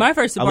well. So my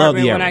first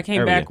apartment when I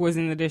came back was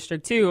in the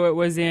district too. It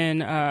was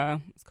in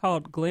it's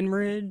called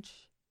Glenridge,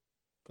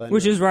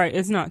 which is right.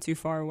 It's not too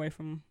far away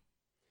from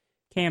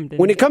Camden.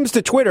 When it comes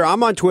to Twitter,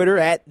 I'm on Twitter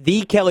at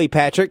the Kelly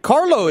Patrick.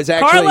 Carlo has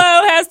Twitter. Finally.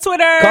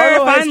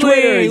 Has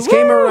Twitter. He's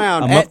came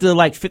around. I'm up to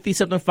like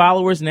 50-something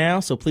followers now,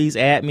 so please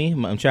add me.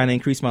 I'm trying to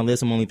increase my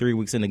list. I'm only 3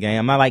 weeks in the game.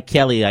 I'm not like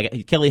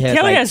Kelly. Kelly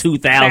has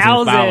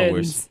 2,000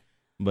 followers.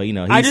 But,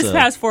 I just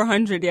passed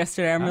 400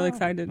 yesterday. I'm really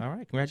excited. All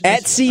right,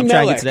 congratulations. At C. I'm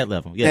Miller. trying to get to that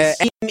level.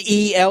 Yes.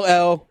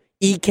 MELLEK.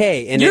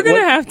 You're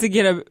going to have to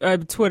get a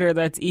Twitter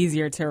that's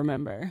easier to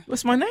remember.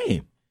 What's my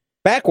name?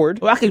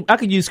 Backward. Well, I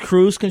could use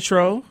Cruise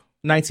Control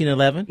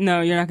 1911.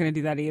 No, you're not going to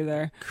do that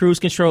either.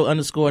 Cruise Control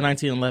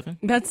 _1911.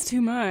 That's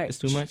too much. It's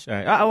too much? All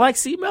right. I like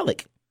C.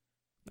 Melick.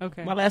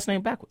 Okay. My last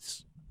name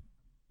backwards.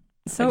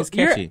 So it's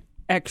catchy. You're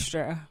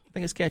extra. I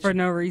think it's catchy. For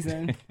no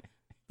reason.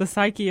 The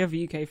psyche of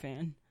a UK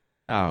fan.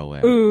 Oh,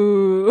 well.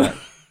 Ooh.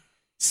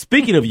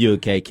 Speaking of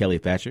UK, Kelly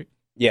Patrick.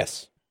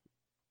 Yes.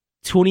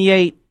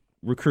 28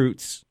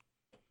 recruits.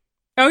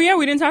 Oh, yeah,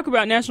 we didn't talk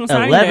about National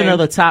Signing 11 Day. of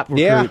the top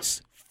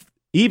recruits.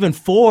 Even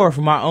 4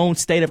 from our own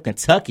state of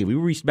Kentucky. We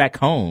reached back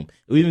home.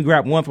 We even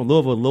grabbed one from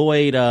Louisville,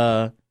 Lloyd.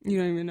 You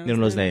don't even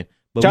know his name.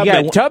 But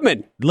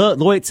Tubman.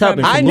 Lloyd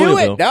Tubman. I knew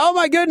it. Oh,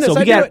 my goodness. So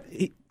I knew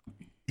it.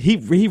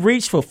 He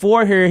reached for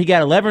 4 here. He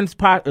got 11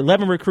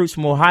 recruits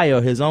from Ohio,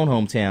 his own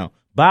hometown.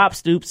 Bob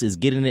Stoops is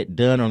getting it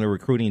done on the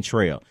recruiting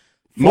trail.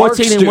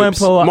 14 in one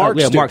poll. Mark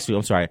Stoops.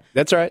 I'm sorry.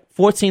 That's right.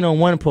 14 on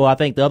one poll. I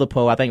think the other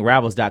poll,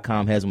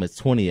 Rivals.com has him as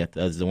 20th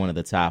as one of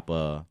the top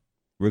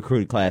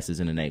recruiting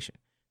classes in the nation.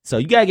 So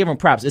you got to give them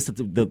props. It's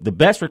the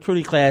best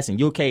recruiting class in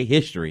UK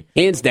history.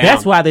 Hands down.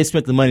 That's why they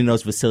spent the money in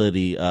those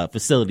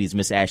facilities,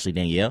 Miss Ashley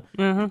Danielle,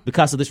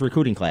 because of this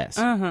recruiting class.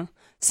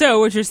 So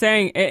what you're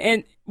saying,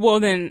 and well,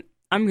 then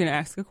I'm going to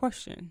ask a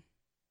question.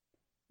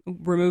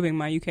 Removing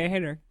my UK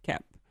hater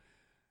cap.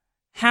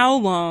 How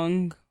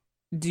long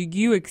do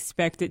you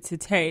expect it to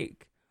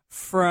take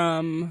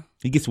from...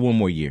 He gets 1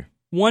 more year.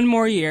 One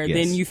more year, Yes.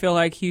 then you feel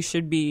like he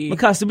should be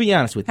Because to be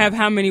honest with you, have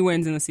how many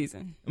wins in the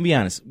season? I'll be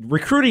honest,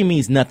 recruiting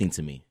means nothing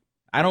to me.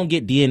 I don't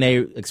get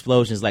DNA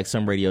explosions like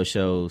some radio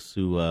shows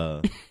who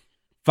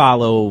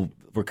follow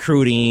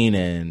recruiting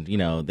and,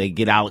 they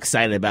get all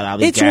excited about all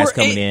these guys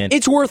coming in.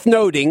 It's worth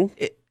noting.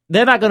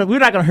 We're not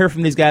gonna hear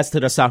from these guys till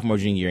their sophomore,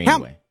 junior year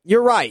anyway.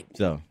 You're right.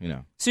 So,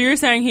 So you're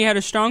saying he had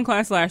a strong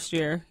class last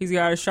year. He's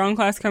got a strong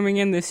class coming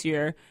in this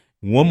year.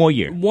 one more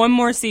year. One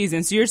more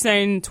season. So you're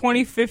saying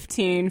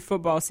 2015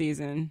 football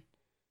season,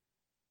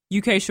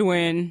 UK should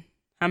win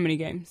how many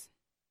games?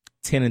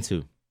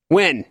 10-2.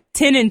 When?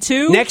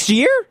 10-2? Next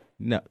year?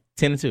 No,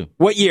 10-2.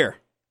 What year?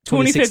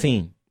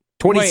 2016.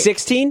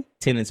 2016?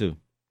 10-2.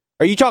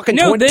 Are you talking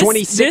No,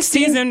 2016? this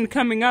season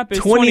coming up is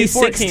 2014,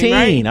 2016.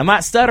 right? I'm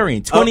not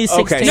stuttering.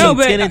 2016. okay. No,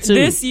 but 10-2.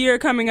 this year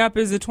coming up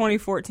is the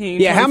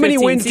 2014. Yeah, how many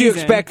 2015 wins do you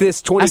season. expect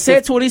this 20? I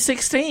said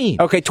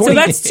 2016. Okay, So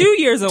that's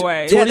 2 years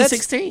away. Yeah, that's-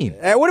 2016.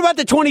 What about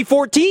the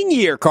 2014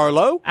 year,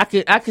 Carlo? I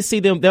could see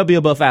them. They'll be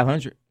above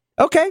 500.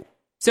 Okay.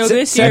 So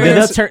this And year,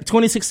 then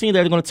 2016,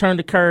 they're going to turn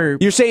the curve.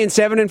 You're saying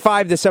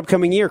 7-5 this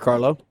upcoming year,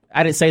 Carlo?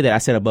 I didn't say that. I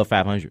said above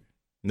 500.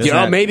 That's Yeah,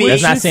 not, maybe that's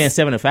it's not just- saying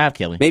 7-5,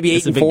 Kelly. Maybe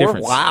It's 8 a and big 4.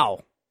 difference.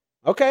 Wow.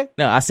 Okay.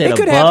 No, I said It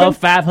could above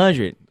happen.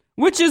 500.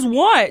 which is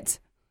what?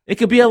 It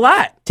could be a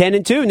lot.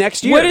 10-2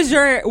 next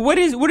year.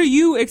 What are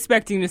you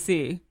expecting to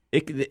see?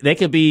 They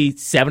could be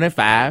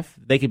 7-5.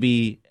 They could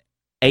be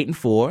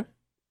 8-4.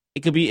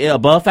 It could be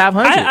above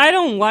 500. I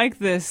don't like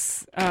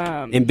this.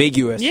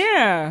 Ambiguous.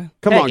 Yeah.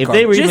 Come Hey, on, if Carlo.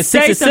 they were even Just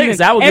say 6-6,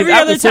 something. I would Every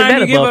other consider time that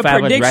you give a above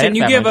 500, prediction, right?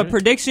 you give a 500.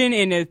 prediction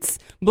and it's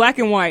black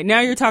and white.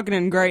 Now you're talking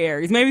in gray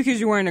areas. Maybe because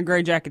you're wearing a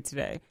gray jacket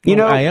today. You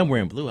know, I am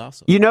wearing blue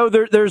also.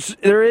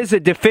 there is a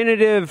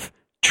definitive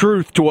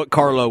truth to what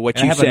And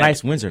I you have said. a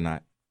nice Windsor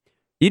knot.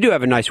 You do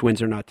have a nice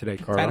Windsor knot today,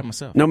 Carlo. Proud of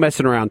myself. No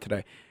messing around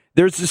today.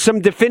 There's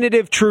some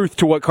definitive truth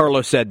to what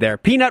Carlo said there.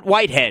 Peanut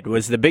Whitehead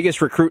was the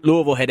biggest recruit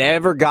Louisville had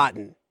ever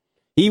gotten.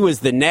 He was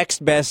the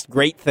next best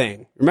great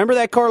thing. Remember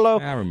that, Carlo?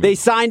 I remember. They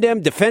signed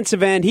him,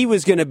 defensive end. He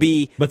was going to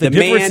be But the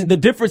man. the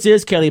difference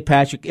is, Kelly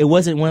Patrick, it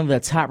wasn't one of the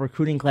top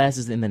recruiting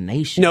classes in the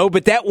nation. No,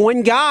 but that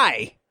one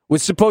guy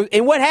was supposed.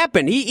 And what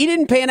happened? He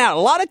didn't pan out.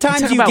 A lot of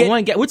times We're talking you about get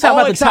one guy. We're talking all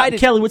about the excited.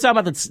 top, Kelly. We're talking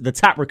about the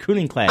top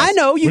recruiting class. I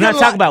know. We're not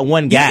talking about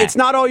one guy. It's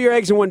not all your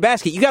eggs in one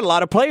basket. You got a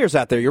lot of players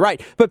out there. You're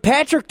right. But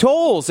Patrick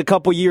Tolles a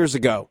couple years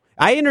ago,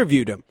 I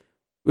interviewed him.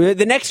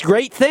 The next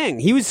great thing.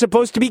 He was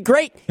supposed to be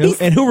great.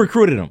 And who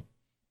recruited him?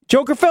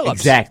 Joker Phillips.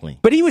 Exactly.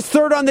 But he was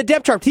third on the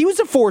depth chart. He was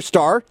a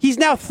 4-star. He's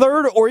now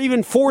third or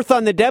even fourth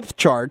on the depth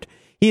chart.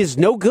 He is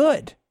no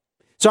good.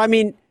 So, I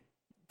mean,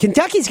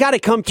 Kentucky's got to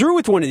come through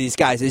with one of these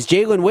guys. Is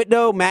Jalen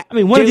Whitlow?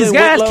 One of these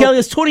guys, Kelly,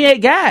 is 28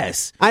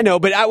 guys. I know,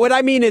 but what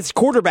I mean is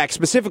quarterback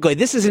specifically.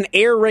 This is an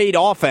air raid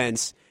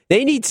offense.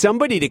 They need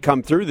somebody to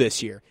come through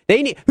this year.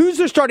 Who's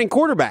their starting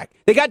quarterback?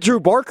 They got Drew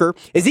Barker.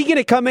 Is he going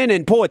to come in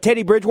and pull a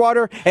Teddy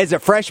Bridgewater as a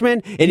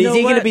freshman? And is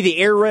he going to be the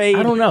air raid?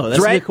 I don't know.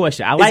 That's threat? a good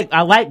question. I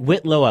like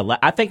Whitlow.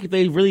 I think if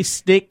they really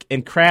stick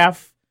and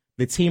craft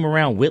the team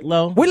around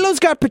Whitlow. Whitlow's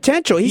got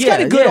potential. He's got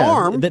a good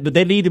arm. But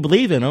they need to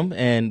believe in him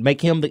and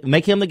make him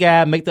the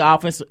guy. Make the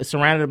offense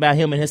surrounded about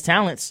him and his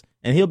talents,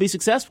 and he'll be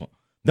successful.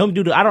 Don't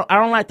do the.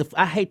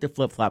 I hate the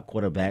flip flop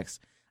quarterbacks.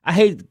 I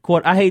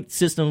hate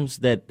systems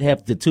that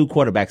have the two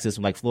quarterback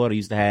system like Florida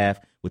used to have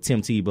with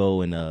Tim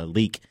Tebow and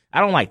Leak.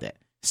 I don't like that.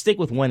 Stick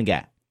with one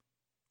guy.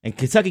 And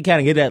Kentucky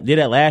kind of did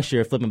that last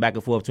year, flipping back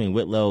and forth between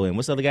Whitlow and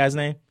what's the other guy's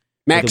name?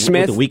 Max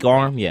Smith. With the weak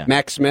arm, yeah.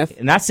 Max Smith.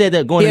 And I said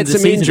that going He had into the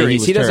some season that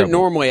injuries. He doesn't terrible.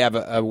 normally have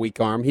a weak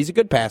arm. He's a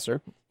good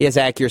passer. He has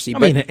accuracy. I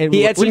But mean,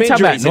 he had some what are you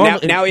talking injuries.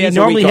 about? And now he has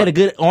normally a weak had arm. a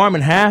good arm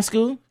in high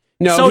school.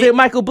 No, so did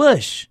Michael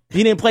Bush.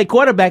 He didn't play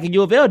quarterback at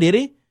U of L, did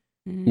he?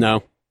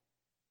 No.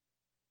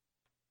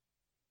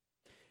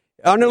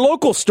 On a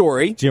local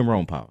story, Jim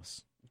Rome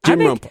pause.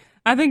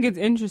 I think it's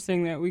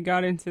interesting that we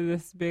got into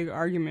this big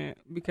argument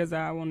because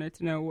I wanted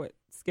to know what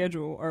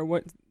schedule or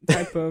what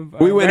type of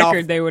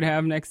record they would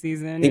have next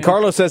season. And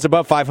Carlo says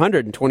above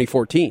 500 in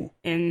 2014.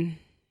 And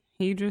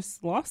he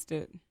just lost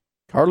it.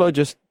 Carlo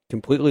just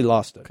completely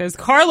lost it. Because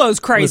Carlo's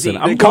crazy.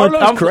 Listen, I'm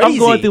crazy.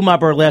 going through my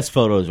burlesque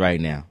photos right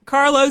now.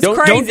 Carlo's Don't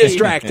crazy.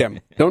 distract him.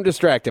 Don't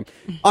distract him.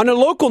 On a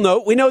local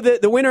note, we know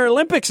that the Winter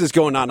Olympics is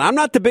going on. I'm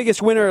not the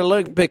biggest Winter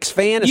Olympics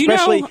fan,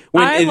 especially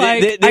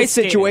when this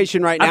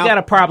situation right now. I've got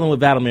a problem with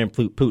Vladimir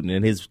Putin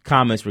and his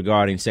comments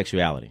regarding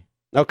sexuality.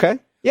 Okay.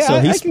 Yeah, so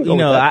I can go with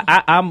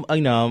that. I'm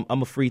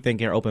a free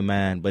thinker, open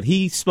mind, but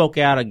he spoke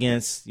out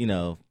against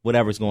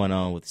whatever's going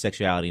on with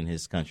sexuality in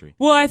his country.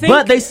 Well, I think,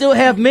 but they still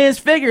have men's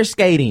figure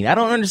skating. I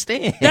don't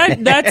understand.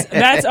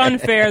 That's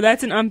unfair.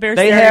 That's an unfair.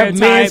 They stereotype. have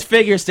men's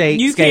figure skating.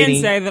 You can't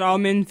say that all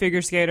men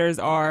figure skaters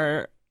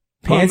are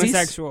pansies?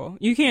 homosexual.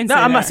 You can't. No, say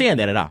I'm that. not saying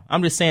that at all.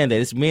 I'm just saying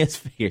that it's men's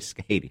figure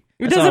skating.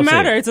 It That's all doesn't I'm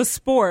matter. saying. It's a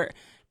sport.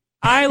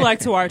 I like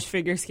to watch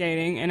figure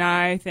skating, and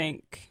I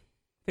think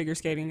figure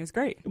skating is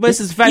great. But it's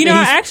the fact I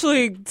that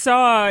actually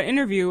saw an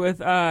interview with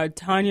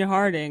Tanya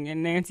Harding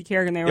and Nancy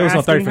Kerrigan. They were was on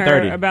asking 30 for her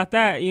 30. about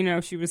that.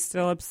 She was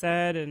still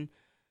upset, and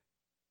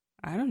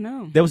I don't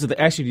know. There was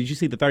actually. Did you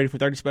see the 30 for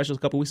 30 specials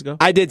a couple weeks ago?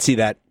 I did see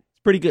that.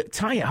 Pretty good.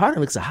 Tanya Harding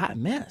looks a hot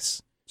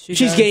mess. She's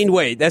does. gained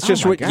weight. That's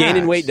just what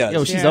gaining weight does.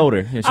 Yo, she's Yeah.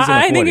 older. Yeah, she's in her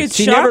I think 40s. it's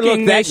She never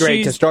shocking looked that great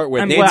she's- to start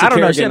with. I mean, Well, I don't know.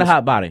 Kerrigan She had a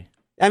hot body.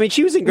 I mean,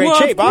 she was in great well,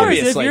 shape, of course,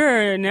 obviously. if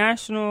you're a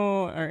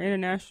national or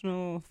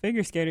international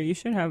figure skater, you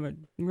should have a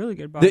really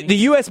good body. The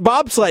US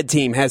Bobsled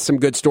team has some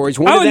good stories.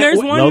 One oh, of and that- there's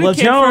one Lola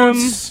kid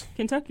Jones. from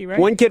Kentucky, right?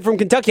 One kid from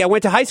Kentucky. I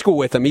went to high school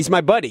with him. He's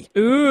my buddy.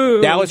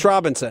 Ooh. Dallas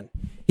Robinson.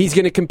 He's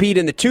going to compete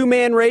in the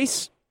two-man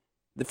race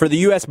for the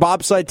U.S.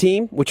 Bobsled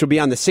team, which will be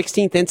on the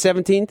 16th and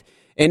 17th,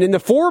 and in the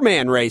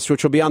four-man race,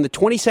 which will be on the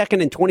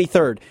 22nd and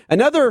 23rd.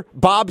 Another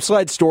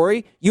bobsled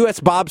story, U.S.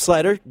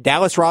 bobsledder,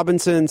 Dallas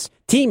Robinson's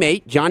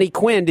teammate, Johnny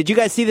Quinn. Did you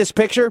guys see this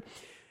picture?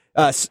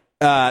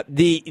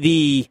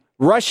 The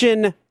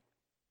Russian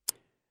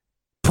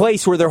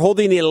place where they're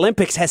holding the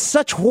Olympics has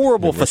such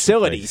horrible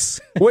facilities.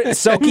 What,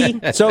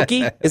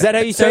 Sochi? Is that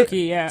how you say it?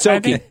 Sochi, yeah. I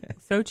Sochi. think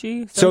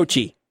Sochi.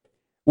 Sochi.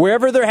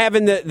 Wherever they're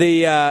having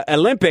the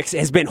Olympics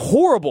has been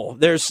horrible.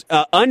 There's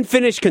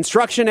unfinished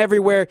construction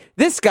everywhere.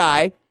 This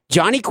guy,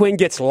 Johnny Quinn,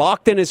 gets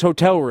locked in his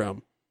hotel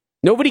room.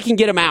 Nobody can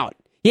get him out.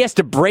 He has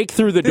to break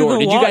through the door. the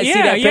Did you wall? guys see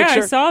that picture?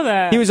 Yeah, I saw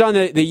that. He was on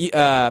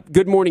the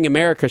Good Morning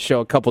America show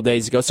a couple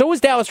days ago. So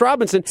was Dallas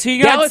Robinson. So he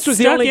got Dallas was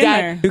the stuck only in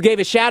guy there. who gave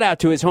a shout out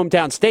to his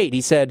hometown state.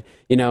 He said,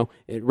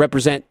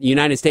 represent the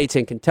United States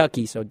and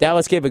Kentucky. So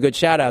Dallas gave a good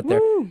shout out there.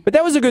 Woo. But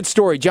that was a good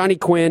story. Johnny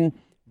Quinn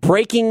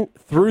breaking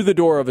through the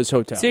door of his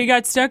hotel. So he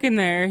got stuck in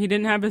there. He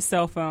didn't have his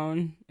cell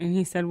phone, and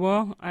he said,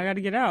 "Well, I got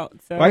to get out."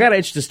 So Well, I got an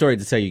interesting story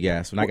to tell you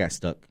guys when I got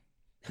stuck.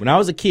 When I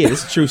was a kid,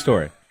 this is a true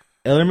story.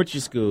 Elementary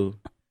school,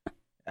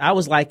 I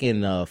was like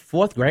in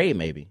fourth grade,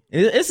 maybe.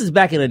 And this is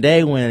back in the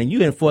day when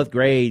you in fourth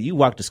grade, you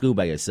walked to school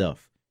by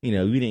yourself. You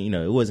didn't.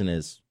 It wasn't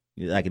as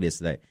like it is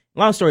today.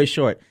 Long story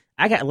short,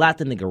 I got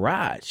locked in the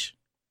garage,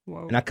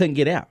 Whoa. and I couldn't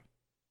get out.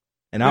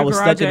 And I Your was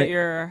garage stuck in at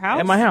your house.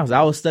 At my house.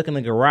 I was stuck in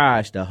the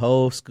garage the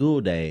whole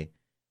school day.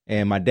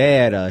 And my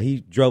dad,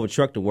 he drove a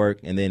truck to work,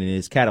 and then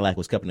his Cadillac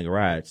was kept in the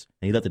garage.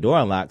 And he left the door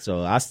unlocked,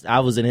 so I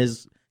was in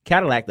his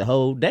Cadillac the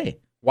whole day.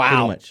 Wow.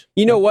 Pretty much.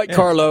 You know what, Yeah.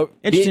 Carlo?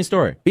 Interesting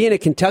story. Being a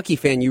Kentucky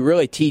fan, you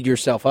really teed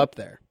yourself up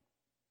there.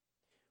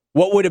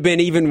 What would have been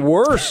even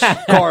worse,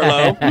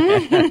 Carlo,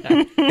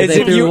 is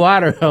They threw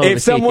water over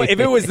if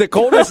it was the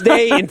coldest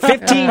day in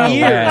 15 Oh, years,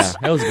 yeah.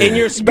 That was good. and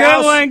your Good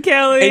spouse one,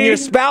 Kelly. and your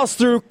spouse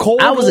threw cold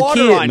I was a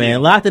water kid, on man, you.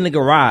 locked in the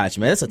garage,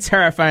 man. That's a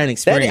terrifying That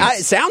experience.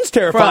 it sounds for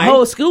a terrifying.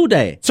 whole school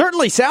day.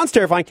 Certainly sounds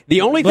terrifying.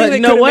 The only thing But that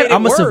you know could have what? made it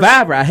I'm a worse-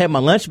 survivor. I had my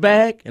lunch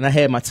bag, and I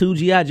had my 2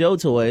 G.I. Joe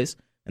toys,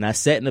 and I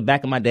sat in the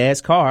back of my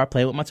dad's car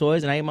playing with my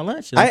toys, and I ate my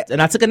lunch,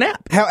 and I took a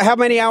nap. How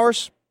many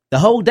hours? The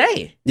whole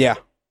day. Yeah.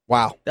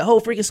 Wow. The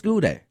whole freaking school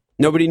day.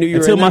 Nobody knew you were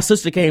Until in my there?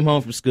 sister came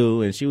home from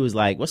school, and she was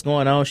like, "What's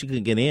going on?" She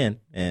couldn't get in,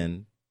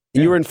 and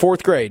And you were in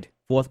fourth grade.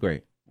 fourth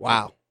grade.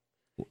 Wow.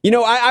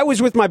 I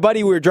was with my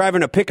buddy. We were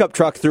driving a pickup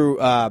truck through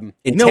in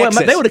You know Texas.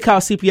 what? They would have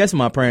called CPS on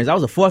my parents. I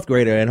was a fourth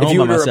grader at home you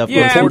by were a- myself.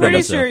 Yeah, I'm recording pretty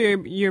myself.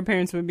 sure your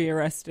parents would be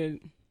arrested.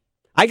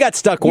 I got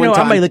stuck You one know,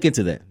 time. I may look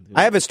into that.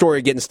 I have a story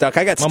of getting stuck.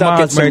 I got My stuck in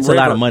mom's some married to a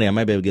lot river. of money. I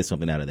might be able to get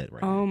something out of that.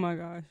 Right. Oh my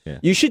gosh.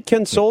 You should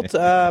consult.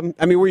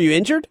 Were you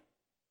injured?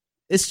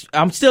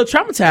 I'm still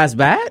traumatized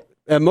by it.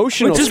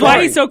 Emotional. Which is scarring.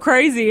 why he's so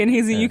crazy and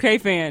he's a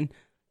UK fan.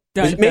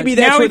 Dun, Maybe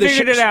dun. that's now where we the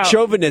figured it out.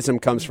 chauvinism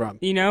comes from.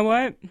 You know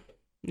what?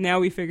 Now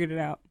we figured it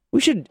out. We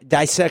should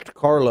dissect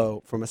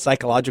Carlo from a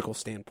psychological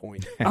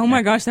standpoint Oh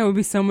my gosh, that would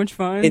be so much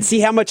fun. and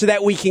see how much of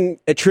that we can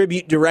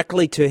attribute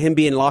directly to him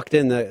being locked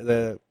in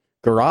the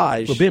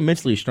garage. But being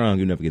mentally strong,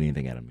 you never get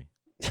anything out of me.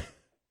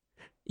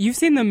 You've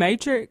seen The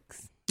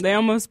Matrix. They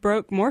almost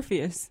broke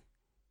Morpheus.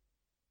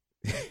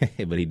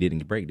 But he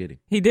didn't break, did he?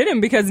 He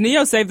didn't because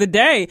Neo saved the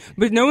day,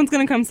 but no one's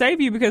going to come save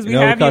you because we No,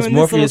 have you because in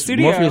this little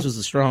studio. Morpheus was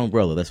a strong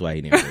brother. That's why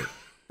he didn't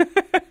break.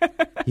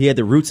 He had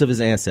the roots of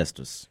his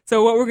ancestors.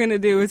 So what we're going to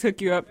do is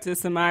hook you up to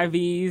some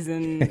IVs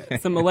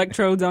and some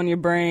electrodes on your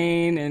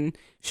brain and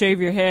shave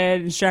your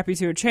head and strap you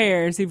to a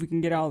chair and see if we can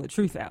get all the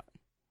truth out.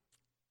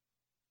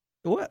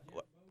 What?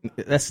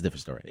 That's a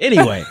different story.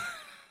 Anyway.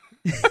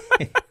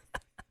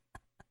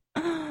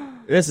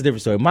 That's a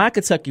different story. My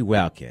Kentucky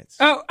Wildcats.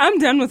 Oh, I'm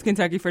done with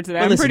Kentucky for today.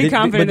 Well, I'm listen, pretty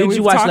confident but that did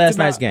you we've watch talked last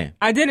about- night's game?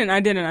 I didn't.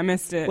 I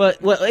missed it. Well,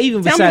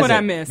 even Tell me besides what that,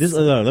 I missed.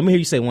 let me hear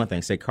you say one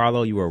thing. Say,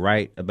 Carlo, you were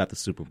right about the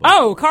Super Bowl.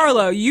 Oh,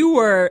 Carlo, you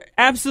were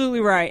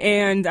absolutely right,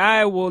 and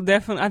I will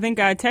definitely. I think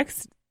I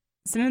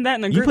sending that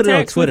in the You group put it on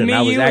text Twitter, with me. and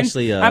I was you, and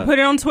actually, I put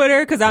it on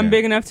Twitter because I'm yeah.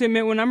 big enough to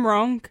admit when I'm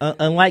wrong.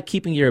 Unlike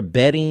keeping your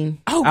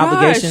betting Oh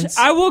obligations.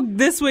 gosh, I will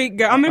this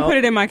week. I'm gonna put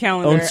it in my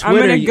calendar. on I'm Twitter,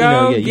 gonna you go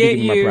know, yeah, you get give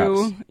me my you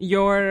props.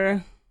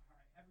 your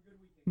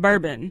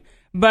bourbon.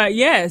 But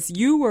yes,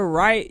 you were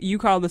right. You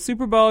called the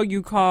Super Bowl.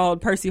 You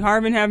called Percy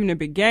Harvin having a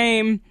big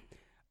game.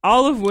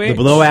 All of which The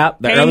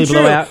blowout, the came early true.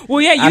 blowout.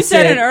 Well, yeah, you I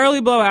said said- an early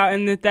blowout,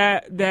 and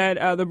that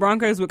the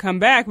Broncos would come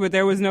back, but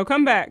there was no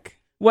comeback.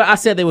 Well, I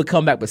said they would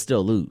come back but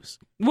still lose.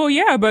 Well,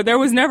 yeah, but there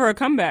was never a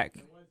comeback.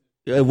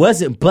 It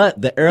wasn't,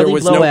 but the early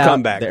was no blowout,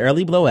 comeback. the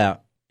early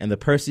blowout, and the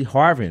Percy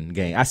Harvin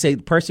game. I say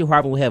Percy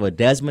Harvin will have a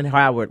Desmond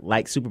Howard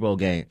like Super Bowl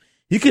game.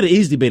 He could have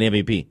easily been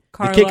MVP.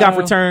 Carlo. The kickoff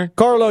return.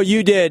 Carlo,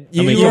 you did.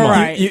 You I mean, you, come on.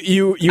 right.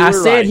 you I were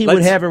said right. he Let's-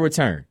 would have a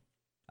return.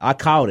 I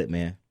called it,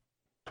 man.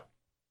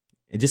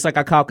 And just like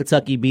I called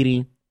Kentucky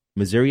beating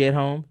Missouri at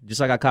home,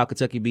 just like I called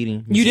Kentucky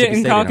beating You Mississippi didn't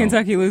State call at home,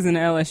 Kentucky losing to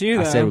LSU,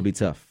 though. I said it would be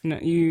tough. No,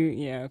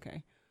 yeah,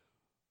 okay.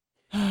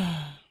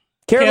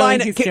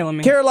 Carolina, He's killing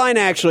me. Carolina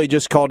actually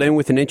just called in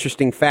with an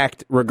interesting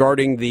fact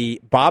regarding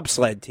the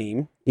bobsled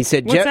team. He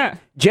said What's that?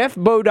 Jeff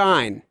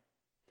Bodine,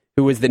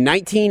 who was the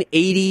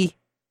 1982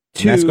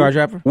 NASCAR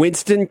driver?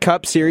 Winston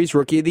Cup Series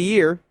Rookie of the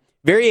Year,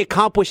 very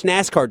accomplished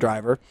NASCAR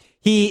driver.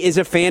 He is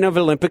a fan of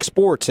Olympic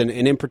sports, and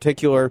in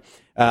particular,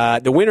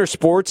 the winter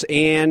sports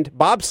and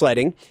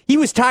bobsledding. He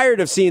was tired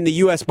of seeing the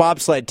U.S.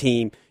 bobsled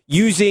team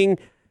using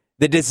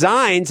the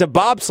designs of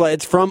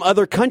bobsleds from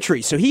other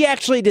countries. So he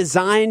actually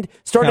started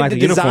like to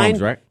the design,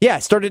 uniforms, right? Yeah,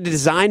 started to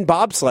design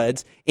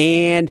bobsleds,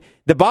 and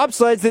the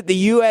bobsleds that the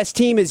U.S.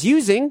 team is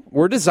using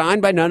were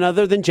designed by none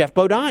other than Jeff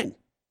Bodine.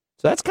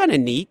 So that's kind of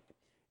neat.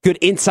 Good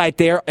insight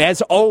there.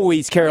 As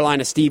always,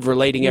 Carolina Steve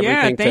relating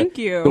everything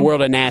to the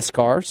world of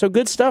NASCAR. So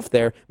good stuff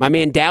there. My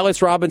man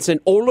Dallas Robinson,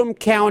 Oldham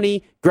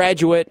County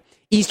graduate,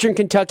 Eastern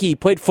Kentucky. He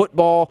played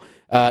football,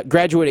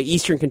 graduate of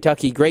Eastern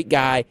Kentucky. Great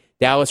guy.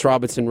 Dallas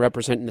Robinson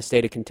representing the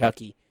state of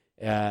Kentucky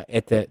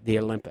at the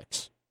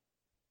Olympics.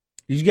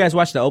 Did you guys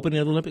watch the opening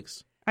of the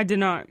Olympics? I did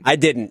not. I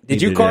didn't.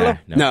 Did you, Neither Carlo?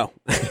 did I. No.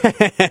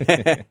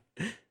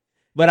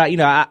 But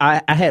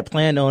I had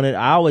planned on it.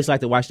 I always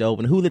like to watch the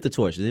opening. Who lit the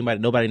torch? Does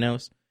anybody? Nobody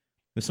knows.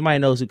 If somebody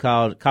knows who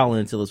call in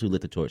and tell us who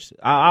lit the torch.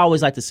 I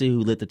always like to see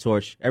who lit the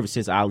torch. Ever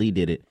since Ali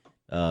did it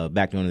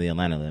back during the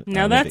Atlanta Olympics.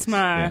 Now that's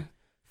my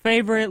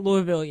favorite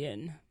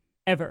Louisvillian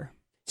ever.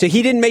 So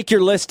he didn't make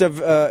your list of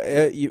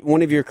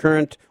one of your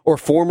current or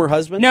former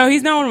husbands? No,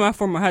 he's not one of my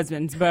former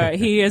husbands, but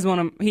he is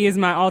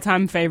my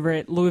all-time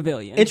favorite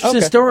Louisvillian.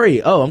 Interesting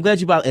story. Oh, I'm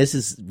glad you brought. This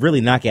is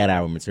really knockout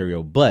hour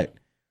material, but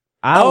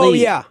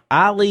Ali.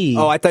 Ali.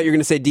 Oh, I thought you were going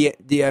to say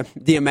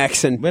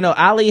DMX and. Well, no,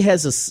 Ali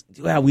has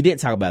a. Well, we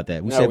didn't talk about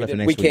that. We said that for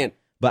next week. We can't.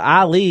 But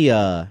Ali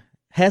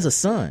has a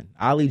son,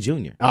 Ali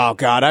Jr. Oh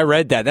God, I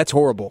read that. That's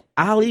horrible.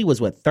 Ali was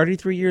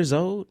 33 years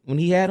old when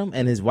he had him,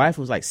 and his wife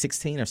was like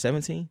 16 or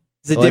 17.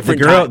 It's a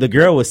different time. The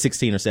girl was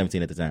 16 or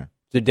 17 at the time.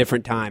 It's a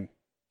different time.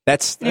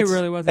 That's it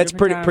really was. That's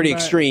pretty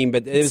extreme,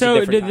 but it was a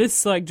different time.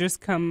 This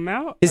just come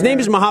out? His name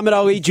is Muhammad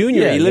Ali Jr.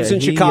 He lives in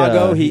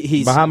Chicago.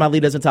 He's Muhammad Ali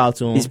doesn't talk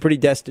to him. He's pretty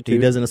destitute. He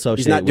doesn't associate.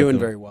 He's not with doing him.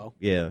 very well.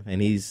 Yeah,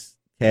 and he's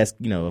has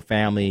a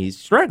family. He's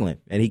struggling,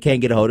 and he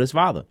can't get a hold of his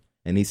father.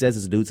 And he says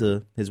it's due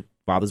to his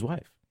father's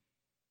wife.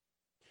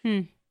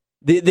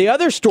 The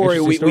other story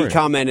we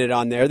commented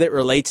on there that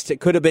relates to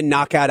could have been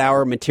knockout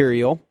hour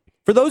material.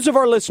 For those of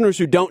our listeners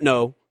who don't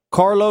know,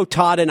 Carlo,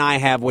 Todd, and I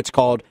have what's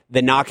called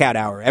the Knockout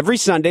Hour. Every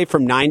Sunday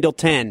from 9 till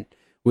 10,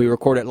 we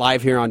record it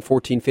live here on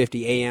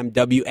 1450 AM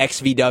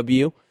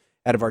WXVW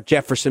out of our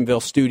Jeffersonville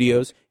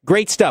studios.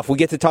 Great stuff. We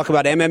get to talk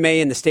about MMA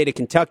in the state of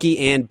Kentucky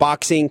and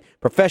boxing,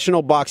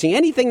 professional boxing,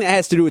 anything that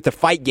has to do with the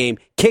fight game,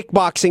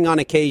 kickboxing on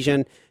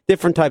occasion,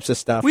 different types of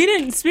stuff. We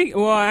didn't speak.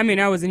 Well, I mean,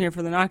 I wasn't here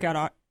for the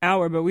Knockout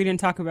Hour, but we didn't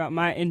talk about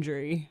my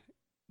injury.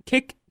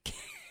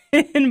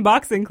 In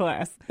boxing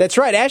class. That's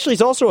right.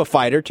 Ashley's also a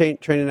fighter,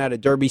 training out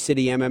of Derby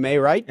City MMA,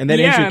 right? And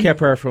that injury kept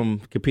her from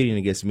competing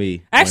against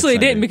me. Actually, it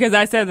didn't, because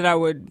I said that I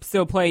would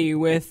still play you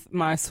with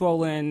my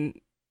swollen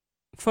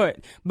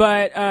foot.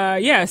 But,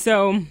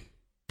 so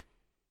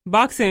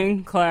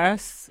boxing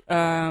class,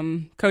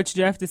 Coach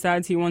Jeff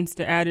decides he wants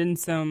to add in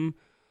some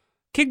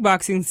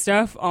kickboxing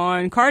stuff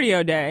on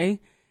cardio day,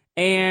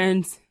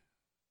 and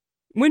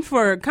went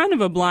for kind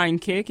of a blind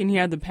kick, and he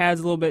had the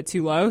pads a little bit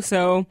too low,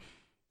 so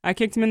I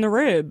kicked him in the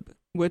rib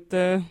with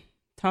the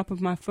top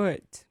of my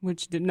foot,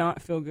 which did not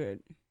feel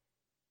good.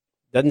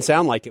 Doesn't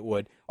sound like it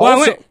would.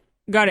 Well, I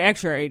got it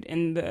x-rayed,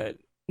 and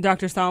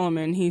Dr.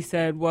 Solomon, he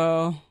said,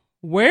 well,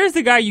 where's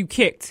the guy you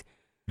kicked?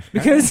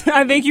 Because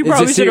I think you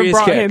probably should have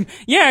brought him.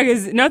 Yeah,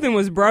 because nothing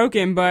was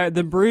broken, but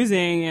the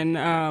bruising,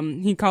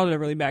 and he called it a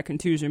really bad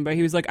contusion, but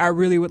he was like, I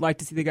really would like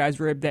to see the guy's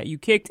rib that you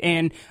kicked,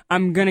 and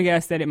I'm going to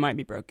guess that it might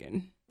be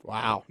broken.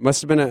 Wow.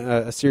 Must have been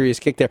a serious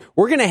kick there.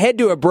 We're going to head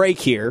to a break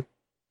here.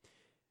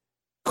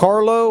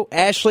 Carlo,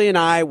 Ashley, and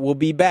I will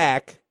be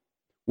back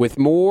with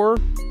more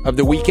of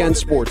the Weekend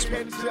Sports.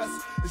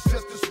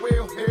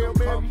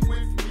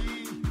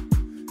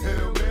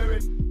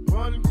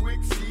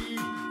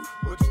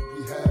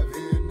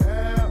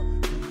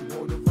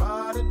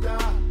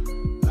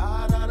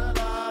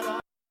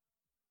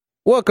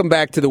 Welcome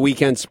back to the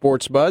Weekend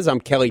Sports Buzz.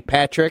 I'm Kelly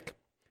Patrick,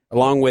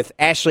 along with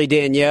Ashley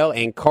Danielle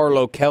and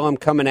Carlo Kellum,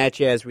 coming at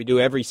you as we do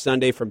every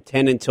Sunday from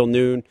 10 until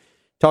noon.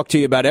 Talk to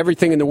you about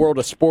everything in the world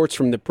of sports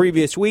from the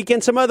previous week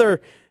and some other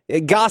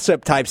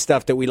gossip type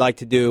stuff that we like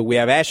to do. We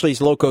have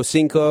Ashley's Loco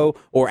Cinco,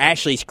 or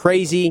Ashley's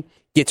Crazy,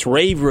 gets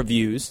rave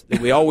reviews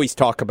that we always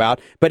talk about.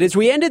 But as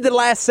we ended the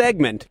last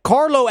segment,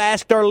 Carlo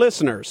asked our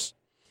listeners,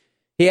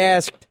 he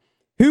asked,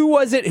 who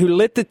was it who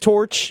lit the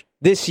torch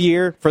this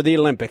year for the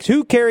Olympics?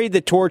 Who carried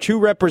the torch? Who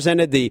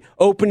represented the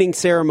opening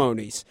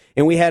ceremonies?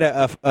 And we had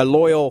a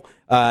loyal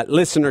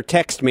listener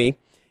text me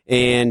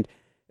and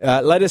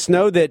let us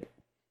know that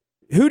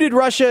who did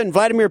Russia and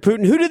Vladimir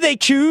Putin, who did they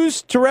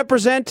choose to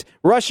represent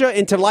Russia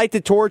and to light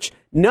the torch?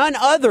 None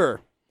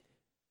other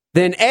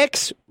Then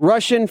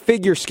ex-Russian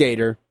figure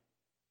skater,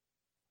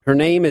 her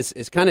name is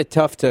kind of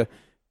tough to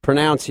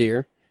pronounce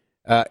here,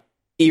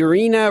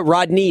 Irina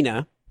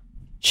Rodnina,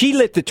 she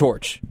lit the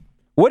torch.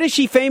 What is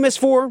she famous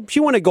for? She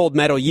won a gold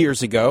medal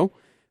years ago,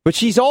 but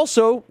she's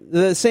also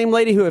the same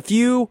lady who a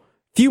few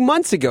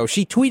months ago,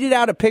 she tweeted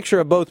out a picture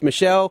of both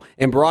Michelle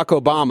and Barack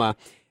Obama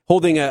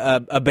holding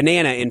a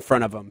banana in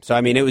front of them. So,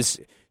 I mean, it was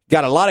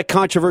got a lot of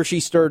controversy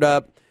stirred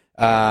up.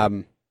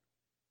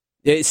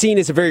 It's seen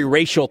as a very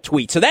racial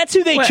tweet. So that's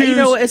who they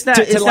choose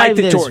to light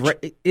the torch.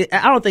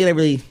 I don't think they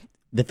really.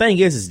 The thing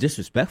is, it's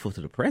disrespectful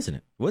to the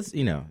president.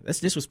 That's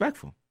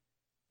disrespectful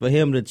for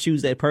him to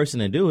choose that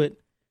person and do it.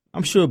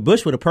 I'm sure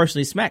Bush would have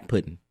personally smacked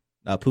Putin,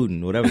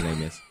 whatever his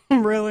name is.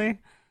 Really?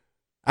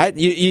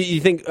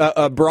 You think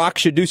Barack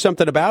should do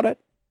something about it?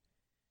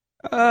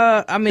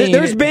 I mean,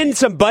 there's been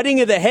some butting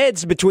of the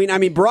heads between. I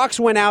mean, Barack's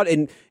went out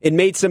and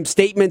made some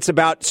statements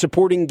about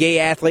supporting gay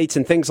athletes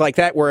and things like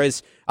that.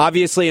 Whereas,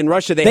 obviously, in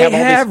Russia, they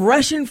have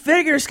Russian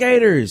figure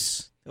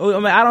skaters. I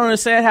mean, I don't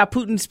understand how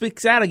Putin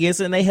speaks out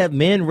against it, and they have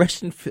men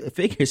Russian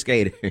figure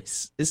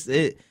skaters.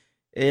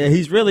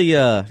 He's really,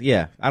 I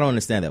don't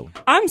understand that one.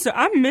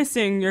 I'm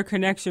missing your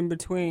connection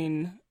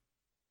between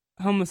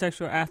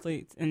homosexual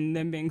athletes and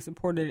them being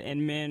supported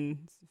in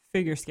men's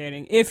figure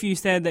skating. If you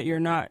said that you're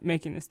not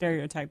making a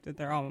stereotype that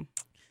they're all,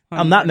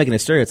 I'm not making a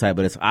stereotype,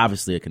 but it's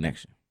obviously a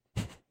connection.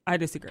 I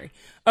disagree.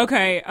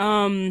 Okay.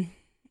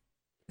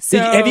 So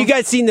have you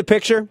guys seen the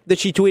picture that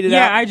she tweeted out?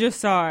 Yeah, I just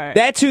saw it.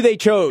 That's who they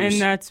chose,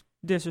 and that's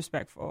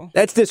disrespectful.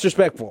 That's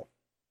disrespectful.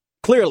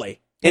 Clearly.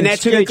 And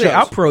that's who they chose.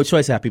 I'm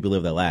pro-choice how people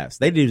live their lives.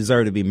 They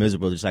deserve to be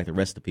miserable just like the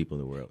rest of the people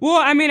in the world.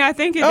 Well, I mean, I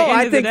think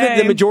I think that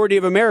the majority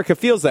of America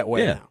feels that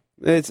way now.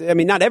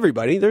 Not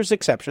everybody. There's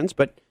exceptions,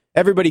 but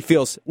everybody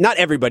feels, not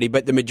everybody,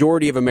 but the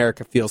majority of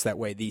America feels that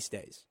way these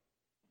days.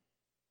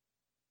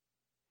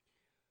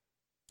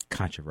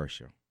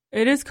 Controversial.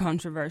 It is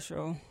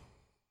controversial.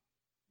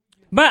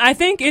 But I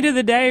think, end of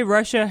the day,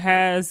 Russia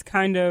has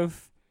kind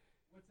of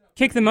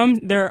kicked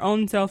their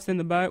own selves in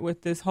the butt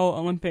with this whole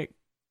Olympic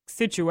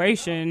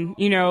situation.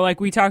 You know, like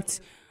we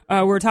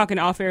were talking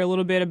off air a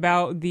little bit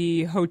about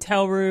the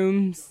hotel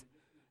rooms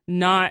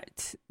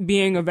not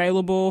being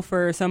available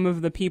for some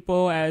of the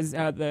people as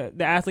the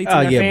athletes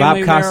and their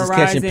family Bob Costas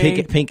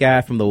catching pink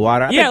eye from the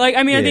water.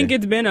 I think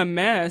it's been a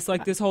mess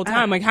like this whole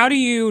time. Like, how do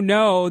you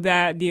know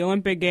that the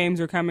Olympic Games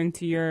are coming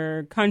to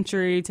your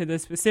country, to the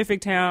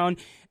specific town,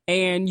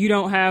 and you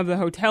don't have the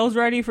hotels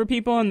ready for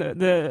people and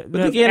the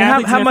athletes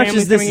how and much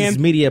families is this coming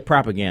in? media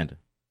propaganda?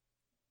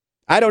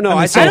 I don't know.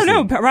 I don't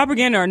know.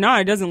 Propaganda or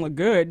not, it doesn't look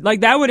good.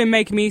 Like, that wouldn't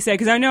make me say,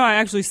 because I know I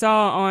actually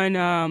saw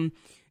on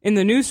in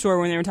the news store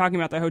when they were talking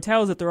about the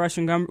hotels that the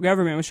Russian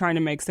government was trying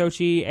to make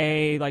Sochi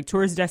a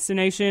tourist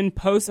destination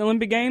post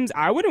Olympic Games.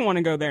 I wouldn't want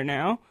to go there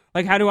now.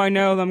 Like, how do I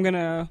know that I'm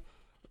gonna,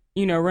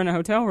 rent a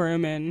hotel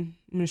room and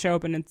I'm gonna show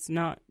up and it's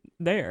not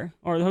there,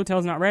 or the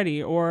hotel's not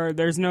ready, or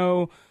there's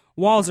no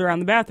walls around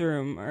the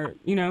bathroom, or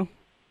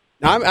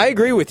I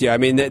agree with you. I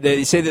mean,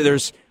 they say that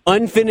there's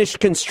unfinished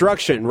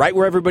construction right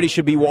where everybody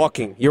should be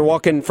walking. You're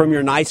walking from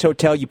your nice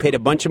hotel. You paid a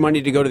bunch of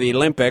money to go to the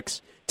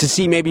Olympics to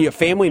see maybe a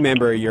family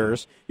member of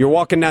yours. You're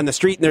walking down the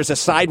street and there's a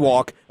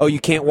sidewalk. Oh, you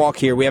can't walk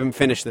here. We haven't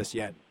finished this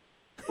yet.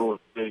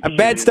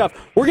 Bad stuff.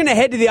 We're going to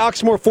head to the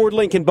Oxmoor Ford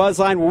Lincoln Buzz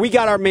Line where we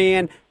got our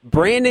man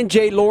Brandon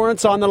J.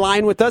 Lawrence on the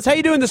line with us. How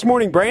you doing this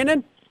morning,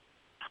 Brandon?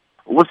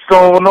 What's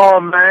going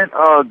on, man?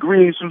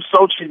 Greetings from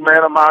Sochi,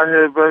 man. I'm out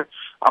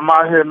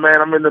here,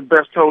 man. I'm in the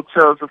best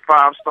hotels, a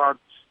 5-star.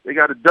 They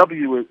got a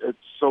W at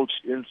Sochi,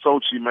 in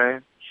Sochi,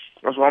 man.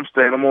 That's where I'm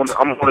staying. I'm on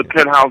the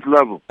penthouse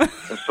level in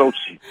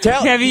Sochi.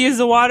 Have you used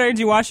the water? Did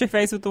you wash your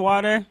face with the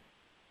water?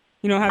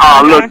 You don't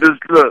have.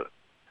 Look.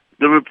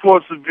 The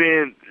reports have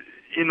been,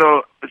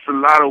 it's a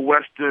lot of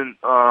Western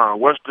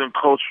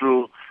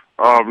cultural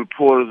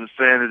reporters are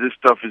saying that this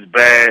stuff is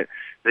bad.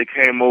 They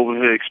came over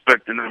here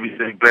expecting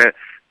everything bad.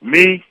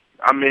 Me,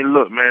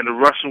 look, man. The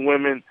Russian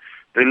women,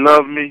 they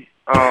love me.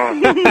 They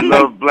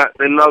love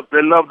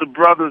the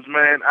brothers,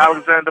 man.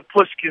 Alexander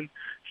Pushkin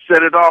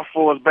set it off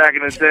for us back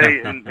in the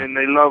day, and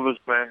they love us,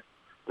 man.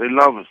 They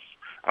love us.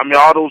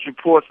 All those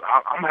reports,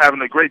 I'm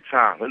having a great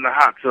time in the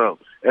hot tub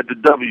at the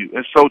W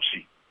in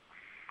Sochi.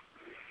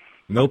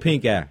 No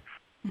pink eye.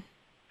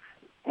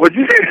 What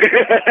you?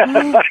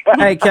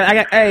 Hey,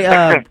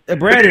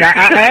 Brandon,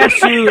 I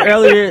asked you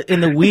earlier in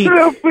the week.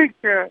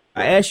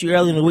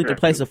 To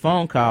place a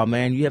phone call,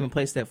 man. You haven't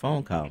placed that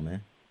phone call,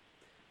 man.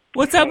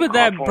 What's up with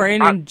that,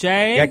 Brandon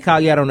J? I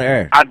called you out on the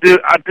air. I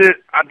did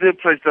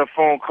place that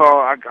phone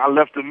call. I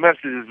left a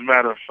message, as a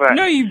matter of fact.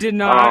 No, you did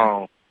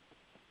not.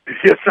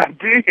 Yes, I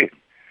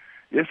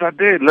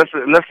did. Unless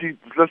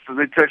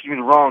they text me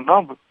the wrong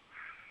number.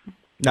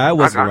 No, it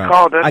wasn't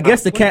wrong. I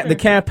guess the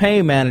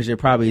campaign manager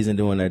probably isn't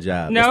doing their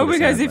job. No,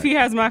 because if he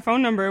has my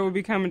phone number, it would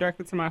be coming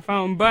directly to my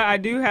phone. But I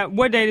do have.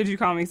 What day did you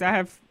call me? Because I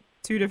have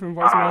 2 different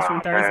voicemails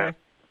from Thursday. Man.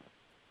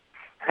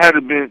 Had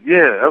it been,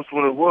 that's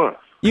when it was.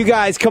 You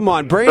guys, come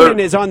on. Brandon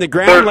is on the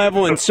ground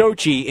level in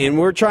Sochi, and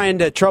we're trying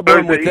to trouble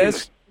him with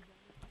this.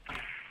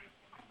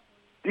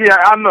 Yeah,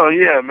 I know.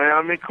 Yeah, man.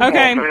 I mean, come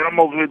Okay. on, man. I'm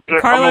over here.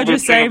 Carlo I'm over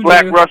just here drinking saved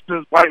black you.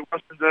 Russians, white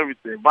Russians,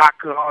 everything,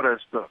 vodka, all that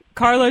stuff.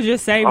 Carlo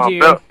just saved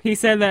you. Bill. He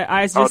said that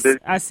did-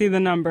 I see the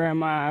number in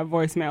my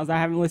voicemails I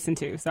haven't listened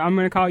to, so I'm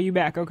going to call you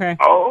back, okay?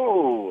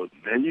 Oh,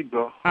 there you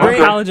go. I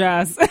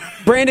apologize.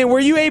 Brandon, were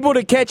you able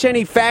to catch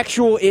any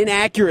factual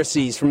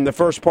inaccuracies from the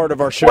first part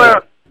of our show?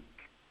 Well,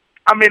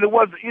 I mean, it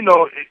wasn't. You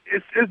know,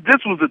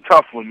 this was a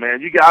tough one,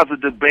 man. You guys are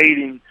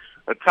debating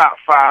a top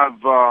five.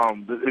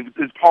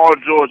 Is Paul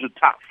George a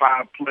top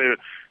five player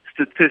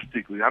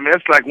statistically? I mean,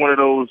 it's like one of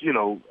those. I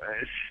don't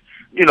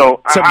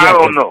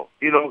know.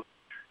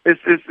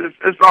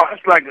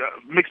 It's like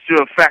a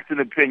mixture of fact and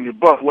opinion.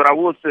 But what I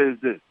will say is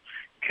this: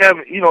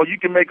 Kevin, you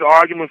can make an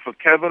argument for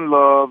Kevin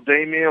Love,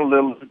 Damian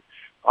Lillard,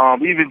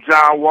 even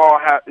John Wall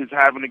is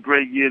having a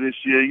great year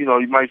this year.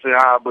 You might say,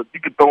 but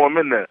you could throw him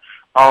in there.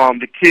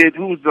 The kid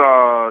who's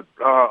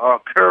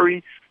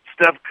Curry,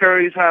 Steph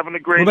Curry's having a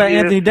great year. What about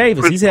Anthony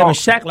Davis? Chris He's having Paul.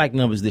 Shaq-like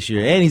numbers this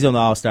year, and he's on the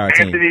All-Star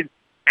team.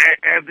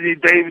 Anthony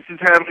Davis is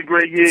having a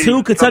great year.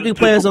 Two Kentucky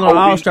players on the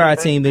All-Star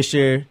team this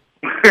year.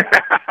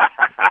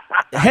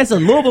 Has a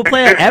Louisville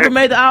player ever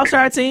made the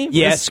All-Star team?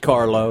 Yes,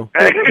 Carlo.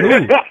 Who?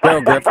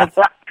 Darryl Griffith.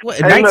 What,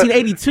 in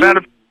 1982?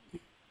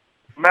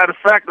 Matter of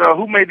fact,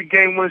 who made the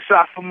game-winning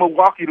shot for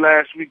Milwaukee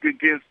last week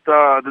against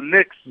the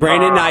Knicks?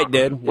 Brandon Knight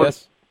did,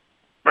 yes.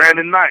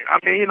 Brandon Knight. I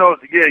mean,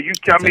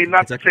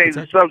 not to change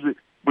the subject,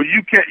 but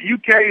UK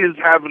is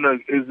having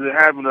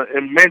an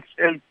immense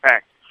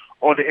impact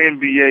on the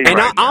NBA. And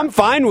right now. I'm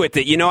fine with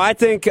it. I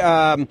think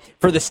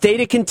for the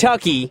state of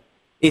Kentucky,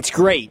 it's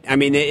great. I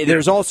mean,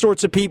 there's all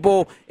sorts of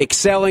people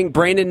excelling.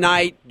 Brandon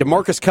Knight,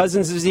 DeMarcus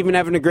Cousins is even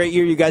having a great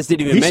year. You guys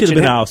didn't even mention him. He should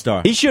have been an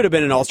All-Star. He should have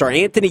been an All-Star.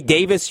 Anthony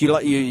Davis,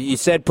 you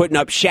said, putting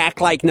up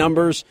Shaq-like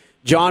numbers.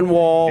 John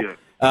Wall. Yeah.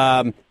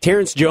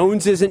 Terrence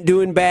Jones isn't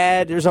doing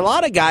bad. There's a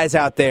lot of guys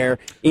out there.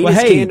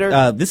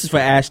 This is for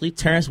Ashley.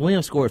 Terrence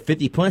Williams scored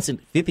 50 points in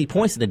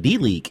the D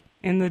League.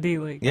 In the D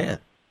League. Yeah.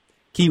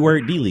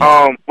 Keyword D League.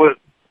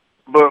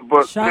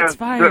 But shots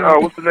fired.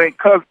 What's the name?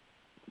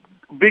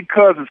 Big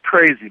Cuz is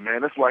crazy,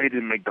 man. That's why he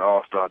didn't make the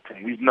All-Star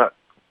team. He's nuts.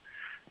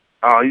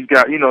 He's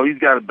got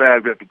a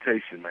bad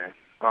reputation, man.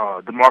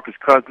 DeMarcus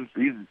Cousins,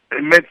 he's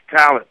immense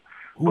talent,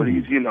 but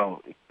he's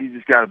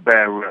just got a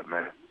bad rep,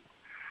 man.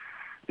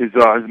 His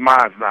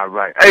mind's not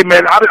right. Hey,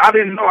 man, I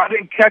didn't know. I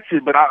didn't catch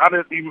it, but I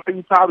didn't.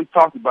 You probably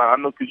talked about it.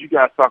 I know because you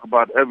guys talk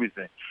about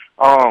everything.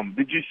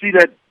 Did you see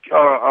that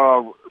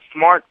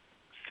Smart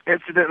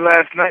incident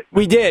last night?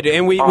 We did,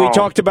 and we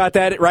talked about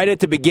that right at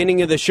the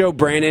beginning of the show,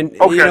 Brandon.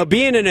 Okay.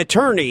 Being an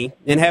attorney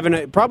and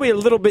having probably a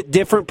little bit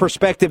different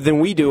perspective than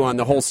we do on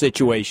the whole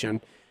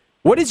situation.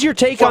 What is your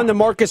take on the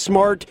Marcus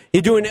Smart?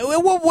 You're doing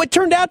what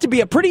turned out to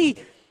be a pretty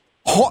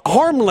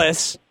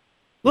harmless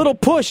little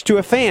push to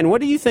a fan.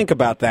 What do you think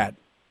about that?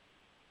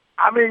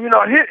 I mean,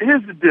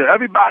 here's the deal.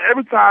 Every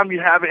time you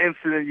have an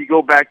incident, you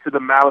go back to the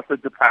malice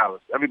at the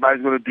palace.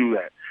 Everybody's going to do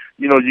that.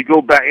 You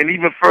go back, and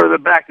even further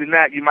back than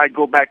that, you might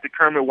go back to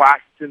Kermit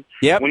Washington.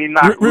 Yep. When he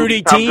knocked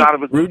Rudy T. out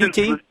of his Rudy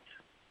T.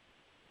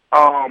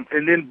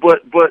 And then,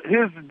 but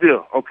here's the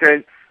deal.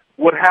 Okay,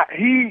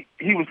 he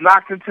was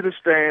knocked into the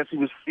stands. He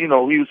was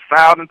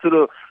fouled into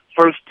the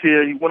first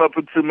tier. He went up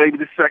into maybe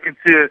the second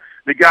tier.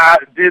 The guy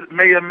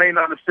may or may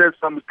not have said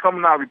something. It's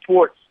coming out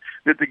reports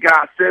that the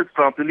guy said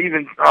something.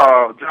 Even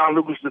John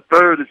Lucas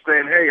III is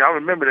saying, "Hey, I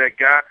remember that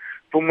guy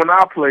from when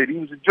I played. He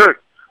was a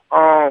jerk."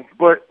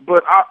 But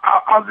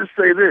I'll just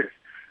say this: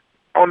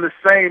 on the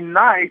same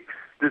night,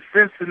 the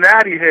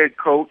Cincinnati head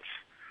coach,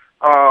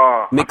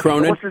 Mick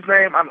Cronin. What's his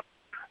name?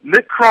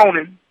 Mick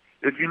Cronin.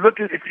 If you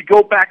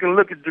go back and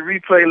look at the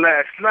replay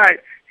last night,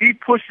 he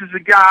pushes the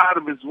guy out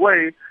of his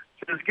way.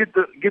 Says, "Get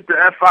the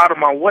F out of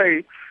my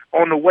way."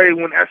 On the way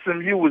when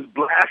SMU was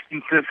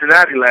blasting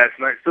Cincinnati last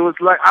night. So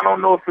it's like, I don't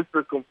know if it's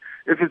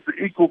an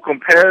equal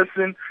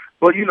comparison,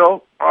 but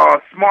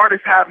Smart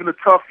is having a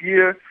tough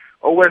year.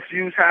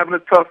 OSU's having a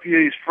tough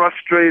year. He's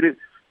frustrated.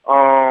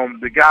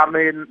 The guy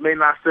may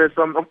not say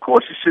something. Of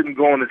course, you shouldn't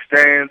go in the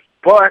stands,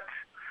 but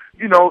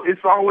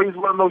it's always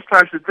one of those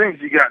types of things.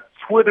 You got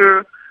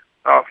Twitter.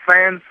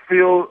 Fans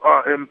feel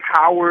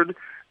empowered,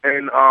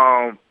 and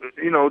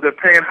they're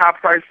paying high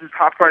price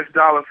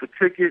dollar for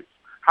tickets.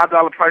 High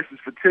dollar prices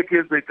for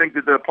tickets. They think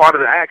that they're part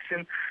of the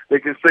action. They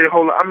can say,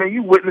 "Hold on." I mean,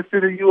 you witness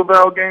it in U of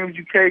L games,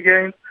 UK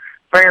games.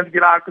 Fans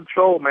get out of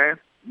control, man.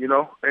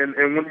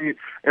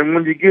 And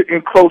when you get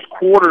in close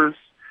quarters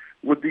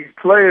with these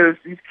players,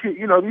 these kids,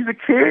 these are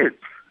kids.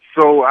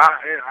 So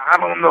I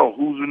don't know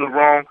who's in the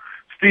wrong.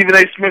 Stephen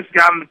A. Smith's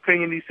got an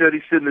opinion. He said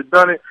he shouldn't have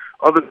done it.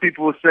 Other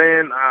people were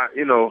saying, I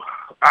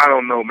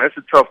don't know, man. It's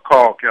a tough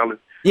call, Kelly.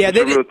 Yeah, it's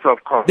a real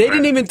tough call. They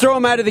didn't even throw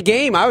him out of the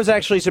game. I was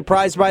actually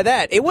surprised by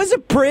that. It was a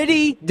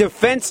pretty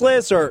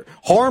defenseless or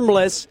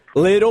harmless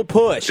little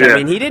push. Yeah. I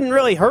mean, he didn't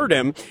really hurt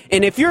him.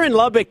 And if you're in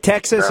Lubbock,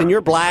 Texas, and you're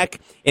black,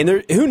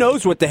 and who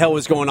knows what the hell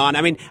was going on?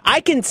 I mean,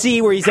 I can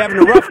see where he's having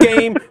a rough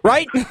game,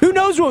 right? Who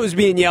knows what was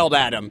being yelled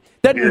at him?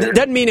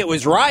 Doesn't mean it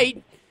was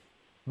right.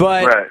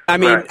 But, I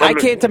mean, I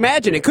can't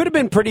imagine. It could have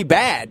been pretty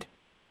bad.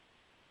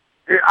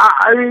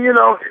 I mean, you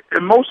know,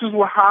 emotions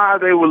were high.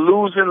 They were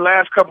losing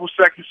last couple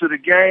seconds of the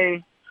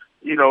game.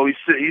 You know, he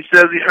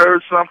says he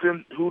heard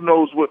something. Who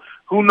knows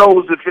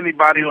if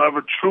anybody will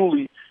ever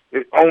truly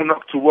own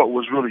up to what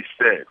was really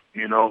said,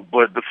 you know.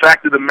 But the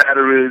fact of the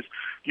matter is,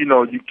 you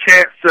know, you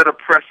can't set a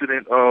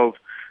precedent of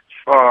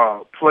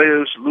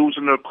players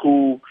losing their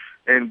cool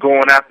and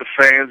going after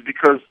fans,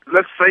 because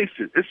let's face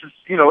it, this is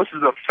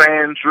a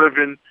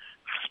fan-driven,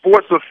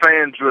 sports are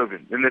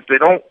fan-driven. And if they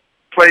don't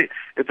play,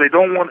 if they're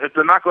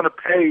not going to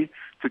pay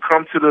to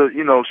come to the,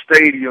 you know,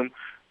 stadium,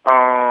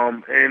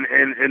 and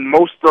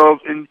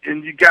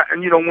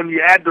you know, when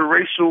you add the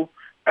racial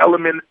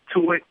element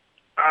to it,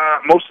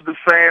 most of the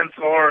fans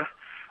are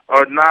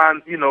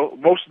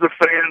most of the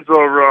fans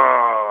are,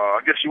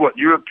 I guess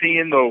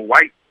European or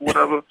white,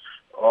 whatever.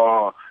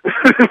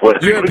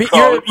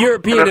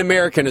 European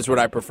American is what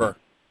I prefer.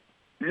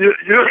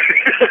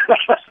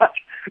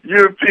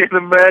 European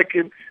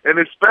American, and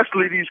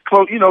especially these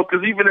close, you know,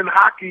 because even in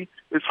hockey,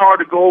 it's hard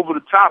to go over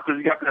the top because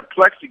you got that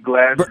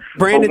plexiglass.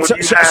 Brandon,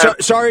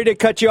 sorry to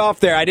cut you off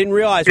there. I didn't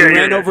realize we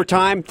ran over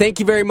time. Thank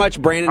you very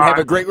much, Brandon. Have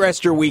a great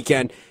rest of your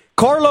weekend.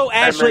 Carlo,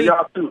 Ashley.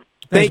 Y'all too.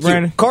 Thank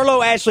you.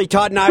 Carlo, Ashley,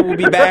 Todd, and I will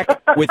be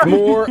back with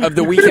more of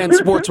the Weekend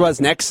Sports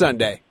Buzz next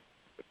Sunday.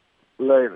 Later.